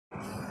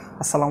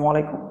আসসালামু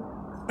আলাইকুম।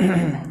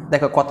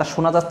 দেখো কথা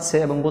শোনা যাচ্ছে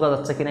এবং বোঝা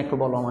যাচ্ছে কিনা একটু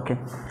বলো আমাকে।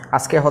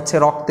 আজকে হচ্ছে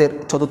রক্তের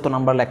 4th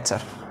নাম্বার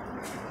লেকচার।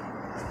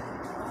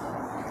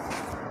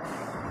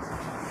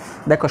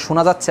 দেখো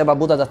শোনা যাচ্ছে বা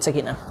বোঝা যাচ্ছে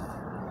কিনা।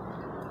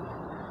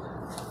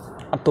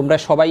 আর তোমরা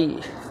সবাই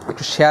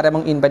একটু শেয়ার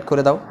এবং ইনভাইট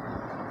করে দাও।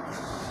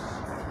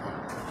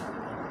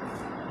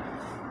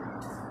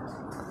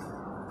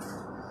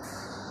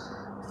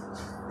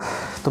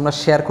 তোমরা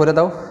শেয়ার করে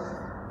দাও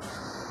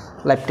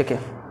লাইভটাকে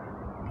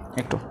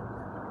একটু।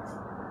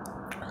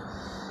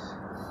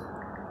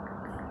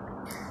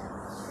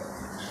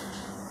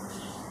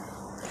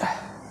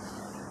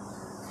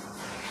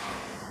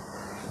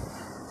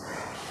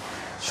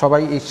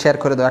 সবাই শেয়ার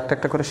করে দাও, একটা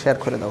একটা করে শেয়ার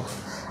করে দাও।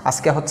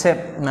 আজকে হচ্ছে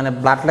মানে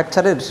ব্লাড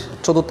লেকচারের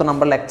 4th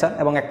নাম্বার লেকচার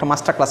এবং একটা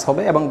মাস্টার ক্লাস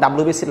হবে এবং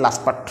ডাব্লিউবিসির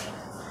লাস্ট পার্ট।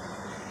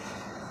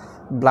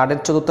 ব্লাডের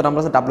 4th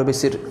নাম্বার আছে,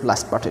 ডাব্লিউবিসির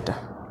লাস্ট পার্ট এটা।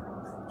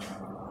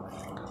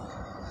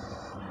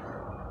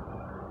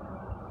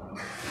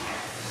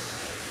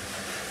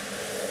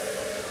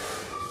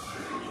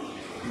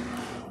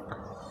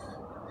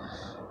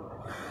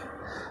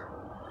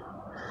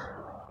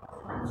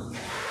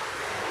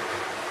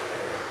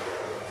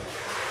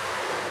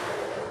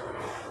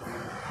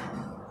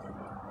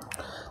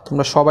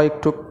 তোমরা সবাই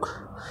একটু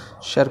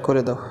শেয়ার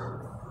করে দাও।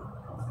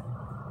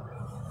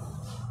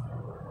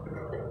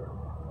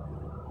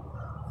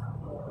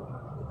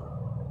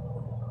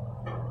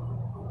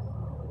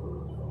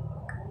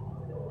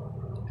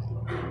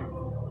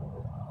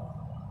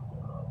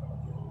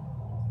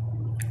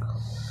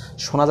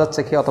 শোনা যাচ্ছে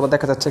কি অথবা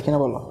দেখা যাচ্ছে কিনা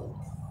বলো।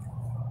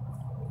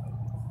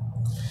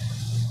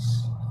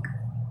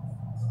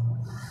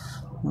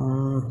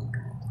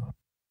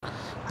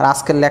 আর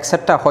আজকের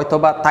লেকচারটা হয়তো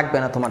বা থাকবে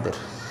না তোমাদের,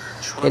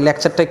 এই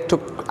লেকচারটা একটু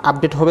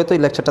আপডেট হবে, তো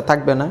এই লেকচারটা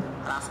থাকবে না।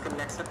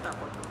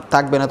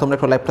 তোমরা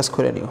একটু লাইভ ক্লাস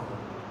করে নিও,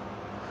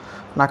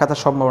 না কাটার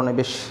সম্ভাবনা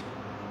বেশি।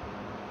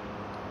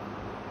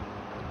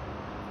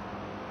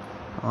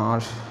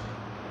 আর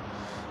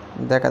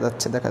দেখা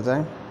যাচ্ছে, দেখা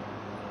যায়।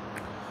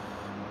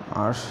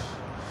 আর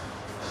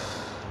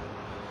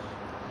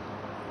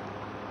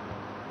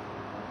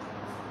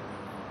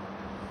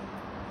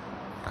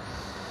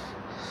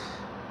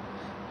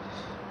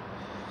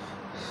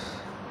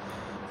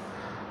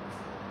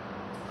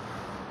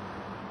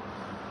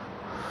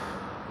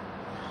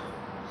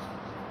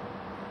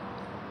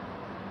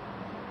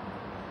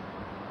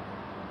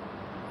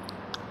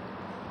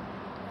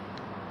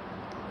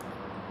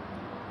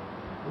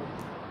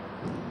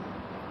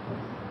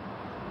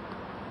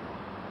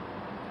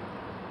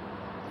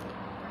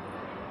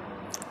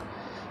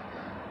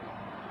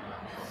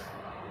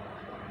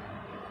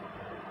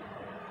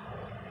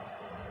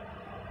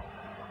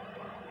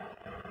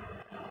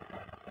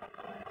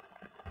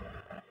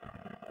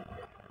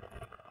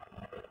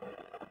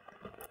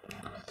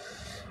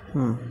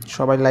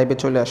সবাই লাইভে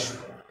চলে আসো।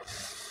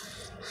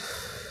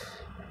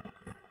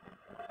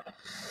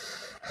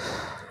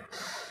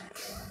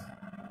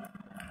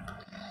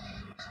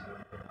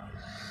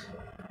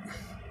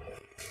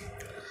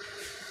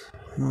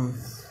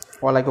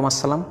 ওয়ালাইকুম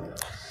আসসালাম।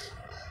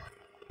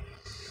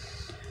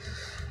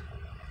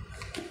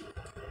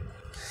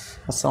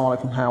 আসসালামু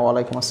আলাইকুম। হ্যাঁ,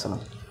 ওয়ালাইকুম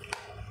আসসালাম।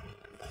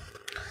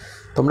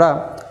 তোমরা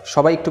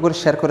সবাই একটু করে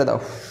শেয়ার করে দাও,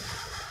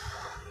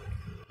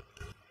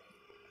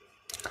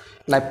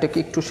 লাইভটাকে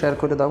একটু শেয়ার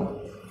করে দাও।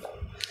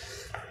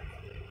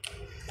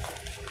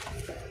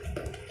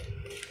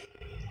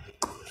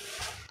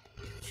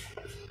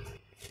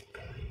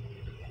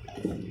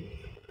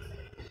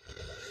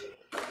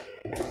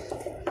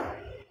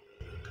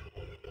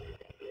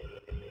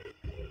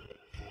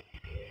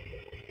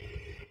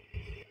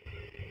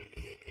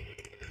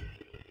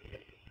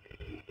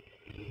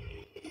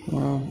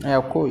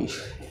 কই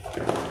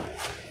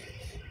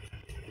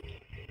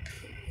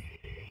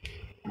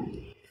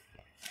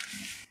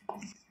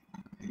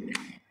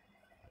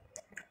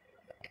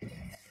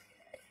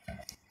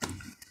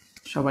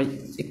সবাই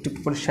একটু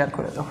একটু করে শেয়ার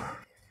করে দাও।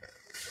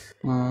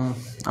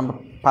 আমরা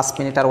 5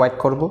 মিনিট আর ওয়েট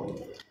করব।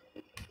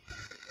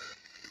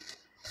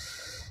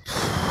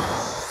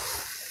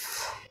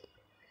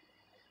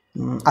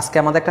 আজকে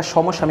আমাদের একটা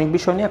সমসাময়িক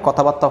বিষয় নিয়ে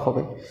কথাবার্তা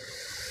হবে।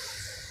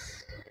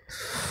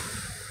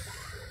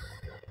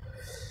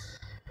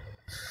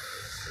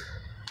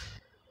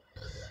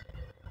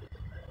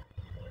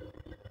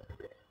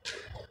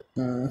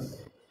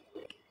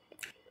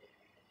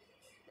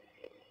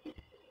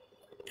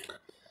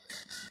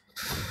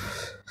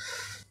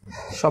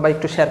 সবাই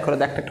একটু শেয়ার করে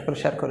দাও, একটা একটা করে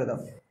শেয়ার করে দাও।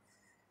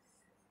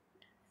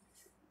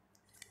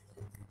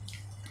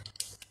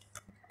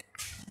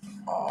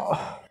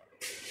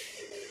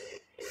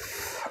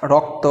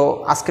 রক্ত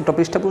আজকে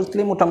টপিকটা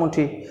বুঝলেই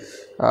মোটামুটি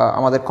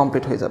আমাদের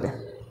কমপ্লিট হয়ে যাবে।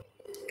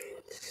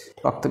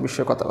 রক্ত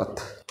বিষয়ে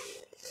কথাবার্তা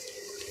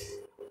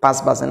 5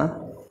 বাজে না,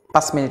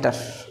 5 মিনিট আর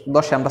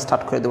 10-এ আমরা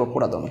স্টার্ট করে দেবো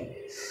পুরা দমে।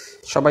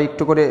 সবাই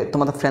একটু করে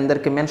তোমাদের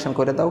ফ্রেন্ডদেরকে মেনশন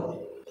করে দাও।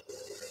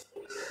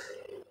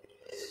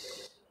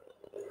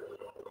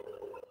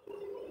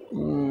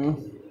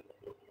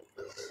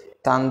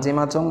 তানজিম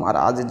আজম আর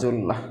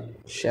আজিজুল্লাহ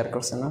শেয়ার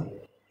করছে না।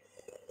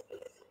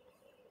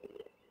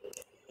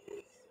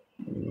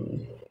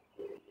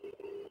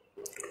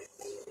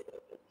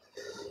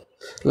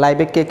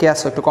 লাইভে কে কে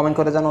আসো একটু কমেন্ট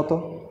করে জানাও তো,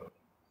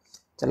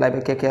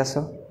 লাইভে কে কে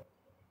আসো।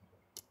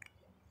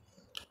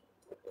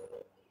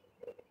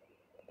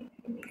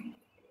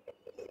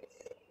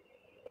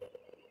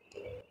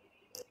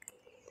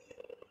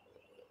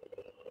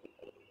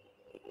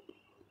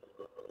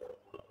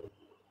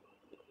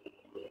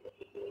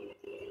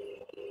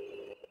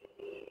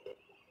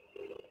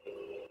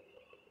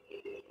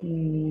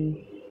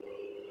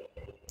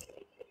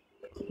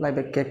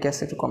 লাইভে কে কে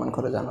আছে একটু কমেন্ট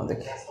করে জানাও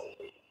দেখি।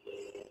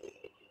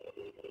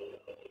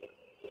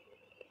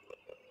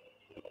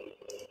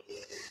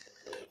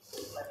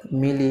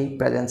 মিলি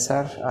প্রেজেন্ট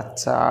স্যার,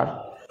 আচ্ছা। আর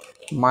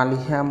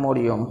মালিহা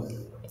মরিয়ম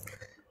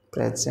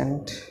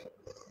প্রেজেন্ট,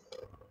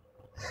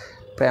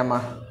 প্রেমা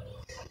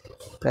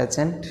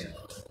প্রেজেন্ট।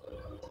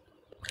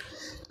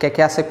 কে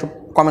কে আছে একটু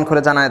কমেন্ট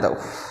করে জানায় দাও।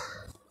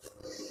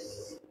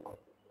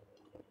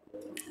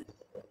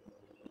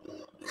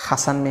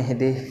 হাসান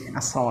মেহেদি,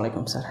 আসসালামু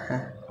আলাইকুম স্যার।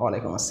 হ্যাঁ,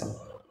 ওয়ালাইকুম আসসালাম।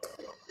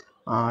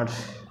 আর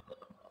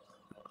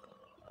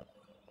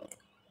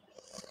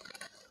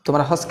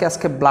তোমার হচ্ছে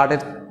আজকে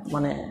ব্লাডের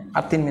মানে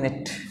আর 3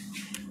 মিনিট,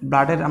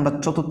 ব্লাডের আমরা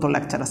 4র্থ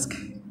লেকচার আজকে,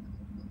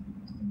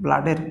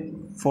 ব্লাডের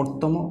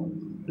 4তম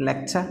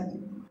লেকচার।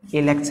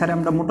 এই লেকচারে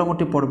আমরা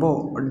মোটামুটি পড়ব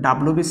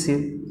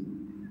ডাব্লিউবিসির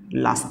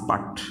লাস্ট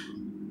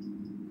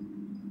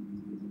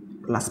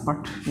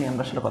পার্ট নিয়ে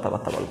আমরা সেটা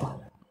কথাবার্তা বলবো।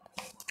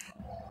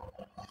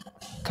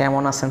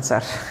 কেমন আছেন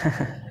স্যার?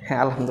 হ্যাঁ,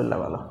 আলহামদুলিল্লাহ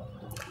ভালো,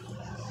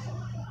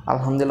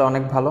 আলহামদুলিল্লাহ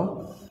অনেক ভালো।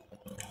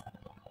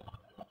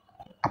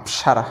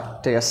 আপসারা,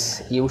 ঠিক আছে,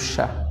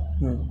 ইউষা,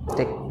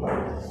 ঠিক।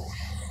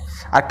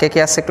 আর কে কে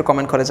আছে একটু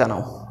কমেন্ট করে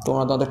জানাও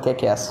তোমাদের কে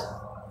কে আছে।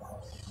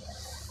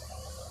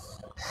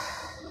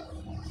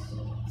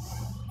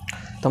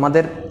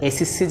 তোমাদের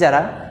এসএসসি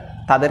যারা,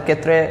 তাদের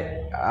ক্ষেত্রে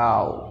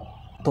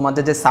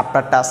তোমাদের যে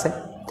সাবটারটা আছে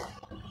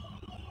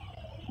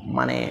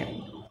মানে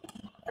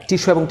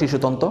টিস্যু এবং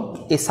টিস্যুতন্ত্র,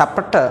 এই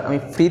সাবটারটা আমি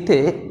ফ্রিতে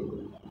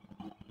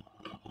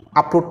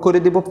আপলোড করে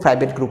দেব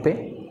প্রাইভেট গ্রুপে।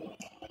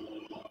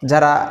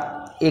 যারা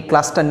এই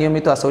ক্লাসটা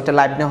নিয়মিত আছে, ওইটা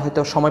লাইভ নেওয়া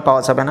হয়তো সময়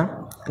পাওয়া যাবে না,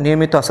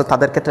 নিয়মিত আছে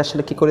তাদের ক্ষেত্রে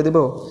আসলে কী করে দেব,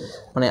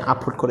 মানে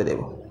আপলোড করে দেব।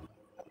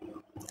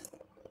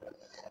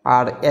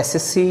 আর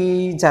এসএসসি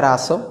যারা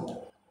আছো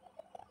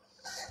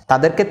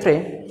তাদের ক্ষেত্রে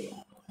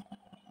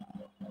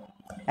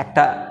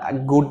একটা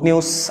গুড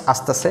নিউজ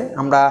আসতেছে।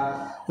 আমরা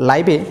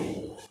লাইভে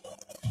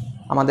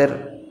আমাদের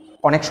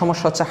অনেক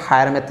সমস্যা হচ্ছে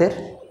হায়ার ম্যাথের,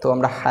 তো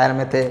আমরা হায়ার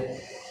ম্যাথে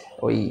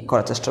ওই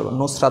করার চেষ্টা করব।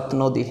 নুসরাত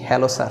নদী,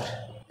 হ্যালো স্যার।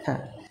 হ্যাঁ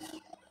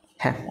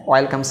হ্যাঁ,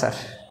 ওয়েলকাম স্যার।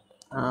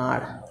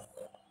 আর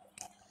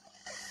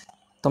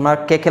তোমরা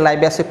কে কে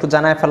লাইভে আসো একটু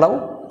জানায় ফেলাও,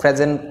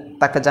 প্রেজেন্ট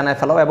তাকে জানায়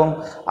ফেলাও। এবং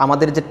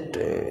আমাদের যে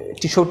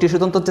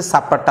টিস্যুতন্ত্র যে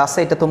সাবপার্টটা আছে,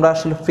 এটা তোমরা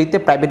আসলে ফ্রিতে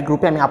প্রাইভেট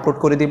গ্রুপে আমি আপলোড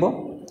করে দিব।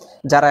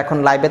 যারা এখন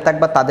লাইভে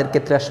থাকবা তাদের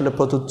ক্ষেত্রে আসলে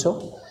প্রযোজ্য।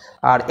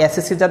 আর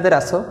এসএসসি যাদের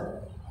আছো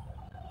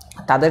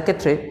তাদের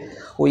ক্ষেত্রে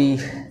ওই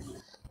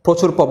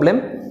প্রচুর প্রবলেম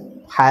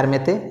হায়ার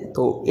ম্যাথে,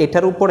 তো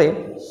এটার উপরে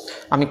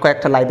আমি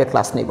কয়েকটা লাইভে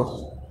ক্লাস নেব,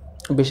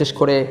 বিশেষ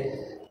করে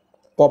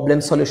প্রবলেম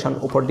সলিউশন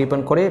উপর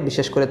ডিপেন্ড করে।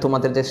 বিশেষ করে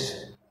তোমাদের যে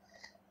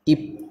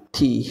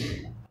ইপথি,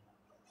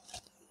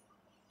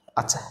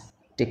 আচ্ছা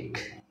ঠিক,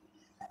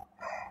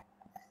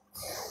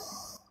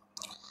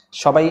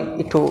 সবাই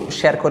একটু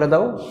শেয়ার করে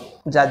দাও,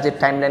 যার যে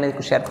টাইম লাইনে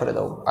একটু শেয়ার করে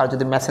দাও। আর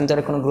যদি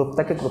মেসেঞ্জারে কোনো গ্রুপ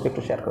থাকে, গ্রুপে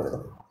একটু শেয়ার করে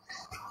দাও।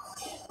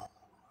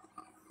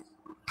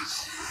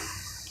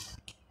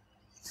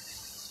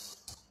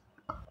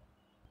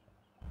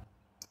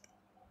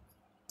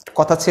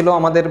 কথা ছিল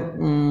আমাদের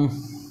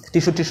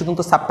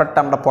টিস্যুতন্ত্র সাবপার্টটা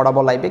আমরা পড়াবো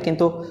লাইভে,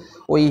 কিন্তু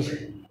ওই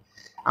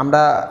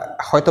আমরা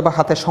হয়তোবা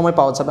হাতে সময়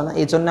পাওয়া যাবে না,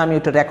 এই জন্য আমি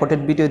ওটা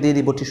রেকর্ডেড ভিডিও দিয়ে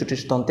দিব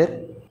টিস্যুতন্ত্রের।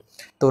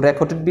 তো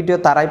রেকর্ডেড ভিডিও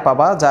তারাই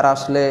পাবা যারা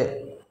আসলে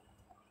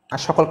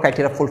সকল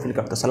ক্রাইটেরিয়া ফুলফিল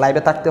করতেছে।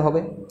 লাইভে থাকতে হবে,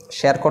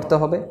 শেয়ার করতে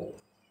হবে,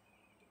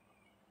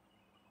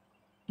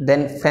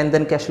 দেন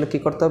ফ্যানদেরকে আসলে কী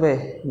করতে হবে,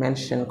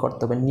 মেনশন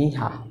করতে হবে।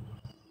 নিহা,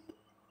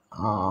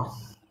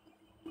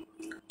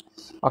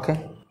 ওকে।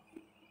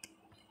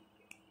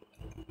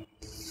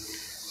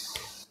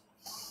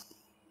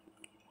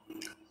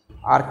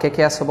 আর কে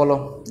কে আসো বলো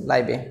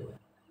লাইভে।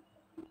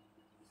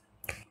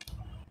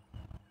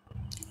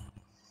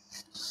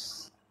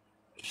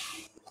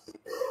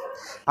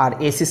 আর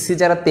এসএসসি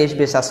যারা 23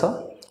 বেস আসো,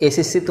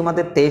 এসএসসি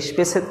তোমাদের 23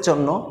 বেসের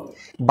জন্য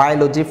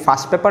বায়োলজি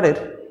ফার্স্ট পেপারের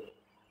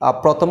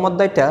প্রথম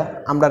অধ্যায়টা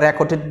আমরা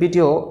রেকর্ডেড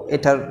ভিডিও,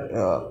 এটার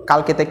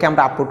কালকে থেকে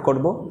আমরা আপলোড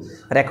করব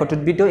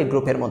রেকর্ডেড ভিডিও এই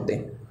গ্রুপের মধ্যে।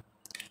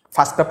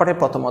 ফার্স্ট পেপারের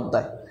প্রথম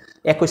অধ্যায়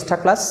 21টা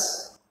ক্লাস,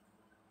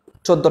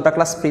 14টা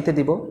ক্লাস ফ্রিতে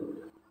দিব।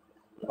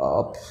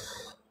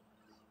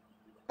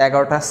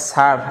 11টা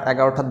স্যার,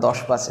 11টা 10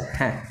 বাজে,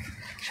 হ্যাঁ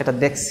সেটা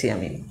দেখছি,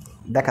 আমি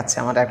দেখাচ্ছি,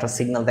 আমার একটা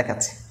সিগন্যাল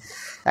দেখাচ্ছে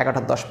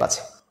 11টা 10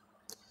 বাজে।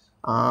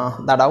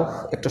 দাঁড়াও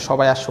একটু,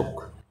 সবাই আসুক।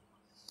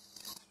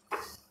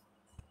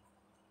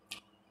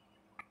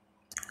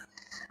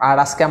 আর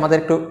আজকে আমাদের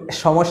একটু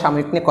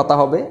সমসাময়িক নিয়ে কথা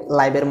হবে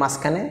লাইভের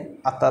মাঝখানে,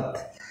 অর্থাৎ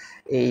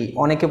এই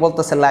অনেকে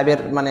বলতেছে লাইভের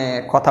মানে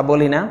কথা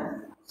বলি না,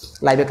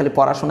 লাইভে খালি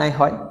পড়াশোনাই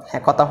হয়।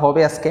 হ্যাঁ, কথা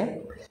হবে আজকে।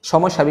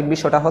 সমসাময়িক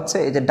বিষয়টা হচ্ছে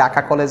এই যে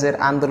ঢাকা কলেজের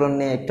আন্দোলন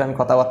নিয়ে একটু আমি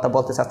কথাবার্তা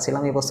বলতে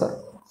চাচ্ছিলাম এই বছর।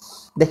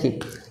 দেখি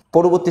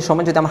পরবর্তী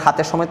সময় যদি আমার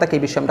হাতের সময় থাকে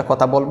এই বিষয়ে আমরা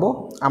কথা বলবো।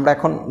 আমরা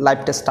এখন লাইভ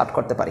টেস্ট স্টার্ট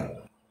করতে পারি।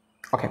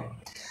 ওকে,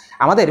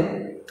 আমাদের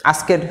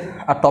আজকের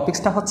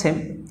টপিক্সটা হচ্ছে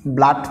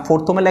ব্লাড,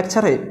 4তম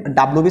লেকচারে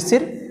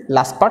ডাব্লিউবিসির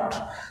লাস্ট পার্ট।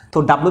 তো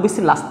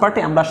ডাব্লিউবিসির লাস্ট পার্টে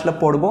আমরা আসলে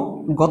পড়ব।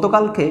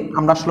 গতকালকে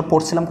আমরা আসলে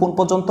পড়ছিলাম কোন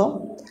পর্যন্ত?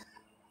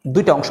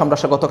 দুইটা অংশ আমরা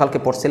আসলে গতকালকে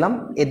পড়ছিলাম।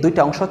 এই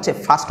দুইটা অংশ হচ্ছে,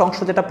 ফার্স্ট অংশ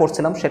যেটা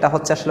পড়ছিলাম সেটা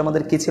হচ্ছে আসলে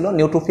আমাদের কি ছিল?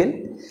 নিউট্রোফিল।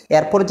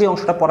 এরপরে যে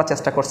অংশটা পড়ার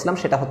চেষ্টা করছিলাম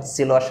সেটা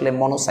হচ্ছিল আসলে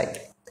মনোসাইট।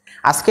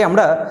 আজকে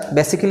আমরা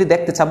বেসিক্যালি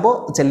দেখতে চাবো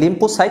যে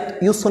লিম্ফোসাইট,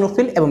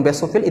 ইউসোনোফিল এবং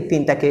বেসোফিল, এই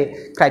তিনটাকে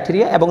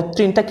ক্রাইটেরিয়া এবং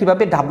তিনটা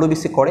কীভাবে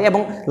ডাব্লিউবিসি করে,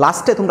 এবং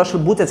লাস্টে তোমরা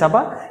আসলে বুঝে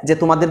যাবা যে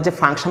তোমাদের যে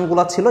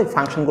ফাংশনগুলো ছিল এই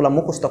ফাংশনগুলো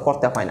মুখস্থ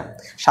করতে হয় না।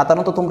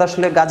 সাধারণত তোমরা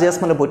আসলে গাজী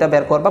আসমানের বইটা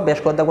বের করবা, বেশ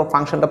করে দেখবো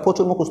ফাংশনটা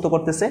প্রচুর মুখস্থ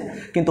করতেছে,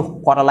 কিন্তু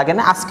করা লাগে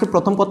না। আজকে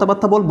প্রথম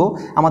কথাবার্তা বলবো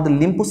আমাদের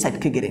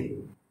লিম্ফোসাইটকে ঘিরে।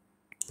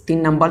 3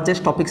 নাম্বার যে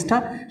টপিক্সটা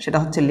সেটা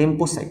হচ্ছে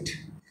লিম্ফোসাইট।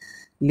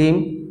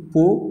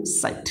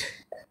 লিম্ফোসাইট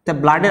তা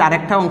ব্লাডের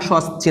আরেকটা অংশ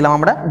ছিলাম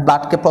আমরা,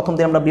 ব্লাডকে প্রথম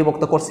দিন আমরা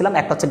বিভক্ত করছিলাম,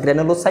 একটা হচ্ছে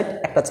গ্র্যানুলোসাইট,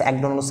 একটা হচ্ছে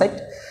অ্যাগ্নোনোসাইট।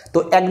 তো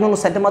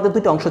অ্যাগ্নোনোসাইটের মধ্যে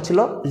দুটো অংশ ছিল,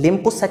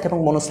 লিম্ফোসাইট এবং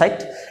মনোসাইট।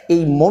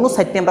 এই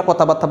মনোসাইট নিয়ে আমরা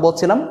কথাবার্তা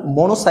বলছিলাম।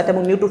 মনোসাইট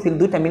এবং নিউট্রোফিল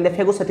দুইটা মিলে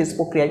ফেগোসাইটিস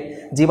প্রক্রিয়ায়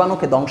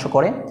জীবাণুকে ধ্বংস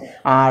করে।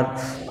 আর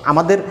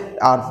আমাদের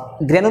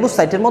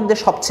গ্র্যানুলোসাইটের মধ্যে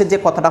সবচেয়ে যে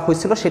কথাটা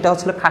হয়েছিল সেটা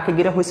হচ্ছিল কাকে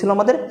ঘিরে হয়েছিল?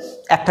 আমাদের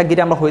একটা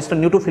ঘিরে আমরা হয়েছিল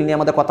নিউট্রোফিল নিয়ে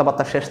আমাদের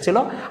কথাবার্তা শেষ ছিল।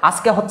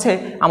 আজকে হচ্ছে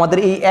আমাদের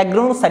এই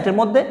অ্যাগ্নোনোসাইটের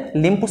মধ্যে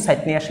লিম্ফোসাইট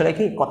নিয়ে আসলে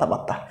কি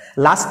কথাবার্তা।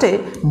 লাস্টে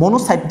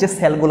মনোসাইট যে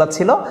সেলগুলো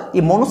ছিল,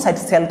 এই মনোসাইট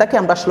সেলটাকে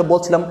আমরা আসলে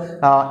বলছিলাম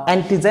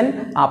অ্যান্টিজেন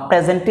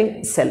প্রেজেন্টিং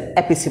সেল,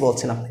 এপিসি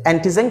বলছিলাম,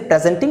 অ্যান্টিজেন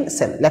প্রেজেন্টিং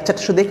সেল।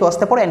 লেকচারটা শুধু দেখে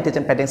আসতে পরে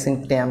অ্যান্টিজেন প্রেজেন্টিং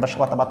নিয়ে আমরা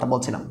কথাবার্তা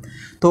বলছিলাম।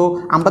 তো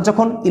আমরা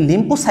যখন এই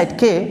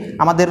লিম্ফোসাইটকে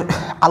আমাদের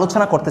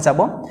আলোচনা করতে যাব,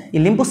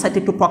 এই লিম্ফোসাইট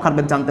একটু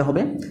প্রকারভেদ জানতে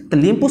হবে। তো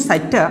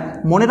লিম্ফোসাইটটা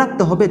মনে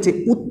রাখতে হবে যে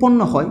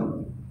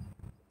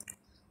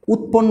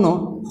উৎপন্ন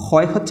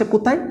হয় হচ্ছে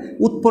কোথায়?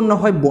 উৎপন্ন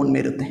হয় বোন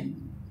মেরুতে।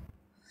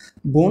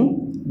 বোন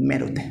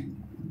মেরুতে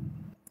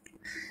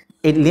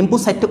এই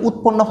লিম্ফোসাইটটা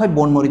উৎপন্ন হয়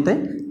বোন মেরুতে।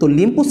 তো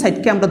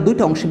লিম্ফোসাইটকে আমরা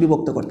দুইটা অংশে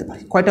বিভক্ত করতে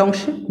পারি। কয়টা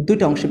অংশে?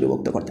 দুইটা অংশে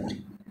বিভক্ত করতে পারি।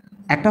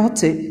 একটা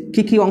হচ্ছে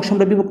কি অংশ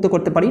আমরা বিভক্ত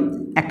করতে পারি?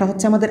 একটা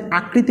হচ্ছে আমাদের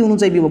আকৃতি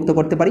অনুযায়ী বিভক্ত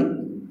করতে পারি।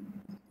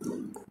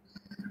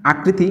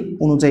 আকৃতি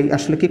অনুযায়ী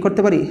আসলে কি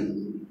করতে পারি?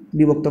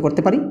 বিভক্ত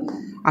করতে পারি।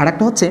 আর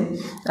একটা হচ্ছে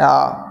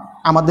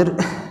আমাদের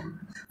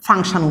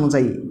ফাংশন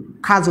অনুযায়ী,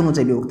 কাজ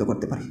অনুযায়ী বিভক্ত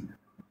করতে পারি।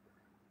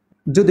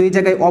 যদি এই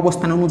জায়গায়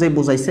অবস্থান অনুযায়ী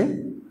বোঝাইছে,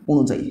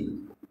 অনুযায়ী,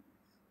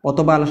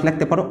 অথবা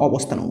লিখতে পারো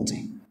অবস্থান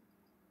অনুযায়ী।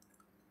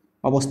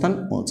 অবস্থান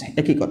অনুযায়ী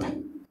একই কথা।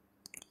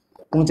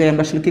 অনুযায়ী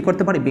আমরা আসলে কী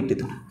করতে পারি?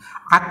 বিকৃত।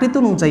 আকৃতি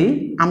অনুযায়ী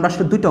আমরা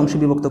আসলে দুইটা অংশে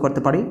বিভক্ত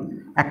করতে পারি।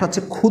 একটা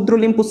হচ্ছে ক্ষুদ্র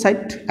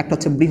লিম্ফোসাইট, একটা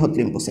হচ্ছে বৃহৎ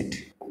লিম্ফোসাইট।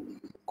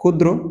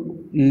 ক্ষুদ্র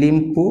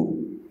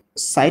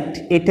লিম্ফোসাইট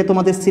এটা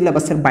তোমাদের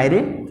সিলেবাসের বাইরে,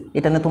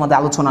 এটা নিয়ে তোমাদের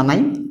আলোচনা নাই।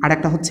 আর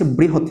একটা হচ্ছে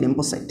বৃহৎ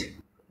লিম্ফোসাইট।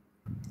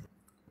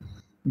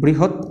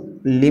 বৃহৎ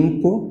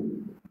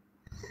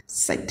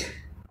লিম্ফোসাইট।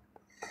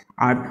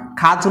 আর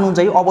কাজ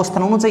অনুযায়ী,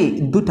 অবস্থান অনুযায়ী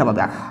দুইটা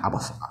ভাবে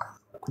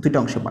দুইটা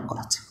অংশে ভাগ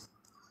করা হচ্ছে।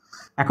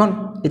 এখন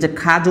এই যে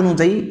কাজ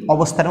অনুযায়ী,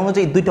 অবস্থান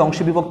অনুযায়ী দুইটা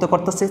অংশে বিভক্ত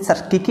করতেছে স্যার,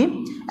 কি কি?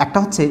 একটা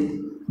হচ্ছে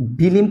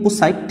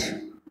বিলিম্ফোসাইট,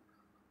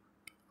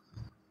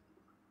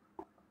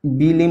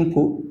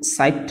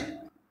 বিলিম্ফোসাইট,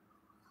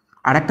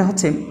 আর একটা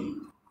হচ্ছে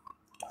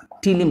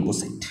টি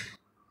লিম্ফোসাইট।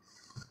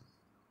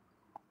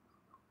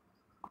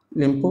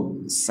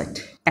 লিম্ফোসাইট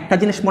একটা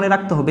জিনিস মনে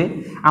রাখতে হবে,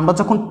 আমরা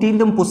যখন টি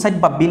লিম্ফোসাইট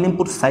বা বি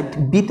লিম্ফোসাইট,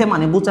 বিতে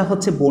মানে বোঝা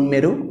হচ্ছে বোন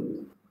মেরু,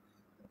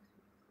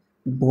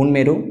 বোন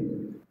মেরু,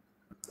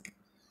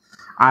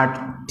 আর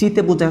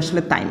টিতে বোঝা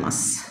আসলে থাইমাস।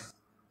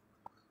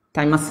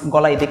 থাইমাস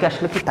গলায় দিকে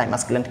আসলে কি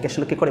থাইমাস গ্ল্যান্ডকে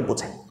আসলে কি করে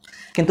বোঝায়।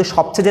 কিন্তু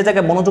সবচেয়ে যে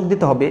জায়গায় মনোযোগ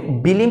দিতে হবে,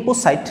 বি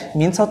লিম্ফোসাইট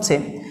মিনস হচ্ছে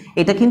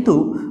এটা কিন্তু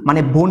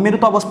মানে বোন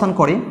মেরুতে অবস্থান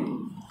করে,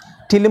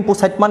 টি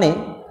লিম্ফোসাইট মানে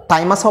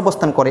থাইমাসে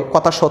অবস্থান করে,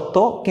 কথা সত্য,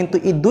 কিন্তু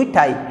এই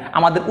দুইটাই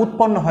আমাদের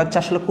উৎপন্ন হয় হচ্ছে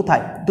আসলে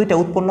কোথায়? দুইটা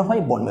উৎপন্ন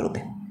হয় বোন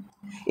মেরুতে।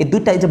 এই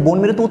দুইটাই যে বোন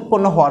মেরুতে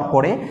উৎপন্ন হওয়ার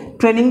পরে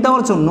ট্রেনিং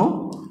দেওয়ার জন্য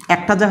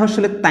একটা জায়গা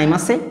আসলে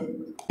থাইমাসে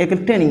একে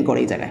ট্রেনিং করে।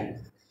 এই জায়গায়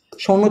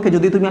সৈন্যকে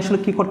যদি তুমি আসলে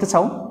কি করতে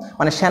চাও,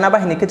 মানে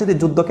সেনাবাহিনীকে যদি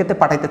যুদ্ধক্ষেত্রে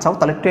পাঠাইতে চাও,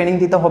 তাহলে ট্রেনিং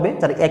দিতে হবে,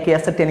 যার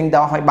AKS ট্রেনিং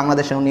দেওয়া হয়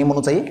বাংলাদেশের নিয়ম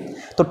অনুযায়ী।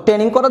 তো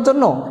ট্রেনিং করার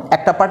জন্য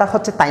একটা পাঠা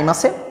হচ্ছে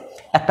থাইমাসে,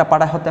 একটা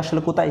পাঠা হতে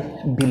আসলে কোথায়?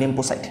 B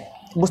lymphocyte.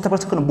 বুঝতে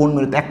পারছো? কোনো বোন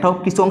মেরুতে একটাও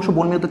কিছু অংশ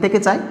বোন মেরুতে থেকে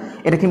যায়,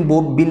 এটাকে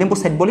বি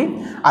লিম্ফোসাইট বলি।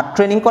 আর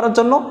ট্রেনিং করার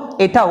জন্য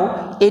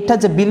এটা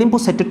যে বি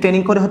লিম্ফোসাইটে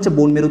ট্রেনিং করে হচ্ছে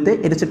বোন মেরুতে,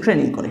 এটা হচ্ছে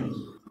ট্রেনিং করে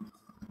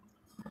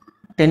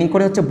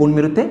হচ্ছে বোন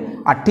মেরুতে।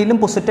 আর টি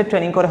লিম্ফোসাইটে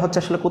ট্রেনিং করে হচ্ছে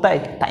আসলে কোথায়?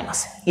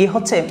 থাইমাসে। এই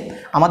হচ্ছে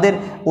আমাদের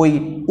ওই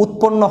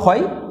উৎপন্ন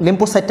হয়,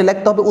 লিম্ফোসাইটে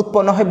লিখতে হবে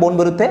উৎপন্ন হয় বোন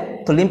মেরুতে।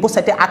 তো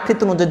লিম্ফোসাইটে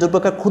আকৃতি অনুযায়ী দুই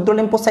প্রকার, ক্ষুদ্র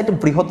লিম্ফোসাইট,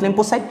 বৃহৎ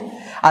লিম্ফোসাইট।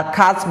 আর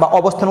কাজ বা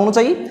অবস্থান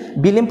অনুযায়ী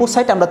বি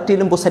লিম্ফোসাইট আমরা টি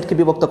লিম্ফোসাইটকে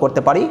বিভক্ত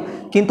করতে পারি।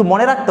 কিন্তু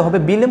মনে রাখতে হবে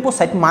বি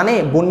লিম্ফোসাইট মানে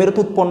বোন মেরুতে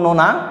উৎপন্ন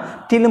না,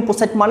 টি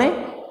লিম্ফোসাইট মানে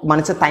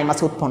হচ্ছে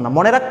থাইমাসে উৎপন্ন।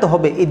 মনে রাখতে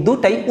হবে এই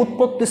দুটাই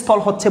উৎপত্তি স্থল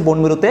হচ্ছে বোন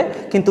মেরুতে,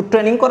 কিন্তু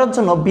ট্রেনিং করার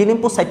জন্য বি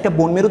লিম্ফোসাইটটা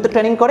বোন মেরুতে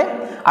ট্রেনিং করে,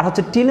 আর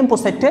হচ্ছে টি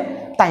লিম্ফোসাইটে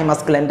থাইমাস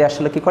গ্ল্যান্ডে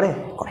আসলে কি করে?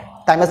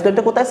 থাইমাস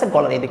গ্ল্যান্ডে কোথায় আছে?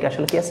 গলার এদিকে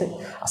আসলে কি আছে?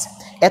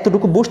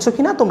 এতটুকু বুঝছো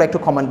কিনা তোমরা একটু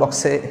কমেন্ট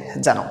বক্সে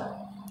জানাও।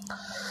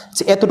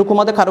 যে এতটুকুর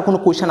মধ্যে কারো কোনো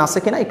কোয়েশ্চেন আছে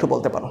কিনা একটু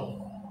বলতে পারো,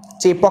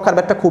 যে এই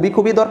প্রকারভেদটা খুবই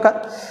খুবই দরকার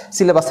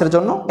সিলেবাসের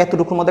জন্য।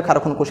 এতটুকুর মধ্যে কারো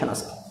কোনো কোয়েশ্চেন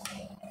আছে?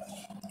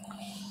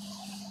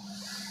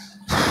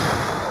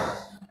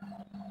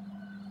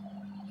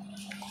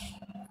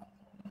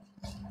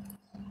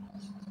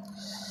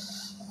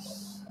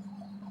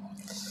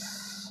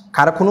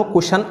 কারো কোনো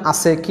কোয়েশ্চেন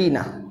আছে কি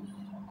না?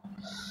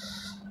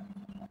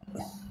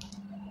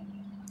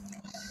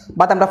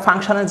 বাট আমরা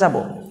ফাংশনে যাব,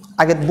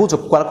 আগে বুঝো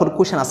কারো কোনো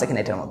কোয়েশ্চেন আছে কিনা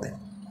এটার মধ্যে,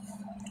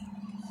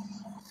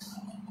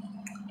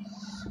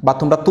 বা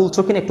তোমরা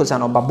তুলছো কিনা একটু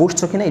জানো, বা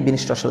বুঝছো কিনা এই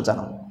জিনিসটা আসলে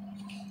জানো।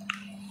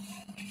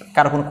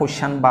 কারো কোনো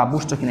কোয়েশ্চেন বা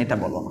বুঝছো কিনা এটা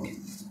বলো আমাকে।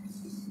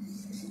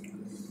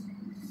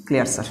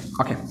 Clear sir?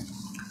 ওকে,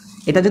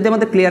 এটা যদি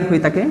আমাদের ক্লিয়ার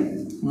হয়ে থাকে,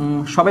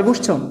 সবাই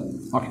বুঝছো?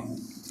 ওকে,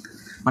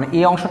 মানে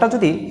এই অংশটা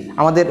যদি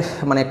আমাদের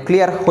মানে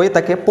ক্লিয়ার হয়ে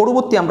থাকে,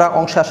 পরবর্তী আমরা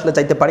অংশে আসলে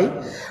যাইতে পারি।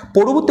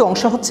 পরবর্তী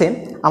অংশ হচ্ছে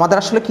আমাদের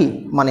আসলে কি,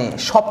 মানে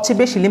সবচেয়ে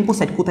বেশি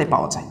লিম্ফোসাইট কোথায়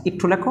পাওয়া যায়,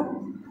 একটু লেখো।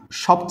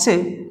 সবচেয়ে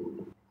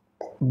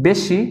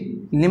বেশি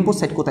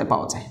লিম্ফোসাইট কোথায়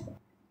পাওয়া যায়?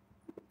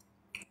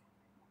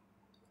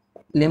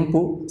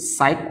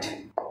 লিম্ফোসাইট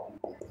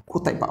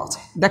কোথায় পাওয়া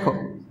যায়, দেখো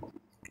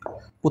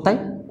কোথায়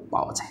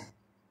পাওয়া যায়।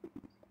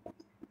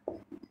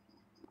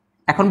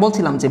 এখন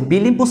বলছিলাম যে বি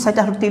লিম্ফোসাইট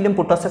আর টি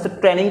লিম্ফোসাইট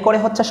ট্রেনিং করে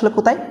হচ্ছে আসলে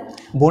কোথায়,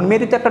 বোন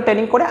মেরুতে একটা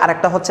ট্রেনিং করে, আর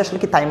একটা হচ্ছে আসলে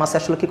কি থাইমাসে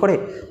আসলে কি করে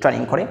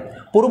ট্রেনিং করে।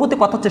 পরবর্তী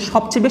কথা হচ্ছে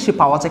সবচেয়ে বেশি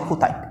পাওয়া যায়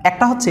কোথায়।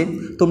 একটা হচ্ছে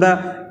তোমরা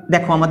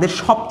দেখো আমাদের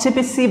সবচেয়ে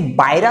বেশি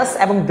ভাইরাস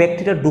এবং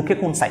ব্যাকটেরিয়া ঢুকে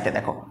কোন সাইটে,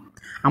 দেখো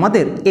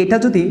আমাদের এটা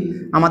যদি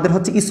আমাদের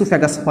হচ্ছে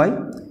ইসোফেগাস হয়,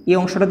 এই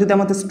অংশটা যদি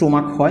আমাদের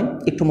স্টোমাক হয়,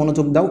 একটু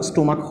মনোযোগ দাও,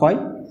 স্টোমাক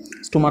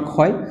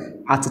হয়,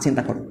 আচ্ছা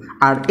চিন্তা করো।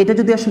 আর এটা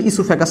যদি আসলে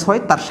ইসোফেগাস হয়,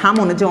 তার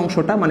সামনে যে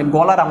অংশটা মানে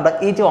গলার আমরা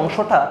এই যে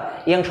অংশটা,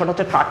 এই অংশটা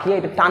হচ্ছে ট্রাকিয়া।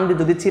 এটা টান দিয়ে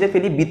যদি চিরে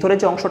ফেলি, ভিতরে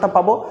যে অংশটা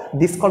পাবো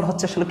দিস কল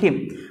হচ্ছে আসলে কি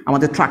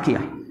আমাদের ট্রাকিয়া,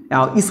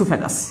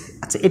 ইসোফেগাস।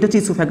 আচ্ছা, এটা হচ্ছে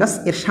ইসোফেগাস,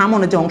 এর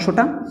সামনে যে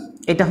অংশটা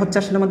এটা হচ্ছে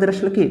আসলে আমাদের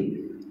আসলে কি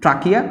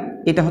ট্রাকিয়া।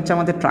 এটা হচ্ছে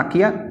আমাদের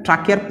ট্রাকিয়া।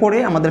 ট্রাকিয়ার পরে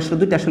আমাদের আসলে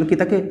দুইটা আসলে কি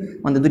থাকে,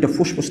 আমাদের দুইটা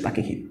ফুসফুস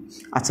থাকে কি।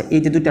 আচ্ছা, এই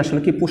যে দুইটা আসলে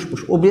কি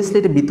ফুসফুস, অবভিয়াসলি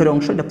এটা ভিতরে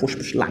অংশ, এটা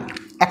ফুসফুস লাং।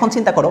 এখন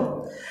চিন্তা করো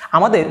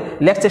আমাদের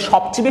লেফটে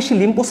সবচেয়ে বেশি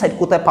লিম্ফোসাইট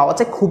কোথায় পাওয়া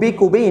যায়, খুবই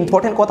খুবই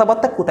ইম্পর্টেন্ট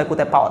কথাবার্তা, কোথায়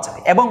কোথায় পাওয়া যাবে।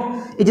 এবং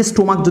এই যে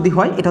স্টোমাক যদি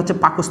হয়, এটা হচ্ছে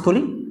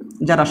পাকস্থলী,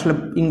 যারা আসলে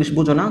ইংলিশ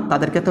বোঝো না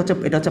তাদেরকে তো হচ্ছে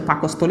এটা হচ্ছে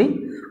পাকস্থলী।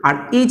 আর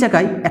এই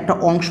জায়গায় একটা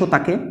অংশ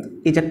থাকে,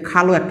 এই যে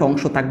কালো একটা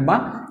অংশ থাকবা,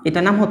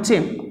 এটার নাম হচ্ছে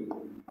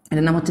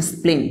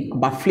স্প্লেন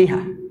বা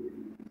ফ্লিহা।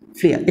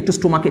 একটু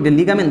স্টোমাকে এটা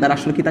লিগামেন্ট দ্বারা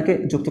আসলে কি থাকে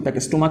যুক্ত থাকে,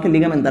 স্টোমাকে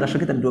লিগামেন্ট দ্বারা আসলে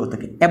কি তার যুক্ত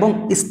থাকে। এবং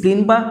স্প্লিন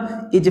বা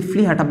এই যে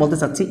ফ্লিহাটা বলতে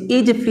চাচ্ছি,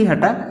 এই যে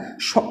ফ্লিহাটা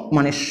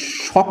মানে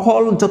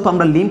সকল যত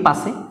আমরা লিম্ফ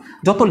আছে,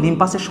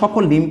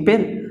 সকল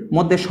লিম্ফের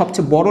মধ্যে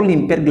সবচেয়ে বড়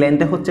লিম্ফের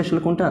গ্ল্যান্ডে হচ্ছে আসলে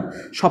কোনটা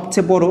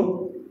সবচেয়ে বড়,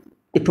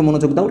 একটু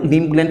মনোযোগ দাও।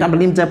 লিম্ফ গ্ল্যান্ড আমরা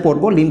লিম্ফ যা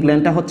পড়বো, লিম্ফ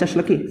গ্ল্যান্ডটা হচ্ছে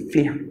আসলে কি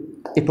ফ্লিহা,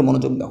 একটু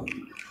মনোযোগ দাও।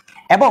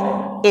 এবং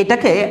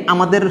এটাকে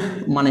আমাদের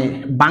মানে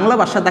বাংলা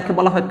ভাষা তাকে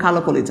বলা হয়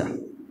কালো কলিজা।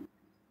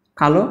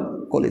 কালো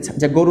কলিজা,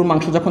 যে গরুর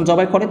মাংস যখন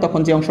জবাই করে তখন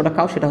যে অংশটা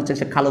খাও সেটা হচ্ছে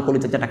সে কালো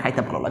কলিজা, যেটা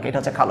খাইতে ভালো লাগে, এটা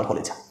হচ্ছে কালো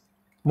কলিজা।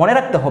 মনে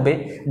রাখতে হবে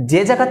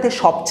যে জায়গাতে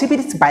সবচেয়ে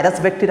বেশি ভাইরাস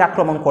ব্যাকটেরিয়া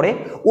আক্রমণ করে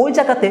ওই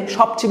জায়গাতে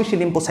সবচেয়ে বেশি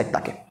লিম্ফোসাইট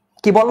থাকে।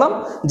 কি বললাম,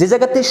 যে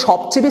জায়গাতে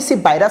সবচেয়ে বেশি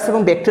ভাইরাস এবং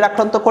ব্যাকটেরিয়া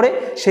আক্রান্ত করে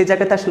সেই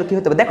জায়গাতে আসলে কি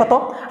হতে হবে। দেখো তো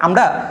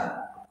আমরা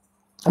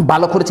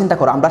ভালো করে চিন্তা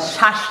করো, আমরা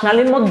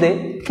শ্বাসনালীর মধ্যে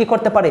কি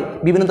করতে পারে,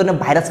 বিভিন্ন ধরনের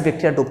ভাইরাস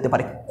ব্যাকটেরিয়া ঢুকতে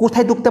পারে।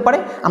 কোথায় ঢুকতে পারে,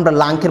 আমরা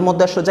লাংকের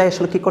মধ্যে আসলে যাই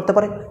আসলে কি করতে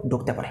পারে,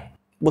 ঢুকতে পারে।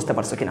 বুঝতে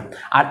পারছো কিনা?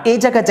 আর এই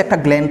জায়গায় যে একটা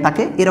গ্ল্যান্ড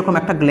থাকে, এরকম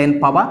একটা গ্ল্যান্ড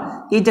পাবা,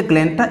 এই যে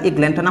গ্ল্যান্ডটা, এই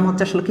গ্ল্যান্ডটার নাম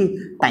হচ্ছে আসলে কি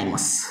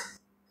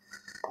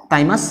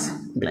থাইমাস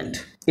গ্ল্যান্ড।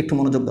 একটু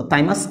মনোযোগ দাও,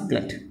 থাইমাস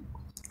গ্ল্যান্ড।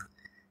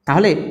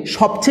 তাহলে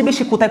সবচেয়ে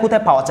বেশি কোথায়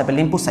কোথায় পাওয়া যাবে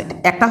লিম্ফোসাইট,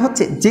 একটা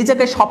হচ্ছে যে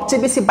জায়গায়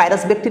সবচেয়ে বেশি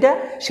ভাইরাস ব্যাকটেরিয়া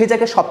সেই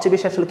জায়গায় সবচেয়ে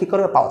বেশি আসলে কি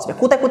করে পাওয়া যাবে।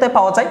 কোথায় কোথায়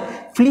পাওয়া যায়,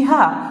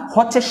 ফ্লিহা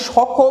হচ্ছে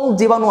সকল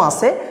জীবাণু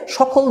আছে,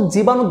 সকল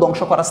জীবাণু ধ্বংস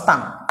করার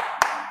স্থান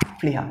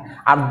ফ্লিহা।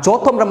 আর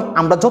যত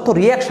আমরা যত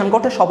রিয়াকশন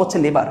ঘটে সব হচ্ছে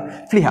লিভার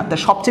ফ্লিহা। তাই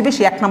সবচেয়ে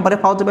বেশি এক নম্বরে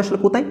পাওয়া যাবে আসলে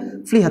কোথায়,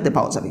 ফ্লিহাতে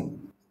পাওয়া যাবে।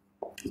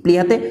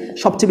 ফ্লিহাতে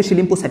সবচেয়ে বেশি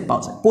লিম্ফোসাইট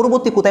পাওয়া যায়।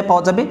 পরবর্তী কোথায়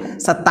পাওয়া যাবে,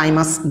 স্যার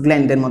থাইমাস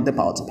গ্ল্যান্ডের মধ্যে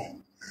পাওয়া যাবে।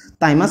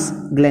 থাইমাস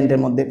গ্ল্যান্ডের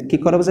মধ্যে কি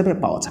করা যাবে,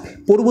 পাওয়া যাবে।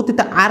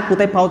 পরবর্তীতে আর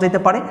কোথায় পাওয়া যেতে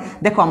পারে,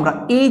 দেখো আমরা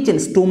এই যে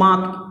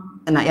স্টোমাক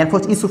না, এরপর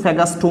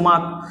ইসোফেগাস,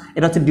 স্টোমাক,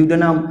 এটা হচ্ছে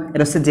ডিউডেনাম,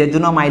 এটা হচ্ছে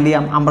জেজুনাম,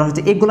 মাইলিয়াম, আমরা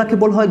হচ্ছে এগুলাকে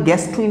বলা হয়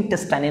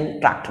গ্যাস্ট্রোইন্টেস্টাইনাল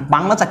ট্রাক্ট,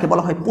 বাংলা যাকে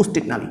বলা হয়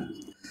পুষ্টিক নালী।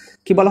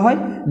 কি বলা হয়,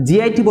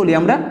 জিআইটি বলি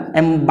আমরা,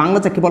 বাংলা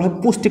যাকে বলা হয়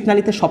পুষ্টিক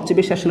নালীতে সবচেয়ে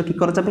বেশি আসলে কি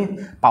করা যাবে,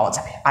 পাওয়া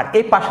যাবে। আর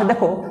এই পাশে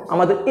দেখো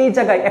আমাদের এই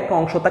জায়গায় একটা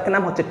অংশ তাকে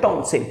নাম হচ্ছে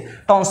টনসিল।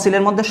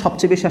 টনসিলের মধ্যে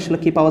সবচেয়ে বেশি আসলে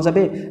কি পাওয়া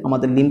যাবে,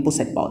 আমাদের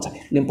লিম্ফোসাইট পাওয়া যাবে।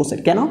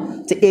 লিম্ফোসাইট কেন,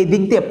 যে এই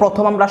দিক দিয়ে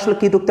প্রথম আমরা আসলে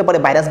কি ঢুকতে পারে,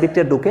 ভাইরাস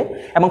ব্যাকটেরিয়া ঢুকে।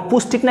 এবং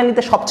পুষ্টিক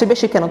নালীতে সবচেয়ে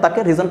বেশি কেন থাকে,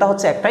 রিজনটা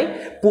হচ্ছে একটাই,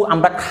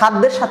 আমরা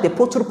খাদ্যের সাথে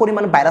প্রচুর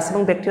পরিমাণে ভাইরাস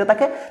এবং ব্যাকটেরিয়া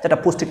থাকে, যেটা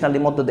পুষ্টিক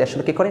নালীর মধ্যে দিয়ে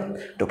আসলে কি করে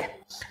ঢুকে।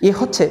 এই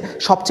হচ্ছে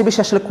সবচেয়ে বেশি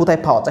আসলে কোথায়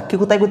পাওয়া যায়, কি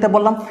কোথায় কোথায়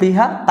বললাম,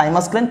 ফ্লিহা,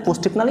 থাইমাস গ্ল্যান্ড,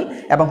 পুষ্টিক নালী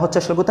এবং হচ্ছে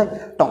আসলে কোথায়,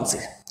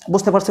 টনসিল।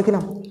 বুঝতে পারছো কিনা?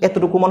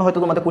 এতটুকু মনে হয়তো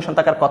তোমাদের কোশ্চেন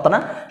থাকার কথা না,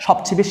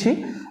 সবচেয়ে বেশি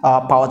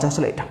পাওয়া যায়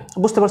আসলে এটা।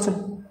 বুঝতে পারছো?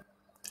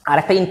 আর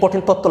একটা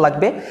ইম্পর্টেন্ট তথ্য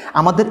লাগবে,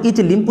 আমাদের এই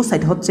যে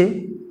লিম্ফোসাইট হচ্ছে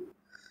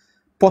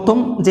প্রথম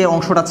যে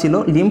অংশটা ছিল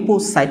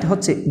লিম্ফোসাইট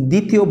হচ্ছে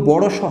দ্বিতীয়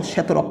বড়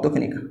শ্বেত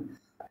রক্তকণিকা,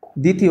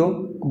 দ্বিতীয়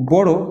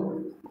বড়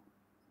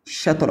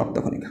শ্বেত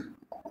রক্তকণিকা।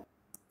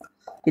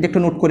 এটা একটু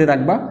নোট করে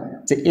রাখবা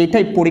যে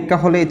এইটাই পরীক্ষা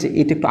হলে যে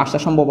এটা একটু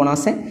আসার সম্ভাবনা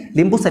আছে।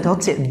 লিম্ফোসাইট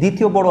হচ্ছে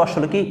দ্বিতীয় বড়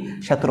আসলে কি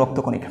শ্বেত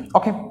রক্তকণিকা।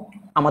 ওকে,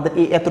 আমাদের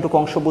এই এতটুকু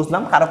অংশ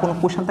বুঝলাম। কারো কোনো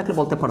কোশ্চেন থাকলে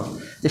বলতে পারো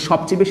যে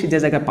সবচেয়ে বেশি যে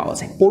জায়গায় পাওয়া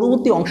যায়।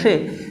 পরবর্তী অংশে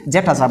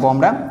যেটা যাব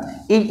আমরা,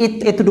 এই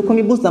এতটুকু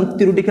আমি বুঝলাম,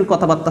 থিওরিটিক্যাল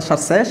কথাবার্তা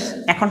শেষ।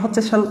 এখন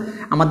হচ্ছে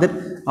আমাদের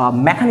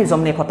মেকানিজম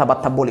নিয়ে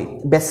কথাবার্তা বলি,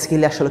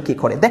 বেসিক্যালি আসলে কী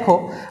করে। দেখো,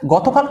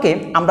 গতকালকে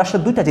আমরা আসলে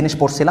দুইটা জিনিস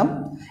পড়ছিলাম।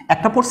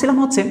 একটা পড়ছিলাম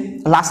হচ্ছে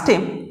লাস্টে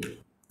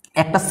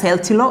একটা সেল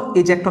ছিল,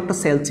 এই যে একটা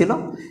সেল ছিল,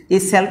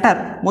 এই সেলটার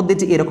মধ্যে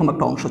যে এরকম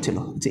একটা অংশ ছিল,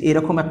 যে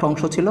এরকম একটা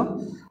অংশ ছিল,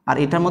 আর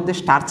এটার মধ্যে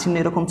স্টার চিহ্ন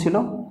এরকম ছিল।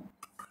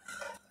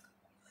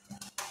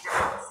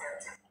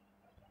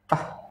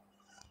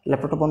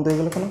 ল্যাপটপটা বন্ধ হয়ে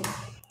গেল কেন?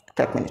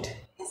 এক মিনিট।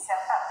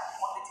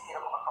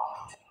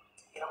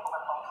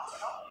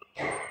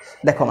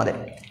 দেখো আমাদের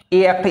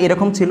এই একটা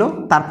এরকম ছিল,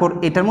 তারপর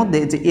এটার মধ্যে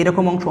যে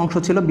এরকম অংশ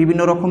ছিল,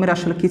 বিভিন্ন রকমের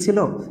আসলে কি ছিল,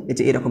 এই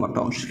যে এরকম একটা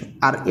অংশ ছিল।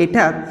 আর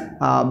এটার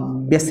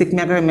বেসিক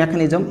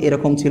মেকানিজম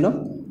এরকম ছিল,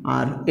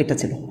 আর এটা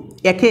ছিল।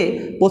 একে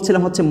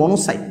বলছিলাম হচ্ছে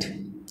মনোসাইট।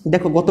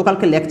 দেখো,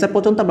 গতকালকে লেকচার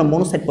পর্যন্ত আমরা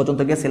মনোসাইট পর্যন্ত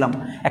গেছিলাম,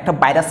 একটা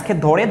ভাইরাসকে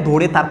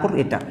ধরে তারপর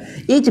এটা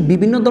এই যে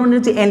বিভিন্ন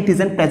ধরনের যে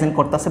অ্যান্টিজেন প্রেজেন্ট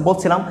করতেছে,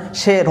 বলছিলাম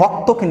সে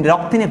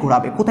রক্তে নিয়ে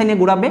ঘোরাবে। কোথায় নিয়ে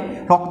ঘোরাবে?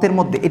 রক্তের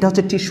মধ্যে। এটা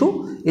হচ্ছে টিস্যু,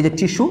 এই যে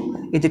টিস্যু,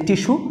 এই যে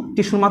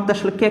টিস্যুর মধ্যে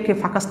আসলে কে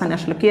ফাঁকা স্থানে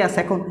আসলে কে আছে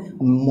এখন?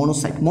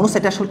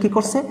 মনোসাইট আসলে কি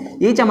করছে?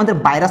 এই যে আমাদের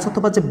ভাইরাস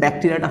অথবা যে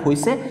ব্যাকটেরিয়াটা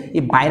হয়েছে,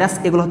 এই ভাইরাস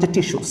এগুলো হচ্ছে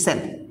টিস্যু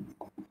সেল।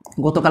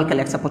 গতকালকে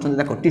লেকচার পর্যন্ত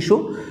দেখো টিস্যু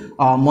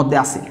মধ্যে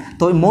আছে।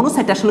 তো ওই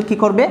মনোসাইট আসলে কি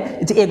করবে,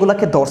 যে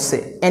এগুলাকে ধরছে,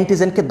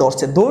 অ্যান্টিজেনকে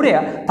ধরছে, ধরে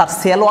তার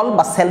সেল ওয়াল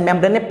বা সেল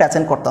মেমব্রেনে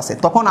প্রেজেন্ট করতেছে।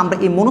 তখন আমরা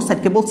এই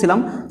মনোসাইটকে বলছিলাম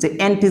যে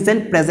অ্যান্টিজেন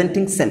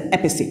প্রেজেন্টিং সেল,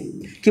 এপিসি।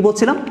 কি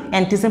বলছিলাম?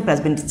 Antigen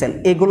presenting sell.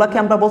 এগুলাকে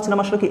আমরা বলছিলাম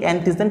আসলে কি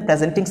অ্যান্টিজেন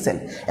প্রেজেন্টিং সেল।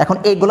 এখন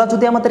এগুলা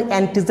যদি আমাদের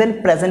অ্যান্টিজেন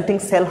প্রেজেন্টিং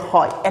সেল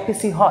হয়,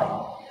 এপিসি হয়,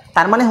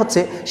 তার মানে হচ্ছে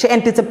সে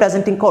অ্যান্টিজেন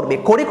প্রেজেন্টিং করবে,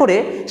 করে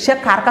সে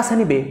কার কাছে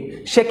নিবে?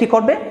 সে কি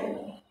করবে?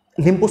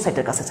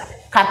 লিম্ফোসাইটের কাছে যাবে।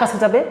 কার কাছে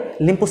যাবে?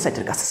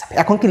 লিম্ফোসাইটের কাছে যাবে।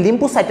 এখন কি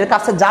লিম্ফোসাইটের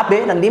কাছে যাবে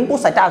না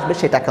লিম্ফোসাইটে আসবে,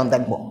 সেটা এখন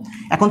দেখবো।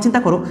 এখন চিন্তা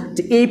করো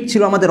যে এই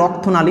ছিল আমাদের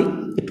রক্তনালী,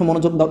 একটু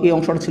মনোযোগ দাও, এই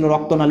অংশটা ছিল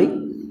রক্তনালী,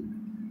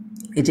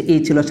 এই যে এই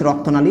ছিল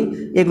রক্তনালী,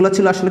 এগুলো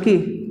ছিল আসলে কি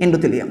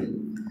এন্ডোথেলিয়াম,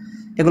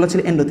 এগুলো ছিল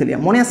এন্ডোথেলিয়াম।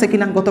 মনে আছে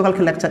কিনা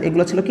গতকালকে লেকচার?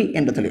 এগুলো ছিল কি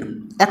এন্ডোথেলিয়াম।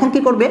 এখন কি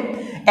করবে?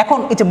 এখন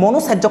এই যে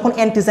মনোসাইট যখন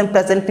অ্যান্টিজেন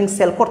প্রেজেন্টিং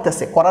সেল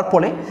করতেছে, করার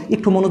পরে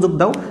একটু মনোযোগ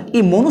দাও,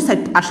 এই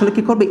মনোসাইট আসলে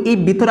কি করবে? এই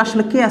ভিতরে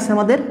আসলে কে আছে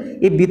আমাদের?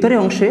 এই ভিতরে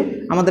অংশে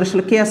আমাদের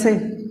আসলে কে আছে?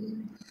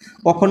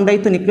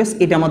 অখণ্ডায়িত নিউক্লিয়াস।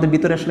 এটা আমাদের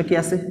ভিতরে আসলে কি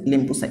আছে?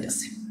 লিম্ফোসাইট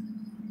আছে,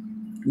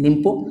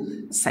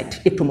 লিম্ফোসাইট।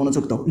 একটু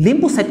মনোযোগ দাও।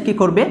 লিম্ফোসাইট কি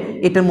করবে?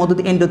 এটার মধ্যে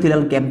দিয়ে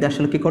এন্ডোথেলিয়াল গ্যাপ দিয়ে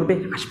আসলে কি করবে?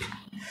 আসবে।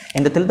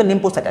 এন্ডোথেলিয়াল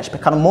লিম্ফোসাইট আসবে,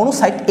 কারণ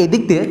মনোসাইট এই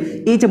দিক দিয়ে,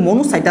 এই যে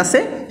মনোসাইট আছে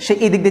সে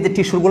এই দিক দিয়ে যে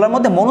টিস্যুগুলোর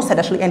মধ্যে মনোসাইট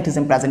আসলে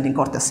অ্যান্টিজেন প্রেজেন্টিং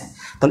করতেছে।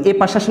 তাহলে এই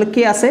পাশে আসলে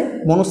কে আছে?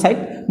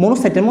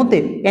 মনোসাইটের মধ্যে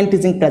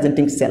অ্যান্টিজেন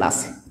প্রেজেন্টিং সেল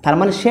আছে। তার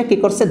মানে সে কি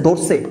করছে?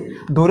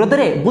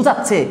 ধরে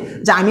বোঝাচ্ছে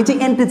যে আমি যে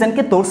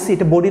অ্যান্টিজেনকে ধরছি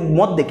এটা বডির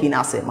মধ্যে কিনা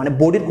আছে, মানে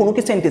বডির কোনো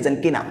কিছু অ্যান্টিজেন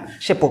কিনা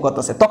সে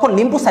করতেছে। তখন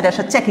লিম্ফোসাইট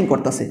আসলে চেকিং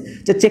করতেছে,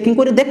 যে চেকিং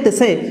করে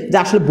দেখতেছে যে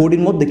আসলে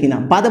বডির মধ্যে কিনা।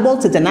 বাদে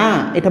বলছে যে না,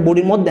 এটা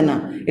বডির মধ্যে না,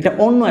 এটা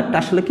অন্য একটা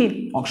আসলে কি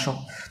অংশ।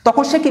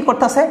 তখন সে কি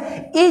করতেছে?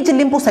 এই যে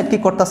লিম্ফোসাইট কি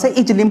করতেছে?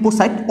 এই যে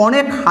লিম্ফোসাইট,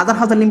 অনেক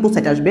হাজার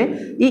লিম্ফোসাইট আসবে।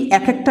 এই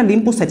এক একটা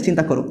লিম্ফোসাইট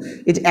চিন্তা করো,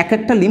 এই যে এক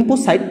একটা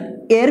লিম্ফোসাইট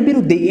এর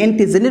বিরুদ্ধে,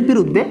 অ্যান্টিজেনের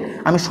বিরুদ্ধে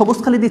আমি সবুজ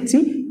খালি দিচ্ছি,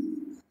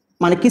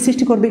 মানে কি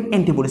সৃষ্টি করবে?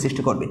 অ্যান্টিবডি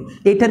সৃষ্টি করবে।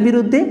 এইটার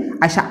বিরুদ্ধে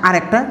আয়সা আর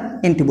একটা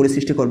অ্যান্টিবডি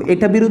সৃষ্টি করবে,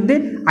 এটার বিরুদ্ধে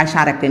আয়সা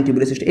আর একটা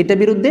অ্যান্টিবডি সৃষ্টি, এটার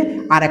বিরুদ্ধে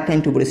আর একটা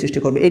অ্যান্টিবডি সৃষ্টি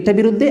করবে, এটার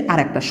বিরুদ্ধে আর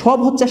একটা। সব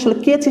হচ্ছে আসলে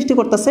কে সৃষ্টি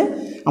করতেছে?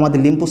 আমাদের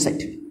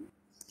লিম্ফোসাইট।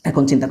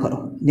 এখন চিন্তা করো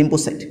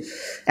লিম্ফোসাইট।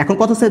 এখন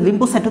কথা হচ্ছে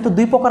লিম্ফোসাইট তো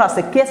দুই প্রকার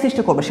আছে, কে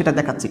সৃষ্টি করবে সেটা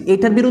দেখাচ্ছি।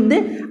 এটার বিরুদ্ধে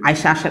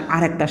আয়সা আসার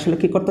আর একটা আসলে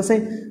কি করতেছে?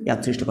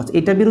 সৃষ্টি করছে।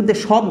 এটার বিরুদ্ধে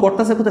সব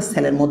গড়তেছে কোথায়?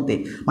 সেলের মধ্যে,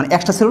 মানে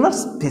এক্সট্রা সেলুলার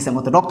স্পেসের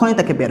মধ্যে, রক্তনালী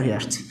থেকে বের হয়ে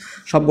আসছে,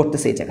 সব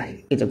গড়তেছে এই জায়গায়।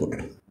 এই যে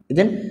ঘটলো,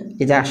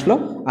 এই যে আসলো,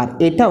 আর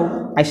এটাও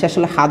আয়সা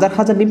আসলে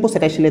হাজার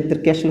লিম্ফোসাইট আসলে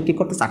এদেরকে আসলে কি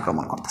করতেছে?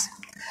 আক্রমণ করতেছে।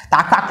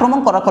 তাকে আক্রমণ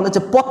করার ফলে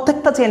যে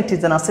প্রত্যেকটা যে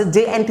অ্যান্টিজেন আছে,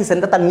 যে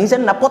অ্যান্টিজেনটা তার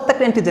নিজের না,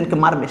 প্রত্যেকটা অ্যান্টিজেনকে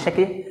মারবে, সে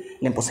কি?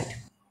 লিম্ফোসাইট।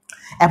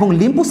 এবং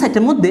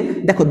লিম্ফোসাইটের মধ্যে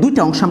দেখো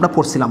দুইটা অংশ আমরা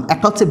পড়ছিলাম,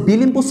 একটা হচ্ছে বি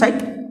লিম্ফোসাইট,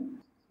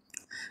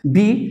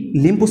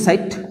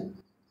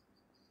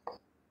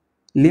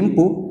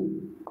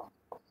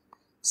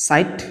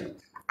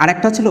 আর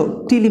একটা ছিল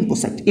টি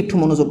লিম্ফোসাইট। একটু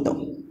মনোযোগ দাও,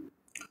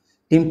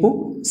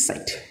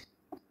 লিম্ফোসাইট।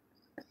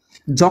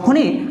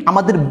 যখনই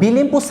আমাদের বি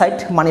লিম্ফোসাইট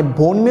মানে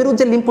বোন মেরু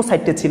যে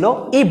লিম্ফোসাইটটা ছিল,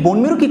 এই বোন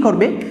মেরু কি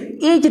করবে?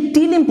 এই যে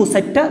টি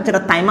লিম্ফোসাইটটা যেটা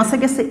থাইমাসে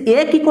গেছে, এ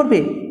কি করবে?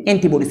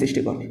 অ্যান্টিবডি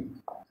সৃষ্টি করবে।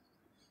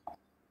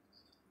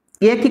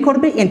 এ কি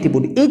করবে?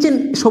 অ্যান্টিবডি। এই যে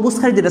সবুজ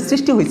খালি যেটা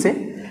সৃষ্টি হয়েছে,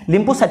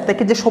 লিম্ফোসাইট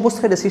থেকে যে সবুজ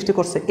ফেরে সৃষ্টি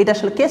করছে, এটা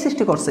আসলে কে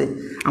সৃষ্টি করছে?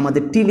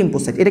 আমাদের টি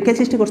লিম্ফোসাইট। এটা কে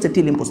সৃষ্টি করছে?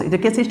 টি লিম্ফোসাইট। এটা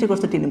কে সৃষ্টি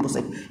করছে? টি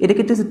লিম্ফোসাইট। এটা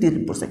কি হচ্ছে টি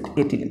লিম্ফোসাইট,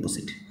 এ টি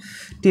লিম্ফোসাইট।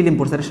 টি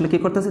লিম্ফোসাইট আসলে কি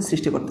করতেছে?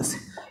 সৃষ্টি করতেছে।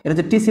 এটা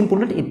যে টি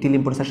সিম্পলেট, এই টি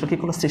লিম্ফোসাইট আসলে কি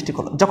করলো? সৃষ্টি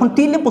করলো। যখন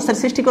টি লিম্ফোসাইট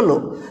সৃষ্টি করলো,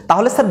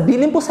 তাহলে স্যার বি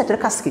লিম্ফোসাইটের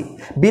কাজ কি?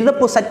 বি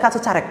লিম্ফোসাইট কাজ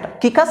হচ্ছে আরেকটা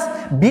কি কাজ?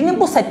 বি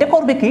লিম্ফোসাইটটা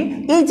করবে কি?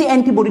 এই যে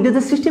অ্যান্টিবডিটা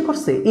যে সৃষ্টি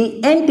করছে, এই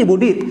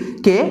অ্যান্টিবডির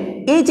কে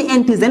এই যে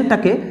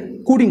অ্যান্টিজেনটাকে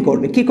কোডিং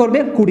করবে। কি করবে?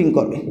 কোডিং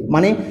করবে।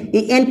 মানে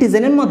এই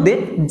অ্যান্টিজেনের মধ্যে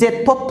যে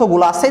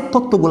তথ্যগুলো আছে,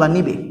 তথ্যগুলো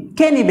নিবে।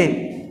 কে নিবে?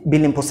 B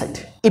lymphocyte.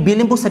 এই বি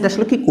লিম্ফোসাইট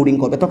আসলে কি কোডিং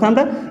করবে? তখন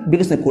আমরা বি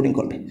লিম্ফোসাইট কোডিং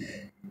করবে।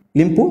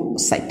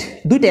 লিম্ফোসাইট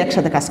দুইটা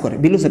একসাথে কাজ করে,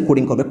 বি লিম্ফোসাইট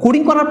কোডিং করবে।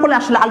 কোডিং করার ফলে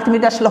আসলে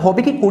আলটিমেটলি আসলে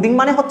হবে কি? কোডিং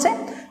মানে হচ্ছে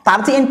তার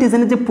যে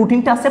অ্যান্টিজেনের যে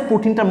প্রোটিনটা আছে,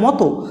 প্রোটিনটার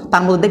মতো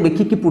তার মধ্যে দেখবে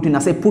কি কি প্রোটিন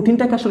আছে, এই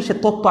প্রোটিনটাকে আসলে সে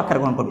তথ্য আকারে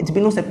গ্রহণ করবে। বি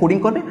লিম্ফোসাইট কোডিং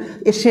করবে,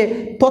 সে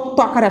তথ্য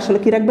আকারে আসলে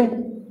কি রাখবে?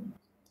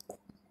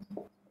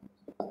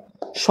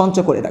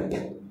 সঞ্চয় করে রাখবে।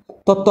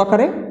 তথ্য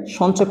আকারে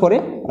সঞ্চয় করে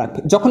রাখবে।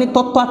 যখন এই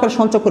তথ্য আকারে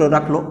সঞ্চয় করে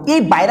রাখলো, এই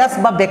ভাইরাস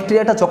বা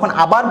ব্যাকটেরিয়াটা যখন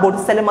আবার বডি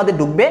সেলের মধ্যে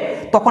ঢুকবে,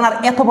 তখন আর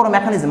এত বড়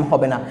মেকানিজম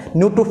হবে না।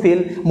 নিউট্রোফিল,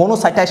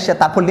 মনোসাইট আসছে,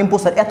 তারপর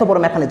লিম্ফোসাইট, এত বড়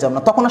মেকানিজম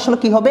না। তখন আসলে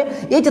কি হবে?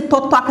 এই যে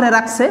তথ্য আকারে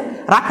রাখছে,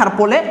 রাখার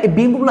ফলে এই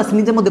বিমগুলো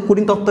নিজের মধ্যে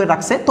কোডিং তথ্য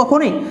রাখছে,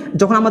 তখনই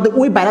যখন আমাদের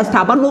ওই ভাইরাসটা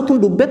আবার নতুন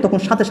ঢুকবে, তখন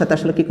সাথে সাথে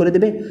আসলে কি করে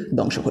দেবে?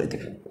 ধ্বংস করে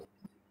দেবে।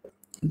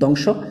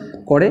 ধ্বংস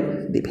করে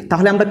দিবে।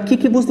 তাহলে আমরা কি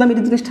কি বুঝলাম এই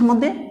জিনিসটার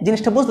মধ্যে?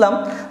 জিনিসটা বুঝলাম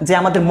যে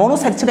আমাদের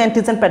মনোসাইট ছিল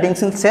antigen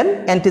presenting sell,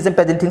 antigen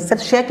presenting sell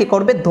সে কি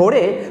করবে?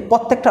 ধরে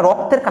প্রত্যেকটা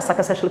রক্তের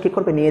কাছাকাছি আসলে কি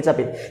করবে? নিয়ে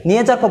যাবে।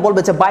 নিয়ে যাওয়ার পর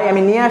বলবে যে ভাই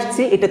আমি নিয়ে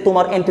আসছি, এটা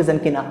তোমার অ্যান্টিজেন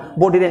কিনা,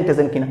 বডির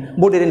অ্যান্টিজেন কিনা,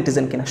 বডির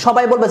অ্যান্টিজেন কিনা।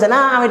 সবাই বলবে যে না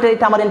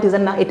এটা আমার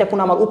অ্যান্টিজেন না, এটা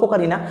কোনো আমার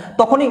উপকারী না।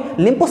 তখনই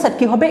লিম্ফোসাইট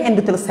কি হবে?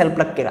 এন্ডোথেলিয়াল সেল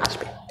প্লাগকে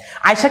আসবে।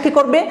 আয়সা কি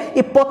করবে?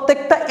 এই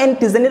প্রত্যেকটা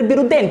অ্যান্টিজেনের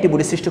বিরুদ্ধে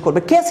অ্যান্টিবডি সৃষ্টি করবে।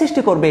 কে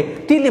সৃষ্টি করবে?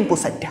 টি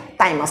লিম্ফোসাইটটা,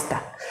 থাইমাসটা।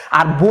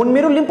 আর বোন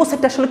মেরু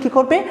লিম্ফোসাইট আসলে কি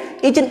করবে?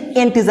 এই যে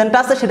অ্যান্টিজেনটা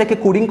আছে সেটাকে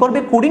কোডিং করবে।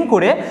 কোডিং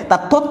করে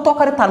তার তথ্য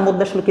আকারে তার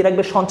মধ্যে আসলে কি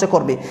রাখবে? সঞ্চয়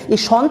করবে। এই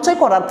সঞ্চয়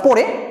করার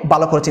পরে,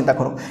 ভালো করে চিন্তা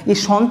করো, এই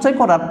সঞ্চয়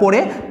করার পরে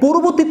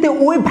পরবর্তীতে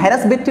ওই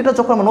ভাইরাস ব্যাকটেরিয়া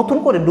যখন নতুন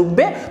করে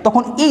ঢুকবে,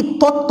 তখন এই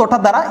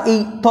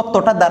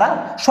তথ্যটা দ্বারা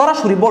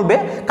সরাসরি বলবে,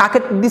 কাকে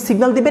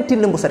সিগন্যাল দিবে? টি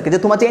লিম্ফোসাইটকে, যে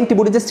তোমার যে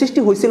অ্যান্টিবডি যে সৃষ্টি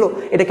হয়েছিল,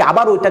 এটাকে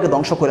আবার ওইটাকে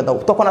ধ্বংস করে দাও।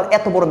 তখন আর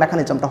এত বড়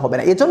মেকানিজমটা হবে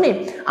না। এই জন্যই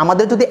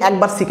আমাদের যদি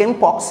একবার চিকেন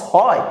পক্স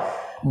হয়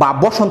বা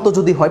বসন্ত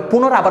যদি হয়,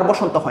 পুনরায় আবার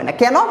বসন্ত হয় না।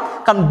 কেন?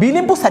 কারণ বি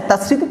লিম্ফোসাইট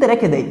তার স্মৃতিতে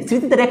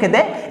রেখে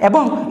দেয়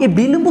এবং এই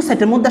বি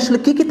লিম্ফোসাইটের মধ্যে আসলে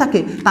কি কি থাকে?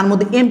 তার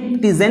মধ্যে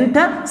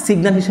অ্যান্টিজেনটা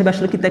সিগন্যাল হিসেবে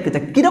আসলে কি থাকে?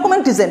 কিরকম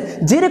অ্যান্টিজেন?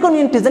 যেরকম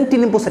অ্যান্টিজেন টি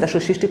লিম্ফোসাইট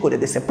আসলে সৃষ্টি করে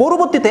দিয়েছে।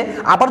 পরবর্তীতে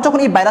আবার যখন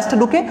এই ভাইরাসটা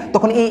ঢুকে,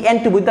 তখন এই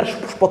অ্যান্টিবডি তার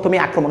প্রথমে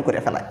আক্রমণ করে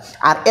ফেলায়।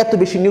 আর এত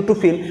বেশি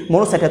নিউট্রোফিল,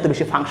 মনোসাইট এত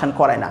বেশি ফাংশন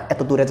করায় না,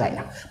 এত দূরে যায়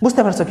না।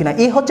 বুঝতে পারছো কিনা?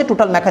 এই হচ্ছে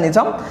টোটাল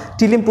মেকানিজম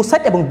টি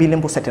লিম্ফোসাইট এবং বি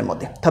লিম্ফোসাইটের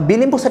মধ্যে। তো বি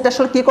লিম্ফোসাইট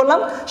আসলে কি করলাম?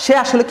 সে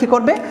আসলে কি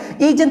করবে?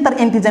 এই যে তার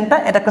অ্যান্টিজেনটা,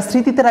 এটা একটা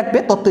স্মৃতিতে রাখবে,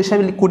 তথ্য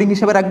হিসেবে কোডিং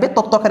হিসেবে রাখবে,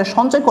 তথ্য আকারে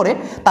সঞ্চয় করে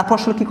তারপর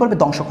আসলে কি করবে?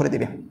 ধ্বংস করে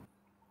দিবে।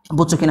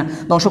 বুঝছো কিনা?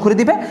 ধ্বংস করে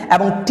দিবে।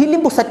 এবং টি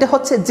লিম্ফোসাইটে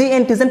হচ্ছে যে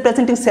অ্যান্টিজেন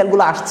প্রেজেন্টিং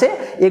সেলগুলো আসছে,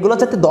 এগুলো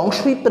যাতে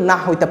ধ্বংসই না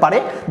হইতে পারে,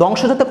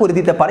 ধ্বংস যাতে করে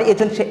দিতে পারে, এই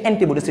জন্য সে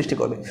অ্যান্টিবডি সৃষ্টি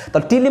করবে।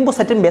 তাহলে টি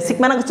লিম্ফোসাইটের বেসিক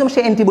মেকানিজম, সে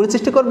অ্যান্টিবডি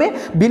সৃষ্টি করবে।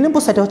 বি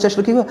লিম্ফোসাইটে হচ্ছে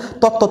আসলে কি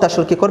তথ্যটা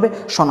আসলে কি করবে?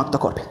 শনাক্ত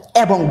করবে।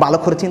 এবং ভালো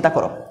করে চিন্তা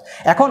করো,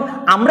 এখন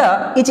আমরা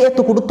এই যে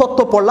এতটুকু তথ্য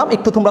পড়লাম,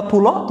 একটু তোমরা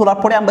তোলার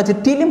পরে আমরা যে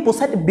টি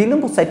লিম্ফোসাইট, বি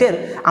লিম্ফোসাইটের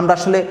আমরা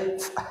আসলে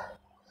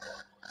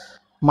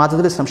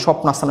মাজেদুল ইসলাম,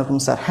 স্বপ্ন, আসসালামাইকুম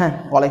স্যার। হ্যাঁ,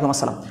 ওয়ালাইকুম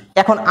আসসালাম।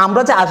 এখন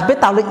আমরা যে আসবে,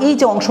 তাহলে এই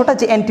যে অংশটা,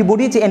 যে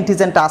অ্যান্টিবডি, যে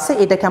অ্যান্টিজেনটা আছে,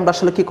 এটাকে আমরা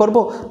আসলে কি করব?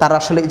 তার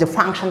আসলে এই যে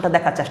ফাংশনটা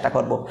দেখার চেষ্টা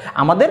করব।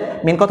 আমাদের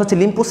মেন কথা হচ্ছে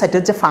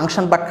লিম্ফোসাইটের যে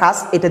ফাংশন বা কাজ,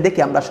 এটা দেখে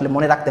আমরা আসলে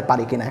মনে রাখতে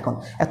পারি কিনা এখন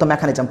এত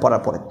মেকানিজম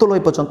পড়ার পরে। তোলো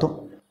এই পর্যন্ত।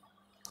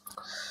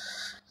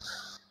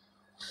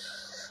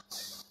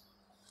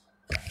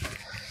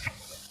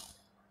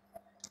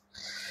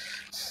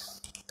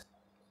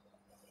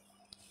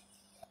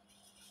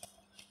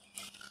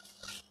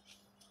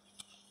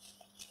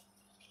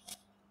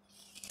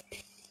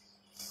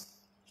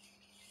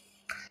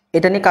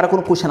 এটা নিয়ে কারো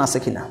কোনো কোয়েশ্চেন আছে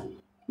কিনা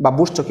বা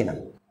বুঝছো কিনা?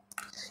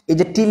 এই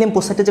যে টি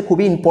লিম্ফোসাইটে যে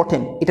খুবই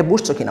ইম্পর্টেন্ট, এটা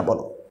বুঝছো কিনা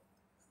বলো?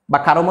 বা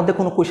কারোর মধ্যে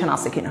কোনো কোয়েশ্চেন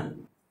আছে কিনা?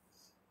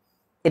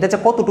 এটা যে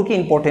কতটুকু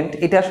ইম্পর্টেন্ট,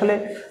 এটা আসলে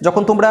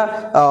যখন তোমরা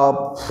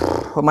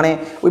মানে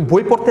ওই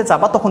বই পড়তে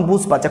যাবা, তখন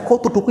বুঝবা যে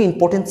কতটুকু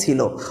ইম্পর্টেন্ট ছিল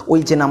ওই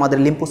যে আমাদের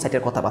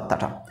লিম্ফোসাইটের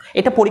কথাবার্তাটা।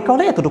 এটা পরীক্ষা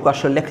হলে এতটুকু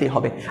আসলে লেখলেই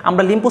হবে।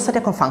 আমরা লিম্ফোসাইট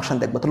এখন ফাংশন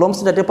দেখবো। তো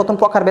লিম্ফোসাইটের প্রথম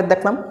প্রকারভেদ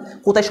দেখলাম,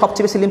 কোথায়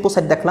সবচেয়ে বেশি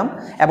লিম্ফোসাইট দেখলাম,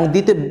 এবং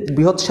দ্বিতীয়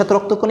বৃহৎ শ্বেত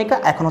রক্তকণিকা।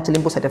 এখন হচ্ছে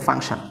লিম্ফোসাইটের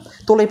ফাংশন।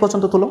 তোলো এই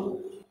পর্যন্ত তোলো।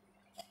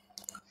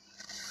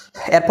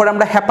 এরপর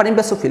আমরা হ্যাপারিন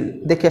বেসোফিল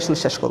দেখে আসলে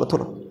শেষ করবো।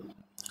 তোলো।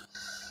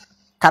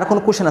 কার কোনো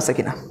কোয়েশ্চেন আছে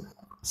কিনা?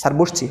 স্যার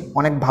বুঝছি,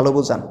 অনেক ভালো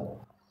বোঝান,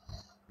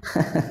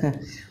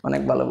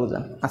 অনেক ভালো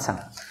বোঝান। আচ্ছা,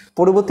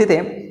 পরবর্তীতে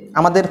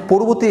আমাদের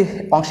পরবর্তী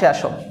অংশে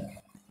আসো,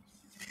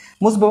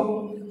 বুঝবো।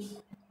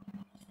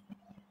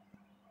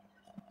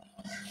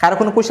 কারো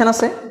কোনো কোয়েশ্চেন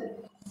আছে?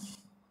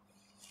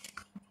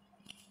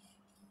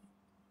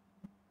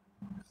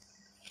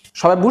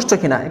 সবাই বুঝছো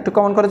কিনা একটু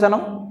কমেন্ট করে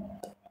জানাও।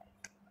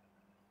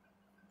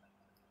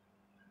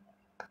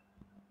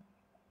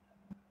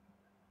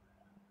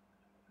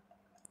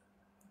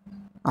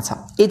 আচ্ছা,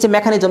 এই যে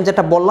মেকানিজম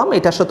যেটা বললাম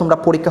এটা আসলে তোমরা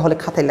পরীক্ষা হলে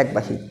খাতায়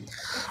লিখবাহি।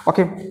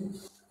 ওকে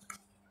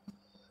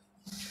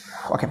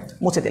ওকে,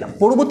 মুছে দিলাম।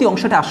 পরবর্তী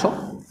অংশটা আসো,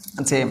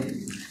 যে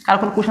কার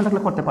কোনো কোশ্চেন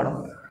থাকলে করতে পারো।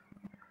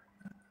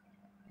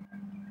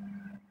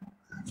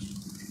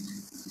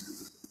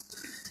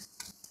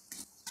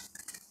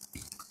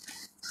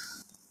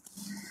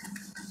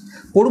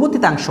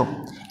 পরবর্তীতে অংশ,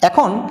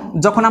 এখন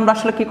যখন আমরা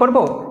আসলে কি করব,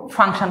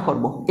 ফাংশন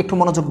করব, একটু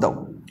মনোযোগ দাও।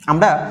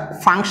 আমরা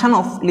function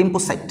of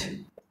lymphocyte,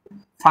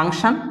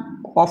 function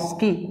of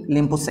কি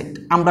লিম্ফোসাইট,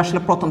 আমরা আসলে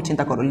প্রথম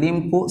চিন্তা করো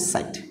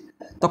লিম্ফোসাইট।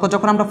 তখন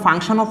যখন আমরা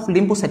ফাংশন অফ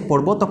লিম্ফোসাইট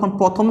পড়বো তখন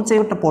প্রথম যে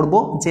ওটা পড়বো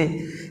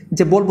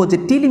যে বলবো যে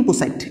টি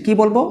লিম্ফোসাইট, কি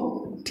বলবো,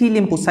 টি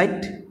লিম্ফোসাইট,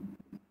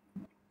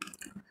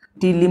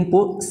 টি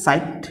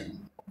লিম্ফোসাইট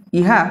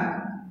ইহা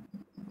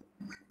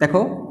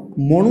দেখো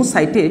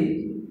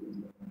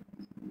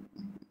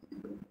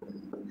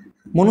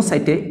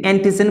মনোসাইটে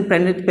অ্যান্টিজেন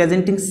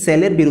প্রেজেন্টিং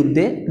সেলের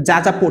বিরুদ্ধে যা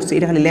যা পড়ছে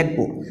এটা খালি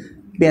লিখবো।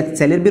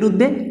 সেলের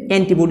বিরুদ্ধে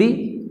অ্যান্টিবডি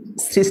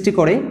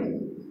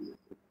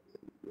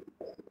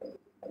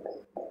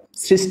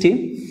সৃষ্টি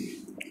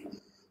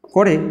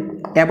করে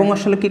এবং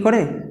আসলে কি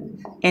করে,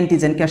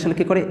 অ্যান্টিজেনকে আসলে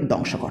কি করে,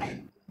 ধ্বংস করে।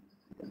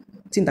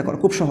 চিন্তা করো,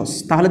 খুব সহজ।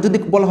 তাহলে যদি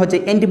বলা হয় যে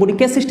অ্যান্টিবডি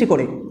কে সৃষ্টি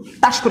করে,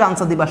 টাস করে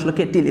আনসার দিবে আসলে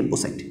কে, টি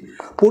লিম্ফোসাইট।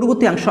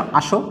 পরবর্তী অংশ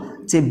আসো,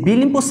 যে বি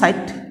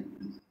লিম্ফোসাইট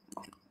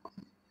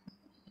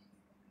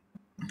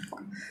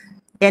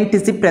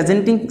অ্যান্টিজি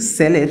প্রেজেন্টিং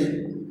সেলের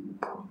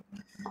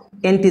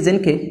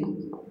অ্যান্টিজেনকে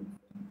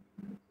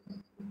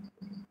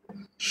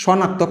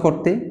শনাক্ত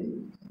করতে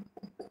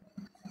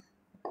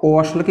ও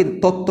আসলে কি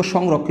তথ্য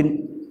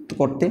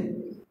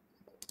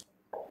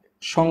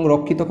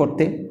সংরক্ষিত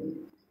করতে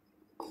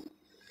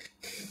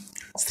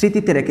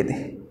স্মৃতিতে রেখে দে।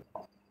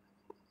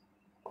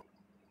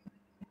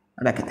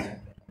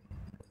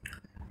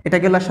 এটা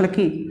গেল আসলে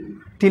কি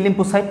টি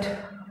লিম্ফোসাইট।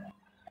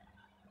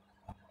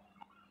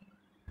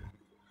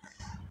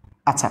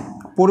 আচ্ছা,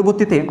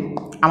 পরবর্তীতে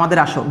আমাদের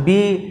আসো বি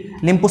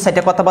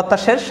লিম্ফোসাইটের কথাবার্তা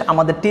শেষ,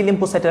 আমাদের টি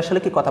লিম্ফোসাইটের আসলে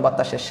কি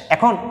কথাবার্তা শেষ।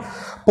 এখন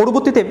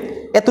পরবর্তীতে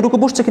এতটুকু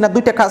বুঝছে কিনা,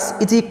 দুইটা কাজ,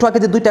 এই যে একটু আগে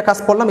যে দুইটা কাজ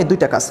পড়লাম, এই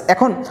দুইটা কাজ।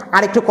 এখন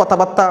আরেকটু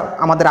কথাবার্তা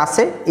আমাদের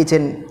আছে, এই যে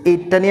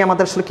এইটা নিয়ে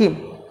আমাদের আসলে কি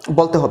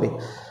বলতে হবে।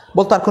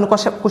 বলতো আর কোনো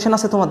কোশ্চেন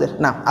আছে তোমাদের?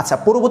 না। আচ্ছা,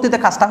 পরবর্তীতে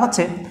কাজটা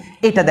হচ্ছে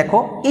এইটা দেখো,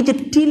 এই যে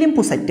টি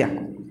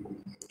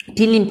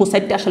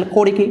লিম্ফোসাইটটা আসলে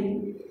করে কি,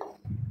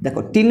 দেখো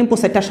টি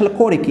লিম্ফোসাইটটা আসলে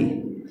করে কি,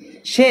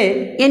 সে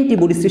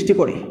অ্যান্টিবডি সৃষ্টি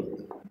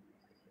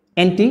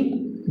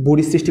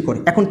করে,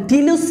 এখন টি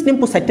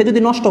লিম্ফোসাইটটা যদি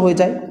নষ্ট হয়ে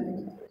যায়,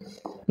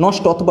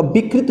 নষ্ট অথবা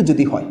বিকৃত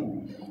যদি হয়,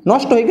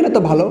 নষ্ট হয়ে গেলে তো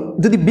ভালো,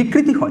 যদি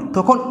বিকৃতি হয়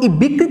তখন এই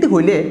বিকৃতি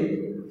হইলে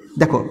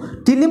দেখো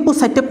টি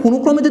লিম্ফোসাইটটা কোনো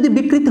ক্রমে যদি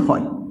বিকৃতি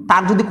হয়,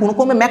 তার যদি কোনো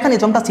ক্রমে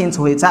মেকানিজমটা চেঞ্জ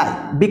হয়ে যায়,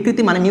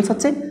 বিকৃতি মানে মিনস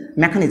হচ্ছে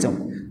মেকানিজম,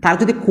 তার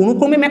যদি কোনো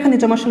ক্রমে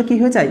মেকানিজম আসলে কি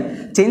হয়ে যায়,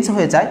 চেঞ্জ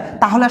হয়ে যায়,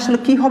 তাহলে আসলে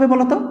কি হবে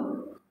বলো তো,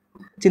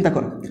 চিন্তা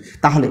করো।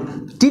 তাহলে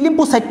টি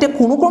লিম্ফোসাইটটা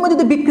কোনো ক্রমে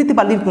যদি বিকৃতি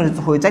বা লিম্ফোসাইট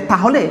হয়ে যায়,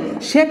 তাহলে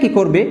সে কি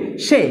করবে,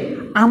 সে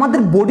আমাদের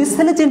বডি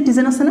সেলে যে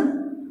অ্যান্টিজেন আছে না,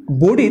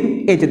 বডির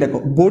এই যে দেখো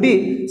বডি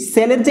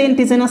সেলের যে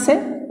অ্যান্টিজেন আছে,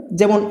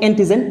 যেমন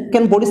অ্যান্টিজেন,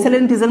 কেন বডি সেলের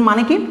অ্যান্টিজেন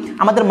মানে কি,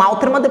 আমাদের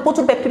মাউথের মধ্যে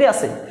প্রচুর ব্যাকটেরিয়া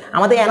আছে,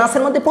 আমাদের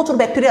অ্যানাসের মধ্যে প্রচুর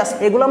ব্যাকটেরিয়া আছে,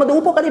 এগুলো আমাদের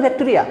উপকারী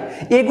ব্যাকটেরিয়া,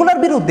 এগুলোর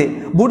বিরুদ্ধে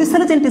বডি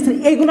সেলের যে অ্যান্টিজেন,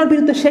 এইগুলোর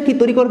বিরুদ্ধে সে কি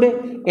তৈরি করবে,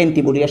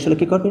 অ্যান্টিবডি আসলে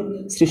কি করবে,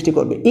 সৃষ্টি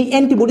করবে। এই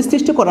অ্যান্টিবডি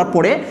সৃষ্টি করার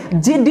পরে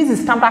যে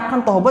ডিজিজটা আমরা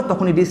আক্রান্ত হবো,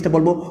 তখন এই ডিজিজটা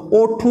বলবো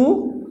অটো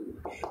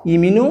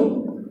ইমিউনো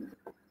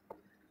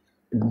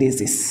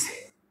ডিজিজ।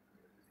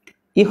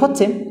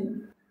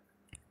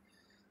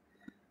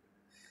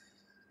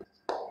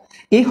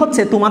 এই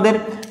হচ্ছে তোমাদের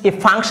এই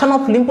ফাংশন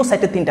অফ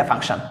লিম্ফোসাইটের তিনটা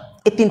ফাংশন।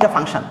 এই তিনটা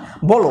ফাংশন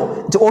বলো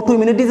যে অটো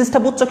ইমিউনো ডিজিজটা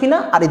বুঝছো কিনা,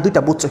 আর এই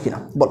দুইটা বুঝছো কিনা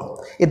বলো।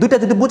 এই দুইটা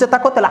যদি বুঝে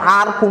থাকো তাহলে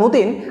আর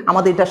কোনোদিন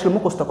আমাদের এটা আসলে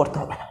মুখস্থ করতে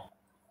হবে না।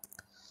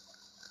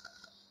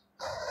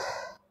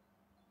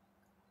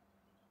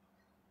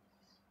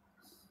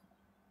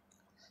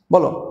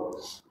 বলো,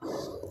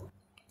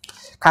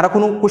 কারো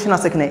কোনো কোশ্চেন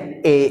আছে কিনা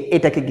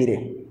এটাকে ঘিরে?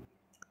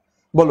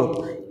 বলো,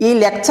 এই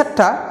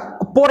লেকচারটা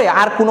পরে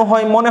আর কোনো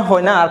মনে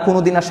হয় না আর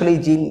কোনোদিন আসলে এই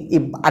যে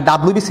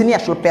ডাব্লিউবিসি নিয়ে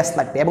আসলে টেস্ট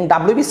লাগবে, এবং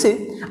ডাব্লিউবিসি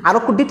আরও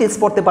একটু ডিটেলস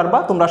পড়তে পারবা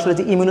তোমরা আসলে,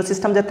 যে ইমিউনো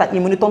সিস্টেম, যে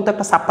ইমিউনিতন্ত্র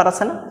একটা সাপ্টার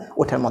আছে না,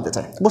 ওটার মধ্যে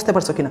যায়। বুঝতে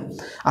পারছো কিনা?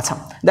 আচ্ছা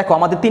দেখো,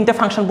 আমাদের তিনটা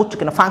ফাংশন বুঝছো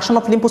কিনা, ফাংশন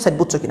অফ লিম্ফোসাইট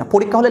বুঝছো কিনা?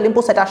 পরীক্ষা হলে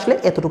লিম্ফোসাইট আসলে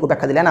এতটুকু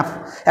ব্যাখ্যা দিলে এনাফ,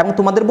 এবং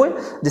তোমাদের বই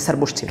যে স্যার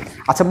বুঝছি।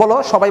 আচ্ছা বলো,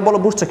 সবাই বলো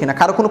বুঝছো কিনা?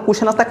 কারো কোনো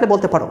কোশ্চেন থাকলে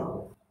বলতে পারো,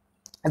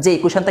 যে এই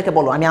কোশ্চেন থেকে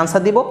বলো, আমি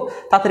আনসার দিব,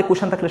 তাড়াতাড়ি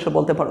কোশ্চেন থাকলে সব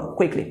বলতে পারো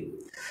কুইকলি।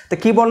 তো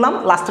কি বললাম,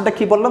 লাস্টটা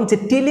কি বললাম, যে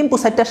টি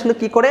লিম্ফোসাইটটা আসলে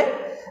কি করে,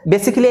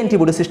 বেসিক্যালি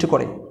অ্যান্টিবডি সৃষ্টি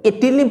করে। এই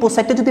টি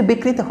লিম্ফোসাইটটা যদি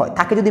বিকৃতি হয়,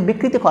 তাকে যদি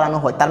বিকৃতি করানো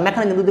হয়, তার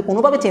মেকানিজম যদি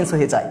কোনোভাবে চেঞ্জ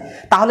হয়ে যায়,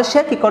 তাহলে সে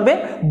কি করবে,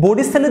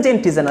 বডি সেলের যে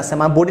অ্যান্টিজেন আছে,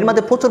 মানে বডির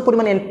মধ্যে প্রচুর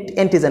পরিমাণে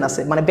অ্যান্টিজেন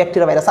আছে, মানে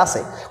ব্যাকটেরিয়া ভাইরাস আছে,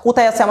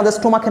 কোথায় আছে, আমাদের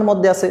স্টোমাকের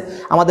মধ্যে আছে,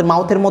 আমাদের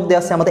মাউথের মধ্যে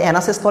আছে, আমাদের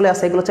অ্যানাসের স্থলে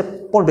আছে, এগুলো হচ্ছে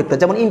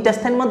পরব্যাকটেরিয়া। যেমন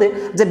ইন্টেস্টাইনের মধ্যে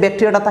যে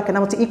ব্যাকটেরিয়াটা থাকে না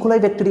হচ্ছে ইকোলাই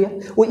ব্যাকটেরিয়া,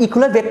 ওই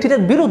ইকোলাই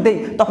ব্যাকটেরিয়ার বিরুদ্ধেই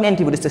তখন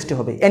অ্যান্টিবডি সৃষ্টি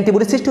হবে।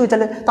 অ্যান্টিবডি সৃষ্টি হয়ে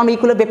গেলে তো আমি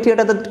ইকোলাই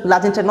ব্যাকটেরিয়াটা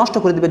লাজ ইন্টেস্টাইন নষ্ট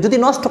করে দিবে, যদি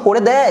নষ্ট করে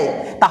দেয়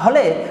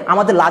তাহলে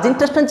আমাদের লাজ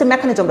ইন্টেস্টাইন যে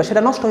মেকানিজমটা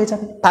সেটা নষ্ট হয়ে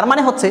যাবে। তার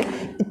মানে হচ্ছে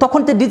তখন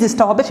যে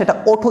ডিজিজটা হবে সেটা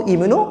অটো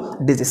ইমিউনো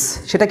ডিজিজ।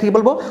 সেটা কি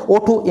বলবো?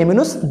 Auto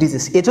ইমিউনোস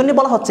disease. এই জন্যই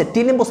বলা হচ্ছে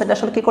টি লিম্ফোসাইট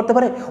আসলে কি করতে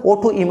পারে?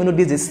 অটো ইমিউনো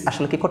ডিজিজ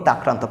আসলে কি করতে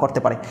আক্রান্ত করতে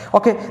পারে।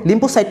 ওকে,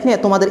 লিম্ফোসাইট নিয়ে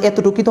তোমাদের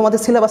এতটুকুই তোমাদের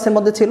সিলেবাসের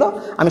মধ্যে ছিল,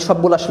 আমি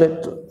সবগুলো আসলে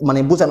মানে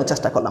বোঝানোর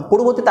চেষ্টা করলাম।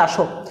 পরবর্তীতে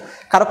আসো,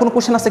 কারো কোনো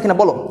কোশ্চেন আছে কিনা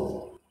বলো,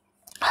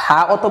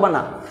 হ্যাঁ অথবা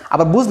না,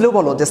 আবার বুঝলেও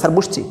বলো যে স্যার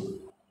বুঝছি।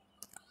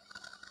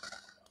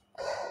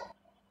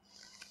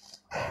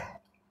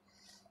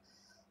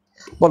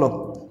 বলো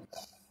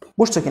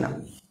বুঝছো কিনা,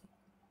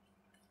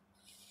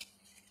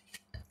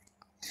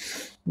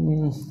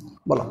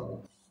 বলো।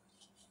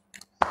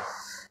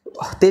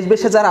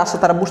 23 যারা আছে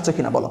তারা বুঝছো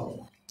কিনা বলো,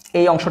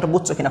 এই অংশটা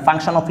বুঝছো কিনা,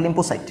 ফাংশন অফ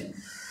লিম্ফোসাইট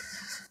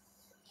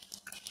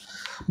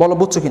বলো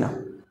বুঝছো কিনা।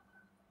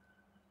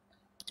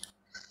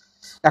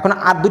 এখন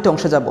আর দুইটা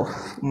অংশে যাব,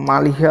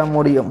 মালিহা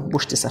মরিয়ম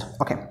বুঝছি স্যার।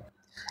 ওকে,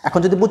 এখন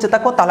যদি বুঝতে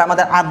থাকো তাহলে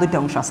আমাদের আর দুইটা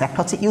অংশ আছে, একটা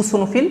হচ্ছে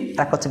ইউসোনোফিল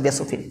আর একটা হচ্ছে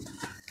বেসোফিল।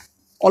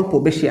 অল্প,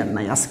 বেশি আর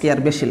নাই, আজকে আর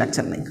বেশি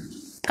লেকচার নাই।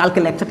 কালকে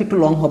লেকচারটা একটু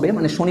লং হবে,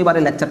 মানে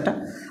শনিবারের লেকচারটা।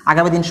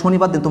 আগামী দিন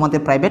শনিবার দিন তোমাদের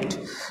প্রাইভেট,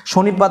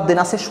 শনিবার দিন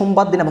আছে,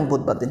 সোমবার দিন এবং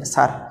বুধবার দিন।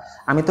 স্যার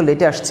আমি তো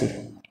লেটে আসছি।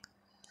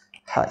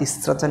 হ্যাঁ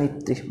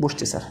ইস্ত্রাচানিত্রী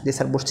বুঝছি স্যার, জি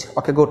স্যার বুঝছি।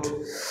 ওকে গুড,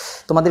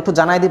 তোমাদের একটু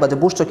জানাই দিবা যে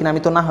বুঝছো কিনা,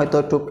 আমি তো না হয়তো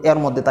একটু এর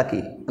মধ্যে থাকি,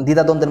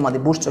 দ্বিধাদ্বন্দ্বের মধ্যে,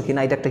 বুঝছো কিনা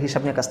এটা একটা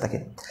হিসাব নিয়ে কাজ থাকে।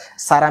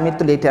 স্যার আমি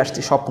একটু লেটে আসছি,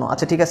 স্বপ্ন।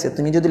 আচ্ছা ঠিক আছে,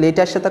 তুমি যদি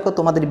লেটে আসতে থাকো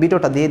তোমাদের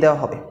ভিডিওটা দিয়ে দেওয়া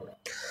হবে,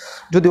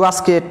 যদিও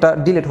আজকে একটা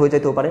ডিলেট হয়ে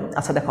যেতেও পারে।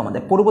 আচ্ছা দেখো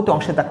আমাদের পরবর্তী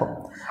অংশে দেখো,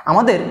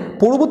 আমাদের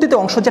পরবর্তীতে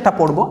অংশ যেটা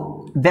পড়বো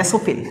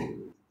বেসোফিল,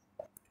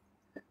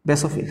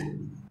 বেসোফিল,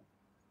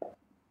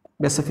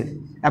 বেসোফিল।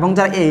 এবং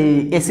যারা এই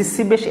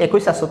এসএসসি বেশ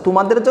 21 আসো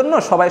তোমাদের জন্য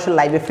সবাই আসলে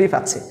লাইভে ফ্রি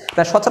পাচ্ছে,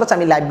 তাই সচরাচর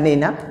আমি লাইভ নেই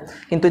না,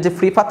 কিন্তু যে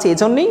ফ্রি পাচ্ছি এই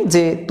জন্যই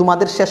যে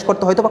তোমাদের শেষ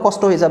করতে হয়তো বা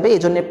কষ্ট হয়ে যাবে, এই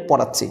জন্যে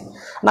পড়াচ্ছি।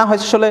 না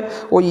হয়তো আসলে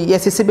ওই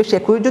এসএসসি বেশ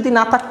 21 যদি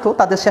না থাকতো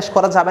তাদের শেষ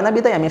করা যাবে না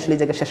বিদায় আমি আসলে এই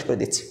জায়গায় শেষ করে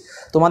দিচ্ছি।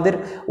 তোমাদের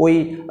ওই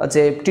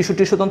যে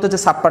টিস্যুতন্ত্র যে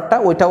সাবপার্টটা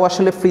ওইটাও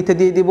আসলে ফ্রিতে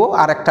দিয়ে দিব,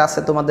 আর একটা আছে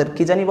তোমাদের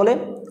কি জানি বলে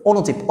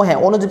অনুজীব, ও হ্যাঁ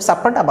অনুজীব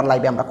সাবপার্টটা আবার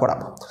লাইভে আমরা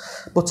করাবো,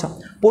 বুঝছো।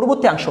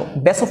 পরবর্তী অংশ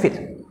বেসোফিল।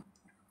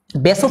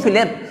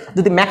 বেসোফিলের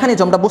যদি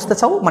মেকানিজমটা বুঝতে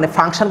চাও, মানে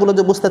ফাংশনগুলো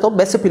যদি বুঝতে চাও,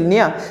 বেসোফিল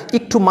নিয়ে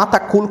একটু মাথা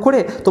কুল করে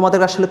তোমাদের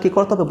আসলে কি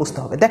করতে হবে বুঝতে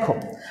হবে। দেখো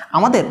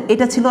আমাদের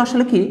এটা ছিল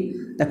আসলে কি,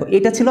 দেখো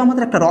এটা ছিল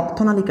আমাদের একটা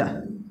রক্তনালিকা,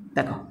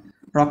 দেখো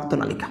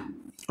রক্তনালিকা,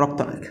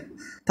 রক্তনালিকা।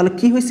 তাহলে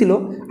কি হয়েছিল,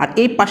 আর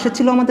এই পাশে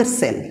ছিল আমাদের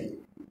সেল,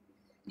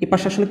 এই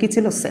পাশে আসলে কি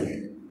ছিল, সেল,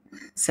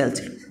 সেল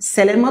ছিল।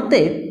 সেলের মধ্যে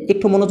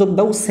একটু মনোযোগ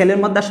দাও, সেলের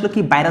মধ্যে আসলে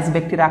কি ভাইরাস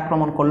ব্যাকটেরিয়া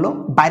আক্রমণ করলো,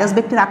 ভাইরাস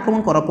ব্যাকটেরিয়া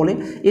আক্রমণ করার ফলে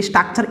এই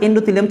স্ট্রাকচার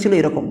এন্ডোথেলিয়াম ছিল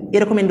এরকম,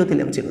 এরকম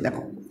এন্ডোথেলিয়াম ছিল,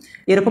 দেখো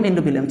এরকম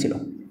এন্ডোথেলিয়াম ছিল,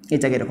 এই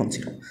জায়গায় এরকম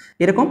ছিল,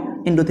 এরকম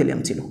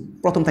এন্ডোথেলিয়াম ছিল,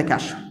 প্রথম থেকে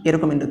আসো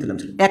এরকম এন্ডোথেলিয়াম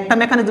ছিল। একটা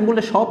মেকানিজম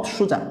বললে সব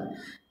সোজা,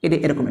 এটা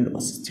এরকম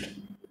এন্ডোপ্লাজম ছিল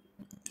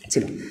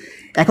ছিল।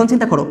 এখন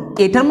চিন্তা করো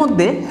এটার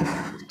মধ্যে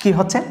কি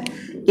হচ্ছে,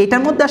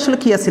 এটার মধ্যে আসলে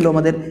কি আছিল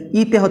আমাদের,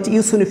 ইতে হচ্ছে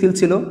ইউসোনোফিল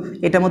ছিল,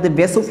 এটার মধ্যে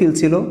বেসোফিল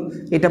ছিল,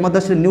 এটার মধ্যে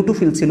আসলে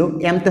নিউট্রোফিল ছিল,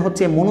 এমতে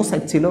হচ্ছে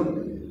মনোসাইট ছিল,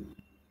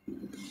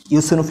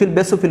 ইউসোনোফিল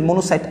বেসোফিল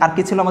মনোসাইট, আর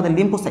কি ছিল আমাদের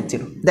লিম্ফোসাইট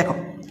ছিল। দেখো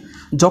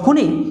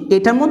যখনই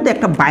এটার মধ্যে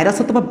একটা ভাইরাস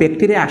অথবা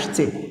ব্যাকটেরিয়া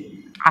আসছে,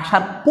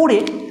 আসার পরে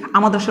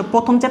আমাদের আসলে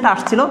প্রথম যেটা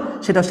আসছিল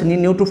সেটা হচ্ছে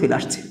নিউট্রোফিল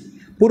আসছে,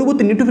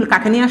 পরবর্তী নিউট্রোফিল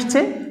কাকে নিয়ে আসছে,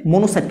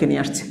 মনোসাইটকে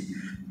নিয়ে আসছে,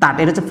 তার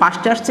এটা হচ্ছে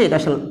ফার্স্টে আসছে, এটা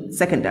আসলে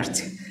সেকেন্ডে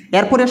আসছে,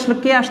 এরপরে আসলে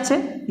কে আসছে,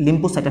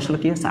 লিম্ফোসাইট আসলে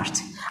কি হচ্ছে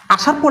আসছে।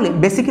 আসার পরে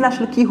বেসিক্যালি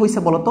আসলে কি হয়েছে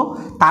বলতো,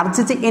 তার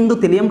যে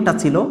এন্ডোথেলিয়ামটা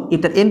ছিল,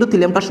 এটার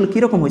এন্ডোথেলিয়ামটা আসলে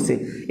কীরকম হয়েছে,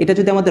 এটা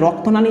যদি আমাদের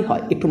রক্তনালী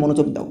হয়, একটু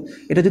মনোযোগ দাও,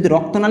 এটা যদি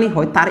রক্তনালী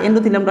হয় তার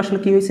এন্ডোথেলিয়ামটা আসলে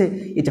কি হয়েছে,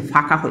 এই যে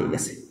ফাঁকা হয়ে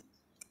গেছে,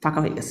 ফাঁকা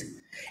হয়ে গেছে।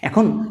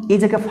 এখন এই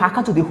জায়গায়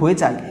ফাঁকা যদি হয়ে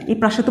যায়, এই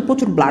পাশে তো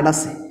প্রচুর ব্লাড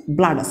আছে,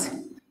 ব্লাড আছে,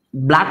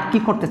 ব্লাড কি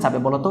করতে চাবে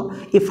বলতো,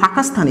 এই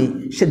ফাঁকা স্থানে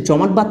সে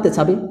জমাট বাঁধতে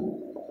চাবে,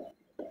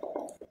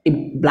 এই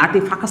ব্লাড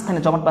এই ফাঁকা স্থানে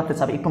জমাট বাঁধতে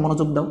চাবে, একটু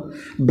মনোযোগ দাও,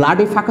 ব্লাড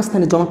এই ফাঁকা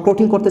স্থানে জমাট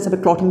ক্লটিং করতে চাবে,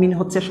 ক্লটিং মিন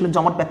হচ্ছে আসলে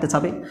জমাট বাঁধতে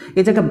চাবে,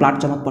 এই জায়গায় ব্লাড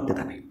জমাট পড়তে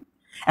থাকবে।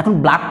 এখন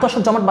ব্লাড তো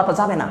আসলে জমাট বাঁধা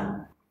যাবে না,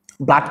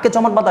 ব্লাডকে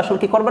জমাট বাঁধা আসলে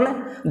কি করবে না,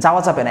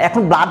 যাওয়া যাবে না।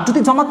 এখন ব্লাড যদি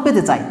জমাট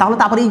পেতে চায় তাহলে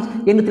তো আবার এই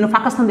এন্ডোথেলিয়াম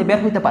ফাঁকা স্থান দিয়ে বের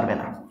হইতে পারবে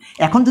না।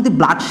 এখন যদি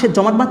ব্লাড সে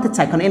জমাট বাঁধতে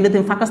চায়, কারণ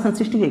এন্ডোথেলিয়াম ফাঁকা স্থান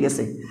সৃষ্টি হয়ে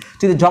গেছে,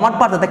 যদি জমাট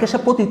বাঁধে তাকে সে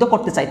প্রতিহত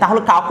করতে চায়, তাহলে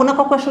কাউকে না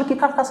কাউকে আসলে কি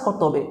কাজ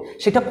করতে হবে,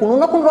 সেটা কোনো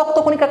না কোনো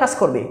রক্তকণিকা কাজ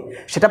করবে,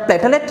 সেটা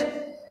প্লেটলেট,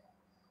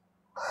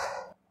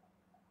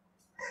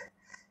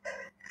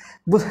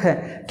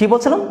 কি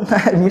বলছিলাম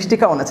মিষ্টি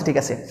খাওয়ান আছে, ঠিক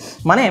আছে,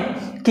 মানে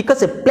কি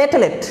করছে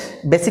প্লেটলেট,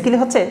 বেসিক্যালি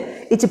হচ্ছে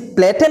এই যে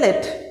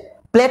প্লেটলেট,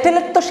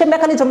 প্লেটলেট তো সে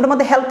মেকানিজমের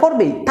মধ্যে হেল্প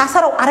করবেই,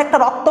 তাছাড়াও আরেকটা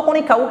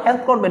রক্তকণিকাও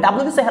হেল্প করবে,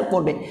 ডাব্লিউবিসি হেল্প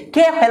করবে,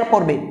 কে হেল্প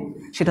করবে,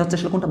 সেটা হচ্ছে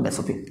আসলে কোনটা,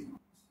 বেসোফিল।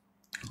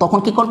 তখন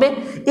কি করবে,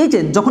 এই যে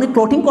যখন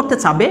ক্লটিং করতে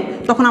চাবে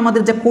তখন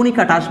আমাদের যে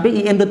কণিকাটা আসবে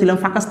এই এন্ডোথেলিয়াম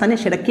ফাঁকা স্থানে,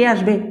 সেটা কে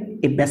আসবে,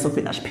 এই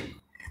বেসোফিল আসবে।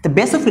 তো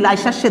বেসোফিল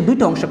আইসার সে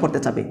দুইটা অংশ করতে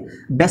চাবে,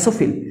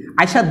 বেসোফিল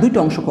আইসার দুইটা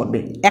অংশ করবে,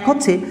 এক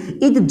হচ্ছে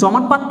এই যে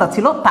জমাটবাতটা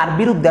ছিল তার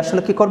বিরুদ্ধে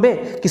আসলে কি করবে,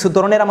 কিছু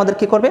ধরনের আমাদের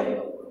কি করবে,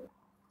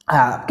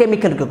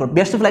 কেমিক্যাল কি করবে,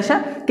 বেসোফিল আইসা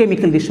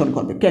কেমিক্যাল নিঃসরণ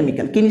করবে,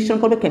 কেমিক্যাল কি নিঃসরণ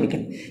করবে,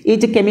 কেমিক্যাল, এই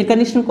যে কেমিক্যাল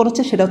নিঃসরণ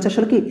করছে সেটা হচ্ছে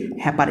আসলে কি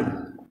হ্যাপারিন,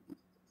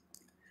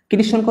 কি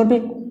নিঃসরণ করবে,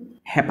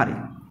 হ্যাপারিন,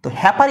 তো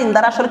হেপারিন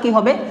দ্বারা আসলে কি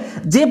হবে,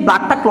 যে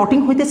ব্লাডটা ক্লটিং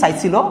হইতে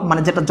চাইছিল,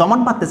 মানে যেটা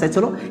জমাট বাঁধতে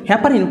চাইছিল,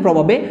 হেপারিন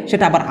প্রভাবে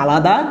সেটা আবার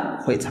আলাদা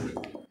হয়ে যাবে।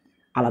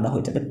 আলাদা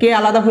হয়ে যাবে। কে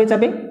আলাদা হয়ে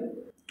যাবে?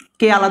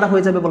 কে আলাদা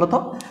হয়ে যাবে বলতো?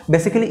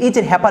 বেসিক্যালি এই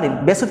যে হেপারিন,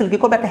 বেসোফিল কি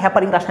করবে, একটা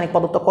হেপারিন রাসায়নিক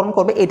পদার্থকরণ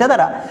করবে, এটা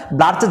দ্বারা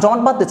ব্লাড যে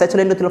জমাট বাঁধতে চাইছিল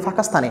এন্ডোথেলিয়াল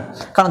ফাঁকা স্থানে,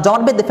 কারণ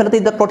জমাট বেঁধে ফেলে তো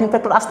এই প্রোটিন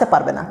ফ্যাক্টর আসতে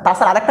পারবে না।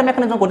 তাছাড়া আরেকটা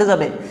মেকানিজম ঘটে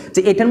যাবে যে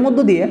এটার মধ্য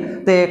দিয়ে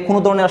কোনো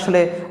ধরনের আসলে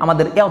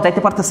আমাদের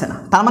যাইতে পারতেছে না।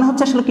 তার মানে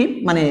হচ্ছে আসলে কি,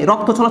 মানে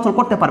রক্ত চলাচল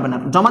করতে পারবে না,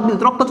 জমাট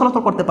বেঁধে রক্ত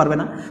চলাচল করতে পারবে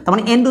না। তার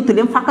মানে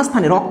এন্ডোথেলিয়াম ফাঁকা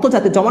স্থানে রক্ত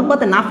যাতে জমাট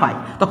বাঁধতে না পায়,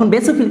 তখন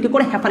বেসোফিল কি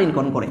করে, হেপারিন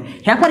করণ করে।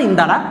 হেপারিন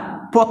দ্বারা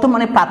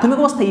প্রাথমিক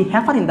অবস্থায় এই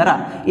হেপারিন দ্বারা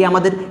এই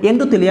আমাদের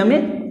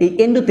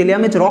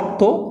এন্ডোথেলিয়ামের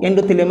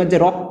যে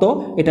রক্ত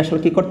এটা আসলে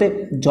কি করতে,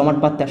 জমাট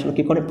বাঁধতে আসলে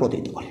কি করে,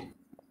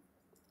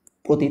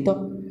 প্রতিহিত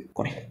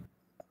করে।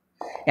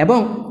 এবং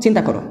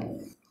চিন্তা করো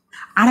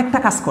আরেকটা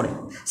কাজ করে,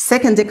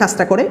 সেকেন্ড যে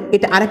কাজটা করে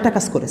এটা আরেকটা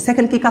কাজ করে।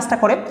 সেকেন্ড কি কাজটা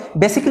করে,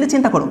 বেসিক্যালি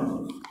চিন্তা করো,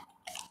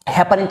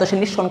 হেপারিন তো সে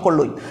নিঃসরণ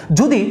করলোই,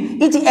 যদি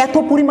এই যে এত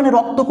পরিমাণে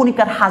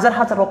রক্তকণিকার হাজার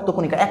হাজার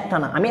রক্তকণিকা, একটা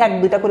না আমি এক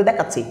দুইটা করে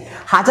দেখাচ্ছি,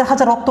 হাজার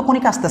হাজার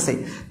রক্তকণিকা আসতেছে,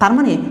 তার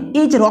মানে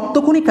এই যে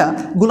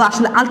রক্তকণিকাগুলো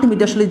আসলে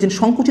আলটিমেটলি আসলে যে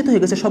সংকুচিত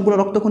হয়ে গেছে, সবগুলো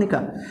রক্তকণিকা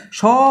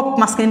সব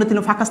মাঝখানে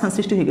এন্ডোথেলিয়াম ফাঁকা স্থান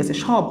সৃষ্টি হয়ে গেছে,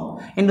 সব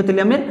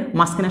এন্ডোথেলিয়ামের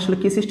মাঝখানে আসলে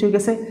কি সৃষ্টি হয়ে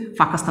গেছে,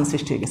 ফাঁকা স্থান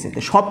সৃষ্টি হয়ে গেছে।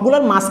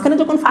 সবগুলোর মাঝখানে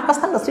যখন ফাঁকা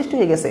স্থানটা সৃষ্টি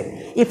হয়ে গেছে,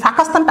 এই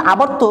ফাঁকা স্থানটা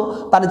আবার তো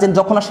তার যে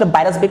যখন আসলে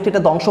ভাইরাস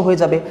ব্যাকটেরিয়া ধ্বংস হয়ে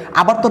যাবে,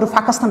 আবার তোর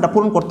ফাঁকা স্থানটা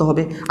পূরণ করতে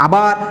হবে,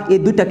 আবার এই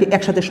দুইটাকে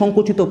একসাথে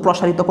সংকুচিত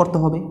প্রসারিত করতে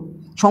হবে,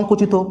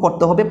 সংকুচিত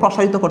করতে হবে,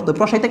 প্রসারিত করতে হবে।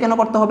 প্রসারিত কেন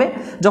করতে হবে,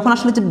 যখন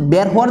আসলে যে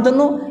বের হওয়ার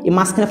জন্য এই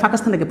মাঝখানে ফাঁকা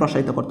স্থানটাকে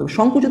প্রসারিত করতে হবে।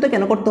 সংকুচিত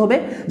কেন করতে হবে,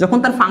 যখন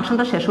তার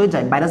ফাংশনটা শেষ হয়ে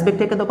যায়, ভাইরাস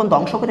ব্যাকটেরিয়াকে যখন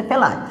ধ্বংস করে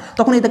ফেলায়,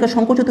 তখন এটাকে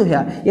সংকুচিত হয়ে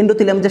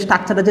এন্ডোথেলিয়াম যে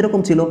স্ট্রাকচারটা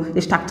যেরকম ছিল,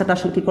 এই স্ট্রাকচারটা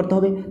আসলে কি করতে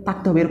হবে,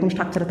 থাকতে হবে, এরকম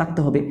স্ট্রাকচারে থাকতে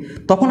হবে।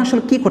 তখন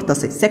আসলে কি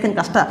করতেছে, সেকেন্ড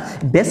কাজটা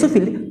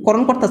বেসোফিল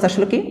করণ করতেছে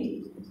আসলে কি,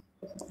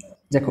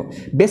 দেখো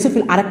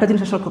বেসোফিল আরেকটা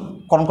জিনিস আসলে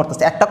করণ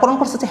করতেছে, একটা করণ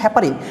করতেছে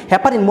হেপারিন।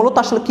 হেপারিন মূলত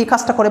আসলে কি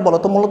কাজটা করে বলো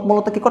তো,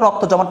 মূলত কি করে,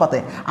 রক্ত জমাট বাঁধে।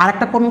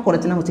 আরেকটা করণ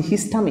করেছে না হচ্ছে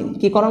হিস্টামিন।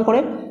 কি করণ করে,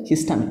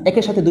 হিস্টামিন।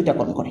 একের সাথে দুইটা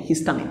করণ করে,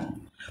 হিস্টামিন।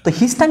 তো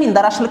হিস্টামিন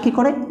দ্বারা আসলে কি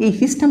করে, এই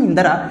হিস্টামিন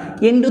দ্বারা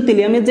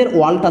এন্ডোথেলিয়ামের যে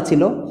ওয়ালটা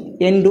ছিল,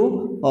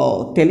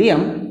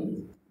 এন্ডোথেলিয়াম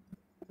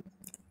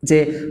যে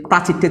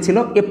প্রাচীরটা ছিল,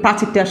 এই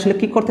প্রাচীরটা আসলে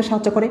কি করতে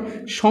সাহায্য করে,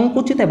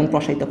 সংকুচিত এবং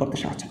প্রসারিত করতে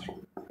সাহায্য করে।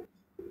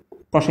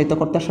 প্রসারিত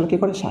করতে আসলে কি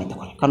করে, সাহায্য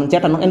করে, কারণ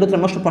যেটা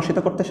এন্ডোথেলিয়াম নষ্ট প্রসারিত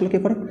করতে আসলে কি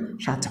করে,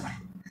 সাহায্য করে।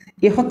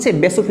 এ হচ্ছে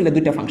বেসোফিলের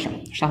দুইটা ফাংশন,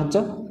 সাহায্য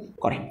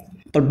করে।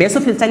 তো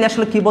বেসোফিল চাইলে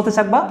আসলে কি বলতে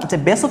চাকবা, যে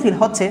বেসোফিল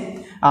হচ্ছে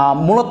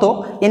মূলত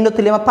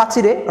এন্ডোথেলিয়াম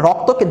প্রাচীরে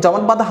রক্তকে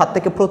জমাট বাঁধা হাত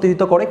থেকে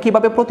প্রতিহিত করে।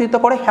 কিভাবে প্রতিহিত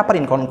করে,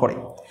 হেপারিনকরণ করে।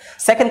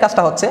 সেকেন্ড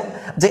কাজটা হচ্ছে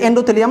যে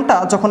এন্ডোথেলিয়ামটা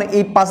যখন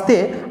এই পাশ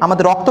দিয়ে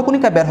আমাদের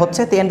রক্তকণিকা বের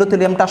হচ্ছে, তো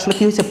এন্ডোথেলিয়ামটা আসলে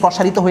কি হয়েছে,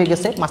 প্রসারিত হয়ে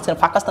গেছে, মাঝখানে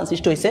ফাঁকা স্থান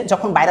সৃষ্টি হয়েছে।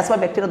 যখন ভাইরাস বা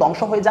ব্যাকটেরিয়া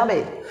ধ্বংস হয়ে যাবে,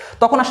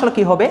 তখন আসলে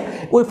কি হবে,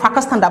 ওই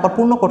ফাঁকা স্থানটা আবার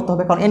পূর্ণ করতে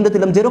হবে, কারণ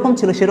এন্ডোথেলিয়াম যেরকম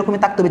ছিল সেরকমই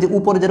থাকতে হবে, যে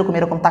উপরে যেরকম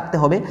এরকম থাকতে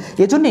হবে।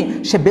 এই জন্যই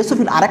সে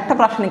বেসোফিল আরেকটা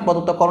রাসায়নিক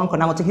পদার্থকরণ করে,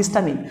 নাম হচ্ছে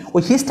হিস্টামিন।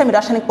 ওই হিস্টামিন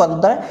রাসায়নিক পদার্থ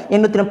দ্বারা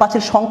এন্ডোথেলিয়াম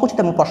প্রাচীর সংকুচিত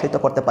এবং প্রসারিত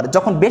করতে পারে।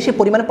 যখন বেশি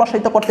পরিমাণে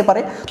প্রসারিত করতে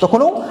পারে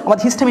তখনও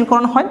আমাদের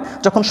হিস্টামিনকরণ হয়,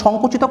 যখন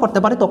সংকুচিত করতে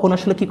পারে তখন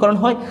আসলে কি করণ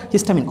হয়,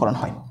 হিস্টামিনকরণ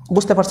হয়।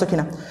 বুঝতে পারছো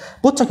কিনা,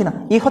 বুঝছো কিনা?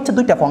 এই হচ্ছে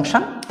দুইটা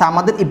ফাংশন। তা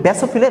আমাদের এই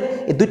বেসোফিলের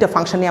এই দুইটা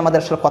ফাংশন নিয়ে আমাদের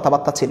আসলে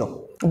কথাবার্তা ছিল।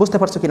 বুঝতে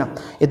পারছো কিনা,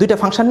 এই দুইটা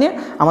ফাংশন নিয়ে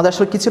আমাদের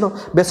আসলে কি ছিল,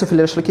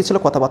 বেসোফিলের আসলে কি ছিল,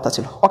 কথাবার্তা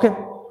ছিল। ওকে,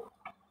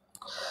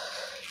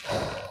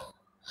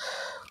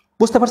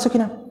 বুঝতে পারছো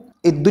কিনা,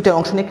 এই দুইটা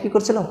অংশ নিয়ে কি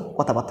করছিল,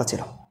 কথাবার্তা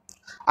ছিল।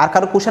 আর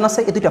কারো কোশ্চেন আছে,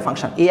 এই দুইটা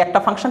ফাংশন, এই একটা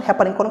ফাংশন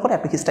হেপারিনকরণ করে,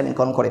 একটা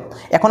হিস্টামিনকরণ করে।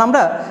 এখন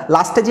আমরা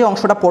লাস্টে যে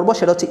অংশটা পড়বো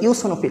সেটা হচ্ছে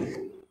ইউসোনোফিল।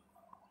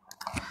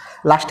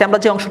 লাস্টে আমরা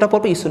যে অংশটা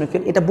পড়বো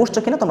ইউসোনোফিল, এটা বুঝছো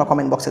কিনা তোমরা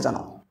কমেন্ট বক্সে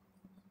জানাও।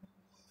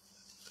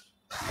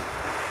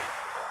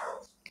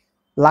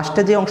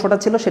 লাস্টে যে অংশটা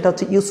ছিল সেটা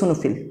হচ্ছে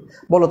ইউসোনোফিল,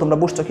 বলো তোমরা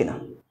বুঝছো কিনা।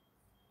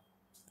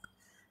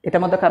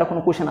 এটার মধ্যে কারো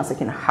কোনো কোশ্চেন আছে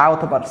কিনা, হা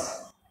অথবা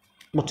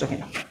বুঝছো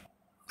কিনা।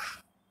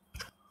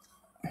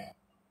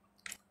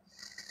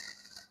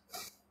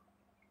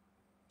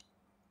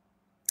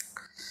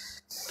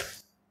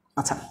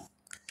 আচ্ছা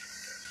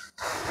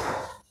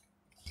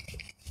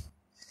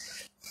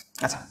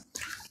আচ্ছা,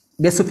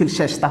 বেসোফিল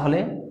শেষ, তাহলে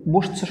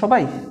বুঝছো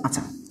সবাই।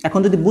 আচ্ছা, এখন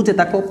যদি বুঝে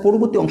থাকো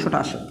পরবর্তী অংশটা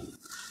আসে।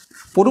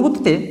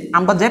 পরবর্তীতে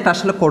আমরা যেটা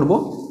আসলে করব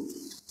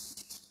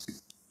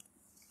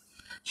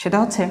সেটা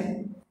হচ্ছে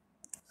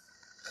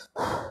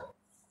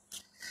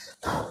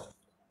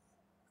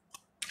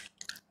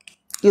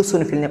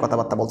ইউসোনোফিল নিয়ে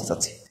কথাবার্তা বলতে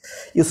চাচ্ছি।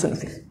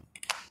 ইউসোনোফিল,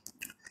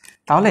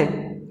 তাহলে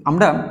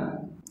আমরা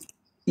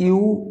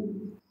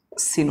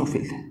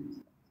ইউসিনোফিল,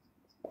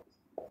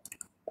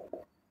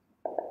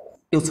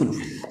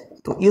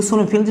 তো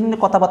ইউসোনোফিল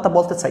নিয়ে কথাবার্তা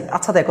বলতে চাই।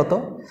 আচ্ছা দেখো তো,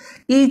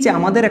 এই যে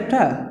আমাদের একটা,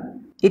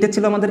 এটা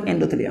ছিল আমাদের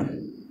এন্ডোথেলিয়াম,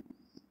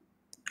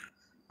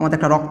 আমাদের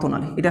একটা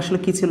রক্তনালী। এটা আসলে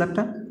কি ছিল,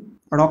 একটা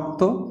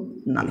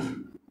রক্তনালী।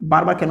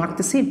 বারবার কেন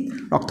আঁকতেছি,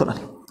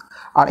 রক্তনালী।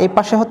 আর এই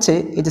পাশে হচ্ছে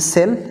এই যে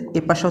সেল,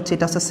 এই পাশে হচ্ছে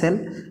এটা হচ্ছে সেল,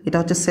 এটা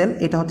হচ্ছে সেল,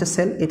 এটা হচ্ছে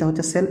সেল, এটা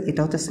হচ্ছে সেল,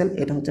 এটা হচ্ছে সেল,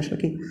 এটা হচ্ছে আসলে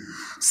কি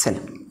সেল।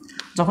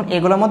 যখন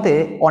এগুলোর মধ্যে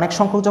অনেক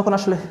সংখ্যক যখন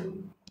আসলে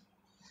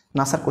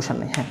না স্যার কোশ্চেন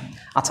নেই। হ্যাঁ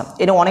আচ্ছা,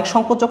 এটা অনেক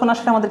সংকট যখন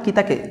আসলে আমাদের কি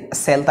থাকে,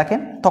 সেল থাকে,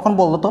 তখন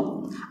বলতো তো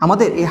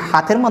আমাদের এই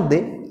হাতের মধ্যে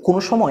কোনো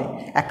সময়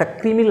একটা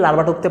ক্রিমির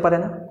লার্ভা ঢুকতে পারে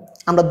না।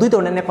 আমরা দুই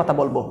ধরনের নিয়ে কথা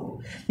বলবো,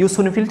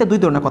 ইউসোনোফিলতে দুই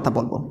ধরনের কথা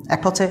বলবো।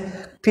 একটা হচ্ছে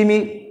ক্রিমি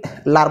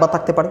লার্ভা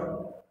থাকতে পারে,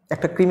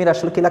 একটা ক্রিমির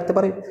আসলে কি লাগতে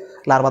পারে,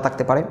 লার্ভা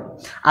থাকতে পারে।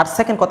 আর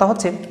সেকেন্ড কথা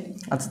হচ্ছে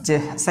যে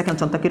সেকেন্ড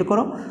চলটা কী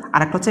করো,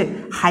 আর একটা হচ্ছে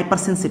হাইপার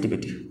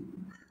সেন্সিটিভিটি।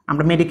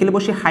 আমরা মেডিকেলে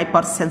বসি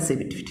হাইপার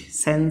সেন্সিভিটি।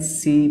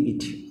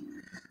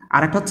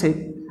 আর একটা হচ্ছে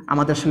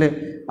আমাদের আসলে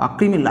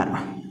ক্রিমির লার্ভা,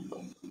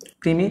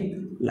 ক্রিমির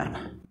লার্ভা।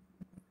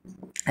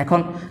 এখন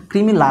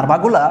ক্রিমির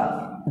লার্ভাগুলা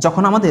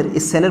যখন আমাদের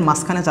এই সেলের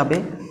মাঝখানে যাবে,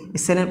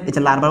 এই সেলের এই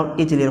যে লার্ভা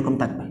এই যে এরকম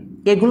থাকবে,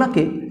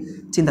 এগুলাকে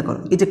চিন্তা করো,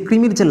 এই যে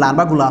ক্রিমির যে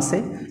লার্ভাগুলো আছে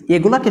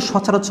এগুলাকে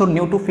সচরাচর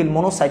নিউট্রোফিল,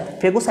 মনোসাইট,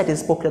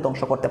 ফেগোসাইটিস প্রক্রিয়া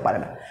ধ্বংস করতে পারে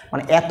না।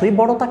 মানে এতই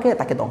বড়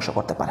তাকে ধ্বংস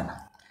করতে পারে না।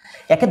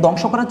 একে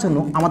ধ্বংস করার জন্য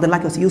আমাদের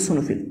লাগে হচ্ছে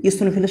ইউসোনোফিল।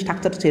 ইউসোনোফিলের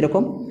স্ট্রাকচার হচ্ছে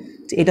এরকম,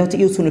 যে এটা হচ্ছে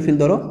ইউসোনোফিল,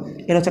 ধরো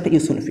এটা হচ্ছে একটা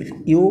ইউসিনোফিল।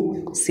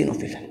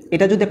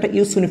 এটা যদি একটা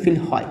ইউসোনোফিল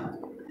হয়,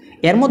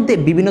 এর মধ্যে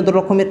বিভিন্ন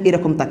রকমের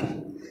এরকম থাকে,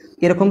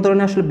 এরকম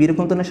ধরনের আসলে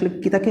বিরকম ধরনের আসলে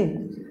কী থাকে,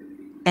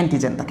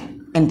 অ্যান্টিজেন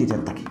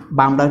থাকে,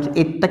 বা আমরা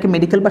এটাকে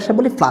মেডিকেল ভাষায়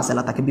বলি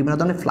ফ্লাজেলা থাকে, বিভিন্ন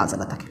ধরনের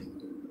ফ্লাজেলা থাকে।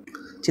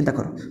 চিন্তা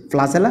করো,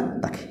 ফ্লাজেলা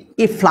থাকে।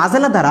 এই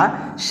ফ্লাজেলা দ্বারা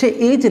সে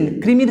এই যে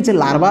ক্রিমির যে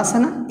লার্ভা আছে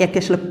না, একে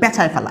আসলে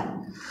পেঁচায় ফেলায়।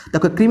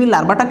 দেখো ক্রিমির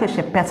লার্ভাটাকে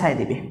সে পেঁচায়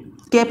দেবে।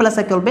 কে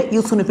পেঁচায় করবে?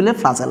 ইউসোনোফিলের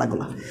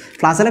ফ্লাজেলাগুলো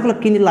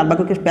ক্রিমির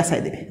লার্ভাকে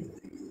পেঁচায় দেবে।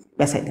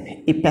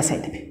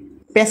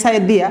 পেঁচায়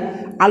দিয়া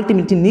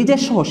আলটিমেটলি নিজের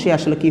সহ সে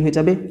আসলে কি হয়ে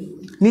যাবে,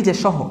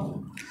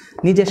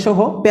 নিজের সহ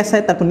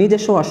পেঁচায়, তারপর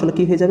নিজের সহ আসলে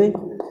কি হয়ে যাবে,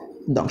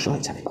 ধ্বংস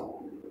হয়ে যাবে।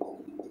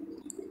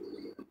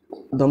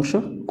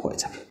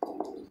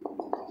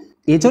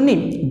 এই জন্যই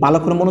ভালো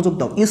করে মনোযোগ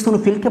দাও,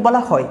 ইউসোনোফিলকে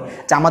বলা হয়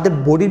যে আমাদের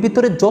বডির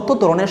ভিতরে যত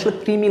ধরনের আসলে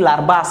ক্রিমি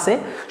লার্ভা আছে,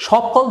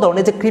 সকল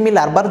ধরনের যে ক্রিমি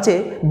লার্ভার যে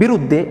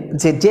বিরুদ্ধে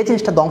যে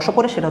জিনিসটা ধ্বংস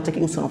করে সেটা হচ্ছে কি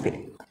ইউসোনোফিল।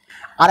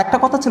 আর একটা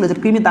কথা ছিল যে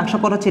ক্রিমি ধ্বংস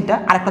করা হচ্ছে এটা,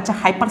 আর একটা হচ্ছে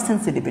হাইপার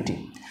সেন্সিটিভিটি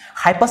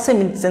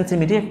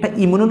একটা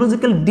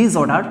ইমিউনোলজিক্যাল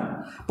ডিসঅর্ডার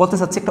বলতে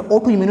চাচ্ছি, একটা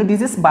অটো ইমিউনো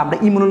ডিজিজ বা আমরা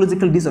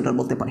ইমিউনোলজিক্যাল ডিসঅর্ডার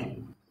বলতে পারি,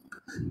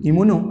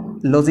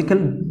 ইমিউনোলজিক্যাল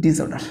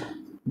ডিসঅর্ডার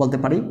বলতে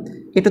পারি।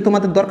 এটা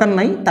তোমাদের দরকার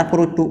নাই, তারপর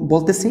একটু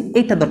বলতেছি,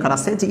 এইটা দরকার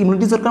আছে যে ইমিউনো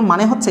ডিসঅর্ডার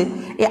মানে হচ্ছে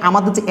এ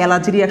আমাদের যে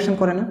অ্যালার্জি রিয়াকশন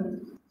করে না,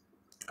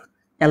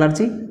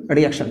 অ্যালার্জি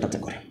রিয়াকশনটা যে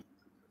করে,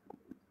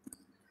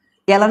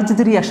 অ্যালার্জি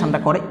যে রিয়াকশনটা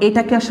করে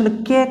এটাকে আসলে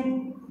কে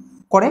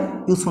করে,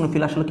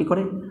 ইউসোনোফিল আসলে কি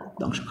করে,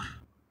 ধ্বংস করে।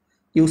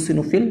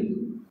 ইউসিনোফিল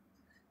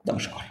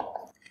ধ্বংস করে।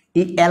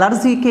 এই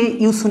অ্যালার্জিকে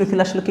ইউসোনোফিল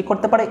আসলে কি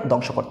করতে পারে,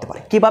 ধ্বংস করতে পারে।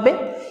 কিভাবে?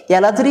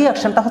 অ্যালার্জি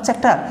রিয়াকশনটা হচ্ছে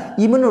একটা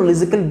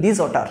ইমিউনোলজিক্যাল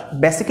ডিসঅর্ডার,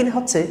 বেসিক্যালি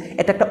হচ্ছে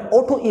এটা একটা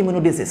অটো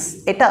ইমিউনো ডিজিজ,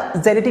 এটা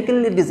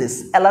জেনেটিক্যালি ডিজিজ।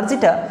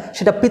 অ্যালার্জিটা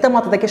সেটা পিতা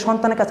মাতা থেকে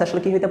সন্তানের কাছে আসলে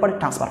কি হতে পারে,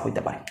 ট্রান্সফার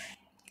হইতে পারে।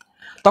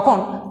 তখন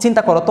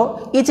চিন্তা করো তো,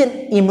 এই যে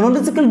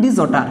ইমিউনোলজিক্যাল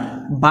ডিসঅর্ডার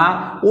বা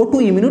অটো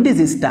ইমিউনো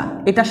ডিজিজটা,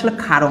 এটা আসলে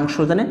খার অংশ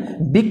জানে,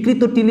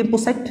 বিকৃত টি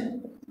লিম্ফোসাইট।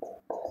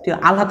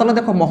 আল্লাহ তাআলা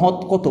দেখো মহৎ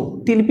কত,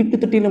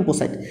 বিকৃত টি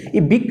লিম্ফোসাইট।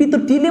 এই বিকৃত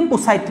টি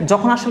লিম্ফোসাইট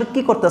যখন আসলে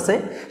কি করতেছে,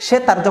 সে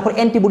তার যখন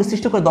অ্যান্টিবডি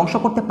সৃষ্টি করে ধ্বংস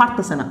করতে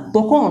পারতেছে না,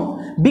 তখন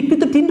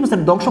বিকৃত টি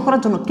লিম্ফোসাইট ধ্বংস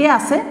করার জন্য কে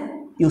আছে,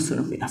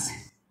 ইউসিনোফিল আছে।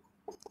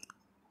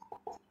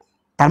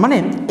 তার মানে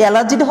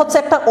অ্যালার্জিটা হচ্ছে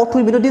একটা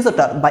অটোইমিউনো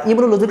ডিসঅর্ডার বা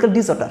ইমিউনোলজিক্যাল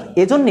ডিসঅর্ডার।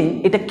 এজন্যই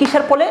এটা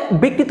কিসের ফলে,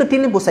 বিকৃত টি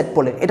লিম্ফোসাইট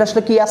ফলে। এটা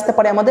আসলে কি আসতে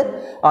পারে, আমাদের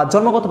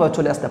জন্মগতভাবে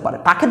চলে আসতে পারে।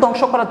 তাকে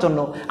ধ্বংস করার জন্য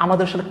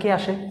আমাদের আসলে কে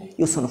আসে,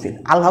 ইউসিনোফিল।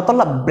 আল্লাহ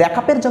তাআলা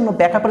ব্যাকআপের জন্য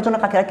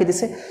কাকে রাখে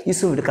দিয়েছে,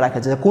 ইউসিনোফিলকে রাখে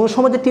দিয়েছে। কোনো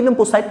সময় যে টি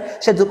লিম্ফোসাইট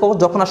সে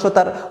যখন আসলে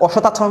তার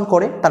অসৎ আচরণ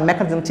করে, তার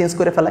মেকানিজম চেঞ্জ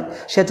করে ফেলায়,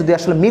 সে যদি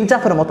আসলে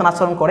মির্জাফরের মতন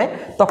আচরণ করে,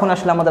 তখন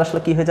আসলে আমাদের আসলে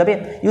কি হয়ে যাবে,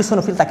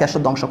 ইউসিনোফিল তাকে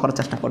আসলে ধ্বংস করার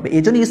চেষ্টা করবে।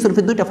 এই জন্য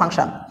ইউসিনোফিল দুইটা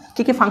ফাংশন।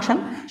 কি ফাংশন?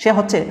 সে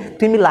হচ্ছে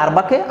ক্রিমি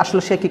লার্ভাকে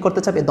আসলে সে কি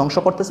করতে চাবে, ধ্বংস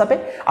করতে চাবে।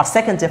 আর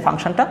সেকেন্ড যে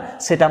ফাংশনটা,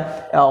 সেটা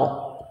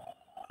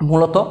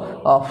মূলত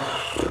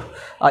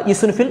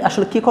ইউসিনোফিল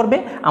আসলে কি করবে,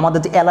 আমাদের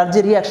যে অ্যালার্জি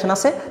রিয়াকশন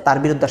আছে তার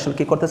বিরুদ্ধে আসলে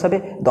কি করতে চাবে,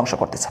 ধ্বংস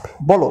করতে চাবে।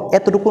 বলো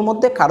এতটুকুর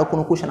মধ্যে কারো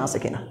কোনো কোশ্চেন আছে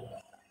কিনা?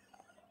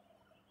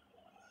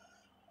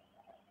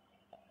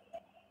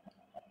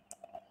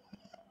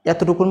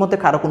 এতটুকুর মধ্যে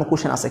কারো কোনো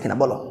কোশ্চেন আছে কিনা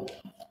বলো।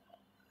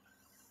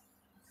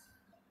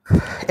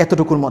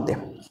 এতটুকুর মধ্যে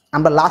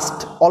আমরা লাস্ট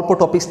অল্প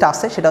টপিকসটা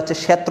আছে, সেটা হচ্ছে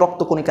শ্বেত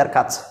রক্তকণিকার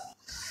কাজ।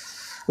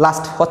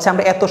 লাস্ট হচ্ছে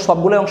আমরা এত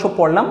সবগুলো অংশ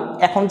পড়লাম,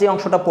 এখন যে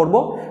অংশটা পড়বো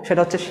সেটা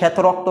হচ্ছে শ্বেত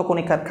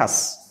রক্তকণিকার কাজ।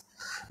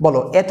 বলো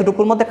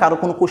এতটুকুর মধ্যে কারো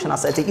কোনো কোশ্চেন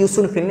আছে? যে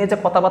ইউসিনোফিল নিয়ে যে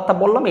কথাবার্তা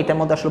বললাম এটার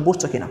মধ্যে আসলে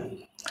বুঝছো কিনা?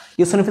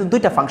 ইউসিনোফিল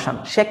দুইটা ফাংশন।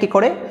 সে কি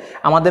করে,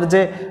 আমাদের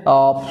যে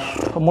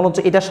মূলত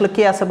এটা আসলে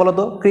কে আছে বলো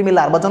তো, ক্রিমি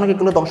লার্ভাজনক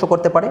এগুলো ধ্বংস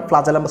করতে পারে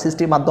ফ্লাজেলা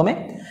সৃষ্টির মাধ্যমে।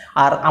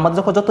 আর আমাদের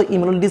যত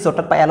ইমিউনো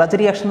ডিসঅর্ডার বা অ্যালার্জি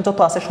রিয়াকশন যত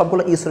আছে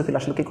সবগুলো ইউসিনোফিল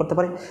আসলে কি করতে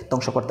পারে,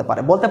 ধ্বংস করতে পারে।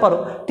 বলতে পারো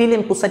টি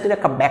লিম্ফোসাইটের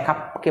একটা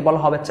ব্যাকআপকে বলা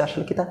হবে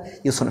আসলে কি, তা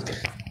ইউসিনোফিল।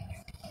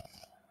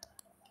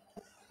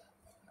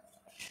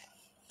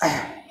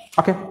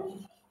 ওকে,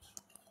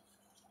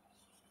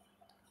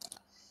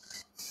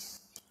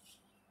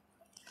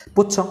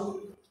 বুঝছো?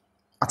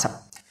 আচ্ছা,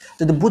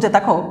 যদি বুঝে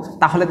থাকো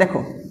তাহলে দেখো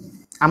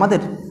আমাদের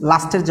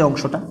লাস্টের যে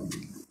অংশটা,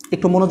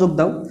 একটু মনোযোগ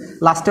দাও।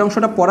 লাস্টের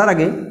অংশটা পড়ার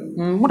আগে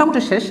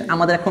মোটামুটি শেষ।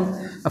 আমাদের এখন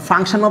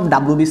ফাংশন অফ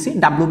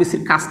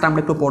ডাব্লিউবিসির কাজটা আমরা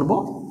একটু পড়বো।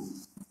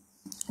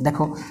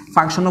 দেখো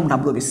ফাংশন অফ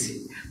ডাব্লিউবিসি,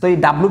 তো এই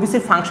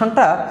ডাব্লিউবিসির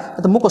ফাংশনটা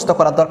তো মুখস্থ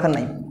করার দরকার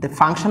নাই।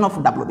 Function of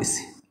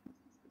WBC,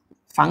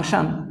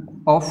 function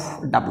of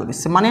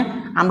WBC মানে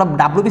আমরা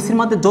ডাব্লিউবিসির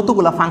মধ্যে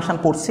যতগুলো ফাংশন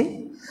পড়ছি,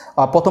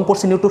 প্রথম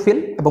পড়ছি নিউট্রোফিল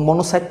এবং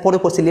মনোসাইট, পরে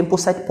পড়ছি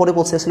লিম্ফোসাইট, পরে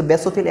পড়ছি আসলে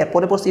বেসোফিল,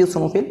 এরপরে পড়ছি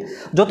ইউসোনোফিল,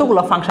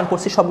 যতগুলো ফাংশন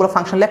পড়ছি সবগুলো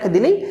ফাংশন লেখা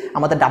দিলেই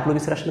আমাদের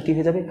ডাব্লিউবিসির আসলে কী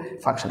হয়ে যাবে,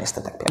 ফাংশন আসতে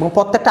থাকবে। এবং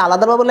প্রত্যেকটা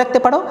আলাদাভাবে লিখতে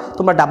পারো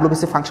তোমরা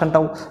ডাব্লিউবিসি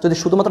ফাংশনটাও, যদি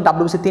শুধুমাত্র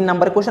ডাব্লিউবিসি 3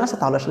 নম্বরের কোয়েশ্চেন আছে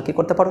তাহলে আসলে কী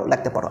করতে পারো,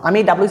 লিখতে পারো। আমি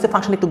এই ডাব্লিউবিসি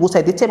ফাংশন একটু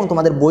গুছাই দিচ্ছি এবং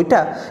তোমাদের বইটা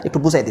একটু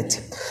বুঝাই দিচ্ছি।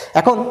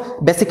 এখন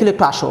বেসিক্যালি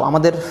একটু আসো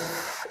আমাদের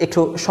একটু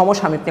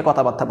সমসাময়িক নিয়ে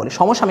কথাবার্তা বলি।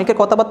 সমসাময়িকের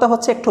কথাবার্তা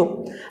হচ্ছে একটু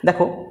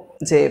দেখো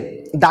যে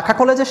ঢাকা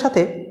কলেজের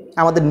সাথে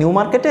আমাদের নিউ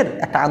মার্কেটের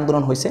একটা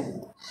আন্দোলন হয়েছে।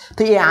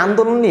 তো এই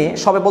আন্দোলন নিয়ে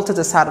সবাই বলছে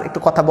যে স্যার একটু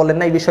কথা বললেন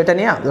না এই বিষয়টা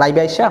নিয়ে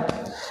লাইভে আইসা।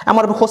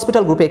 আমার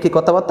হসপিটাল গ্রুপে একই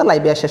কথাবার্তা,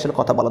 লাইভে এসে আসলে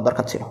কথা বলার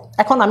দরকার ছিল।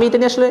 এখন আমি এটা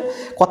নিয়ে আসলে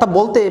কথা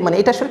বলতে মানে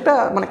এটা আসলে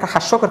একটা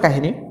হাস্যকর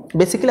কাহিনী।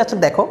 বেসিক্যালি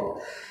আসলে দেখো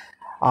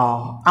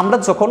আমরা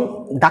যখন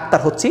ডাক্তার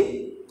হচ্ছি,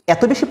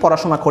 এত বেশি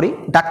পড়াশোনা করি,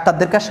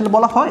 ডাক্তারদেরকে আসলে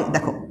বলা হয়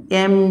দেখো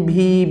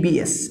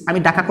MBBS। আমি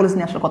ঢাকা কলেজ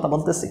নিয়ে আসলে কথা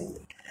বলতেছি,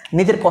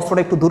 নিজের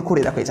কষ্টটা একটু দূর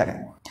করে দেখো এই জায়গায়।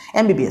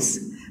 MBBS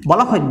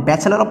বলা হয়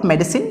bachelor of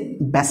medicine,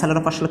 bachelor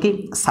of আসলে কি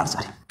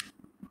সার্জারি।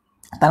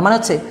 তার মানে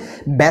হচ্ছে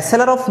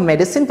bachelor of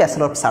medicine,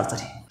 bachelor of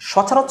surgery.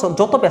 সচরাচর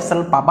যত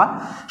ব্যাচেলার পাবা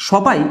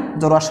সবাই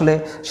ধরো আসলে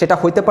সেটা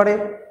হইতে পারে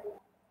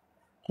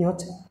কি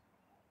হচ্ছে,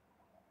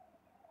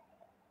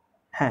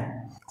 হ্যাঁ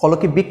হলো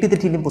কি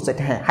বিকৃতি লিম্ফোসাইট,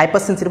 হ্যাঁ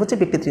হাইপার সেন্সিটিভ হচ্ছে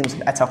বিকৃতি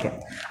লিম্ফোসাইট। আচ্ছা ওকে,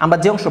 আমরা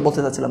যে অংশ বলতে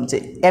চাচ্ছিলাম যে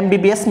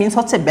MBBS মিনস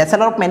হচ্ছে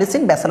bachelor of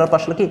medicine, bachelor of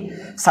আসলে কি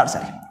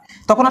সার্জারি।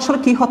 তখন আসলে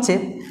কি হচ্ছে,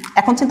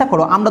 এখন চিন্তা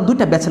করো আমরা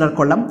দুইটা ব্যাচেলার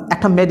করলাম,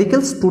 একটা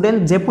মেডিকেল স্টুডেন্ট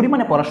যে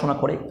পরিমাণে পড়াশোনা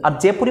করে আর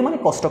যে পরিমাণে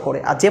কষ্ট করে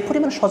আর যে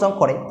পরিমাণে সজাগ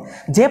করে,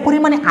 যে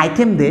পরিমাণে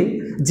আইটেম দেয়,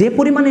 যে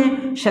পরিমাণে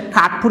সে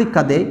কাঠ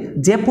পরীক্ষা দেয়,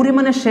 যে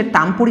পরিমাণে সে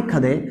টার্ম পরীক্ষা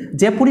দেয়,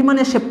 যে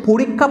পরিমাণে সে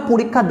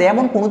পরীক্ষা দেয়,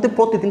 এমন কোনোতে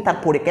প্রতিদিন তার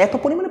পরীক্ষা, এত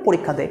পরিমাণে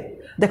পরীক্ষা দেয়।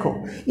 দেখো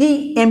এই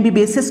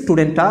MBBS এর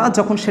স্টুডেন্টটা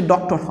যখন সে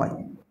ডক্টর হয়,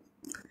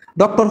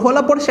 ডক্টর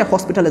হওয়ার পরে সে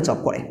হসপিটালে জব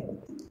করে।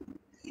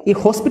 এই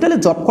হসপিটালে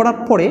জব করার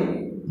পরে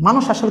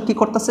মানুষ আসলে কি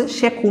করতেছে,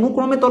 সে কোনো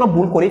ক্রমে তোরা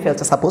ভুল করেই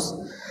ফেলছে, সাপোজ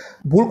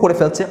ভুল করে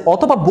ফেলছে,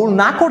 অথবা ভুল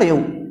না করেও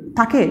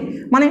তাকে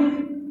মানে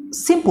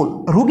সিম্পল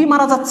রুগী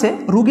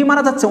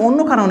মারা যাচ্ছে অন্য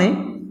কারণে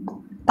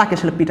তাকে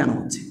আসলে পিটানো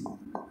হচ্ছে।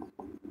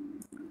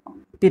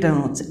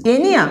 এ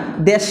নিয়ে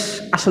দেশ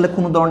আসলে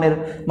কোনো ধরনের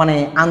মানে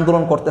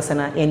আন্দোলন করতেছে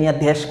না, এ নিয়ে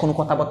দেশ কোনো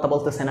কথাবার্তা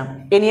বলতেছে না।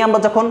 এ নিয়ে আমরা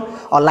যখন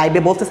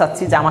লাইভে বলতে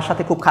চাচ্ছি যে আমার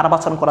সাথে খুব খারাপ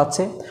আচরণ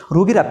করাচ্ছে,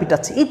 রুগীরা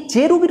পিটাচ্ছে, এই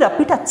যে রুগীরা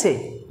পিটাচ্ছে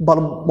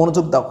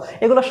মনোযোগ দাও,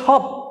 এগুলো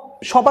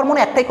সবার মনে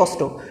একটাই কষ্ট,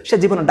 সে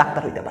জীবনে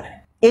ডাক্তার হইতে পারে।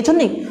 এই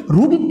জন্যই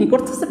রুগী কি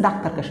করতেছে,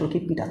 ডাক্তারকে আসলে কি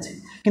পিটাচ্ছে।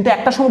 কিন্তু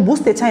একটা সময়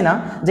বুঝতে চায় না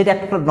যে এটা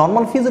একটা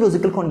নর্মাল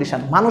ফিজিওলজিক্যাল কন্ডিশন,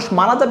 মানুষ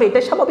মারা যাবে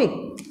এটাই স্বাভাবিক।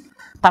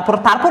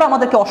 তারপর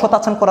আমাদেরকে অসৎ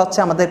আচরণ করাচ্ছে,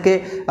 আমাদেরকে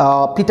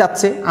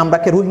পিটাচ্ছে,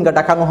 আমরাকে রোহিঙ্গা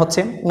ডাকানো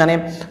হচ্ছে। মানে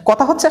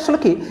কথা হচ্ছে আসলে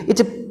কি, এই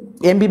যে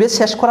MBBS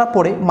শেষ করার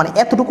পরে মানে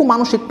এতটুকু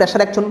মানসিক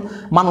প্রেশার একজন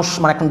মানুষ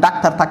মানে একজন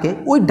ডাক্তার থাকে,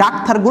 ওই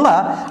ডাক্তারগুলা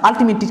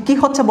আলটিমেটলি কি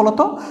হচ্ছে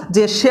বলতো,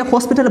 যে সে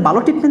হসপিটালে ভালো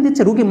ট্রিটমেন্ট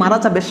দিচ্ছে, রুগী মারা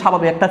যাবে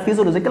স্বাভাবিক একটা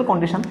ফিজিওলজিক্যাল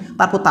কন্ডিশন,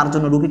 তারপর তার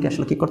জন্য রুগীকে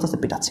আসলে কি করতেছে,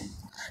 পিটাচ্ছে।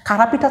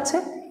 কারা পিটাচ্ছে?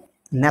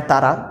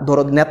 নেতারা,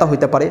 ধরো নেতা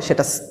হইতে পারে,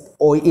 সেটা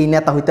এই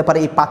নেতা হইতে পারে,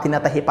 এই পাতি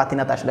নেতা, হে পাতি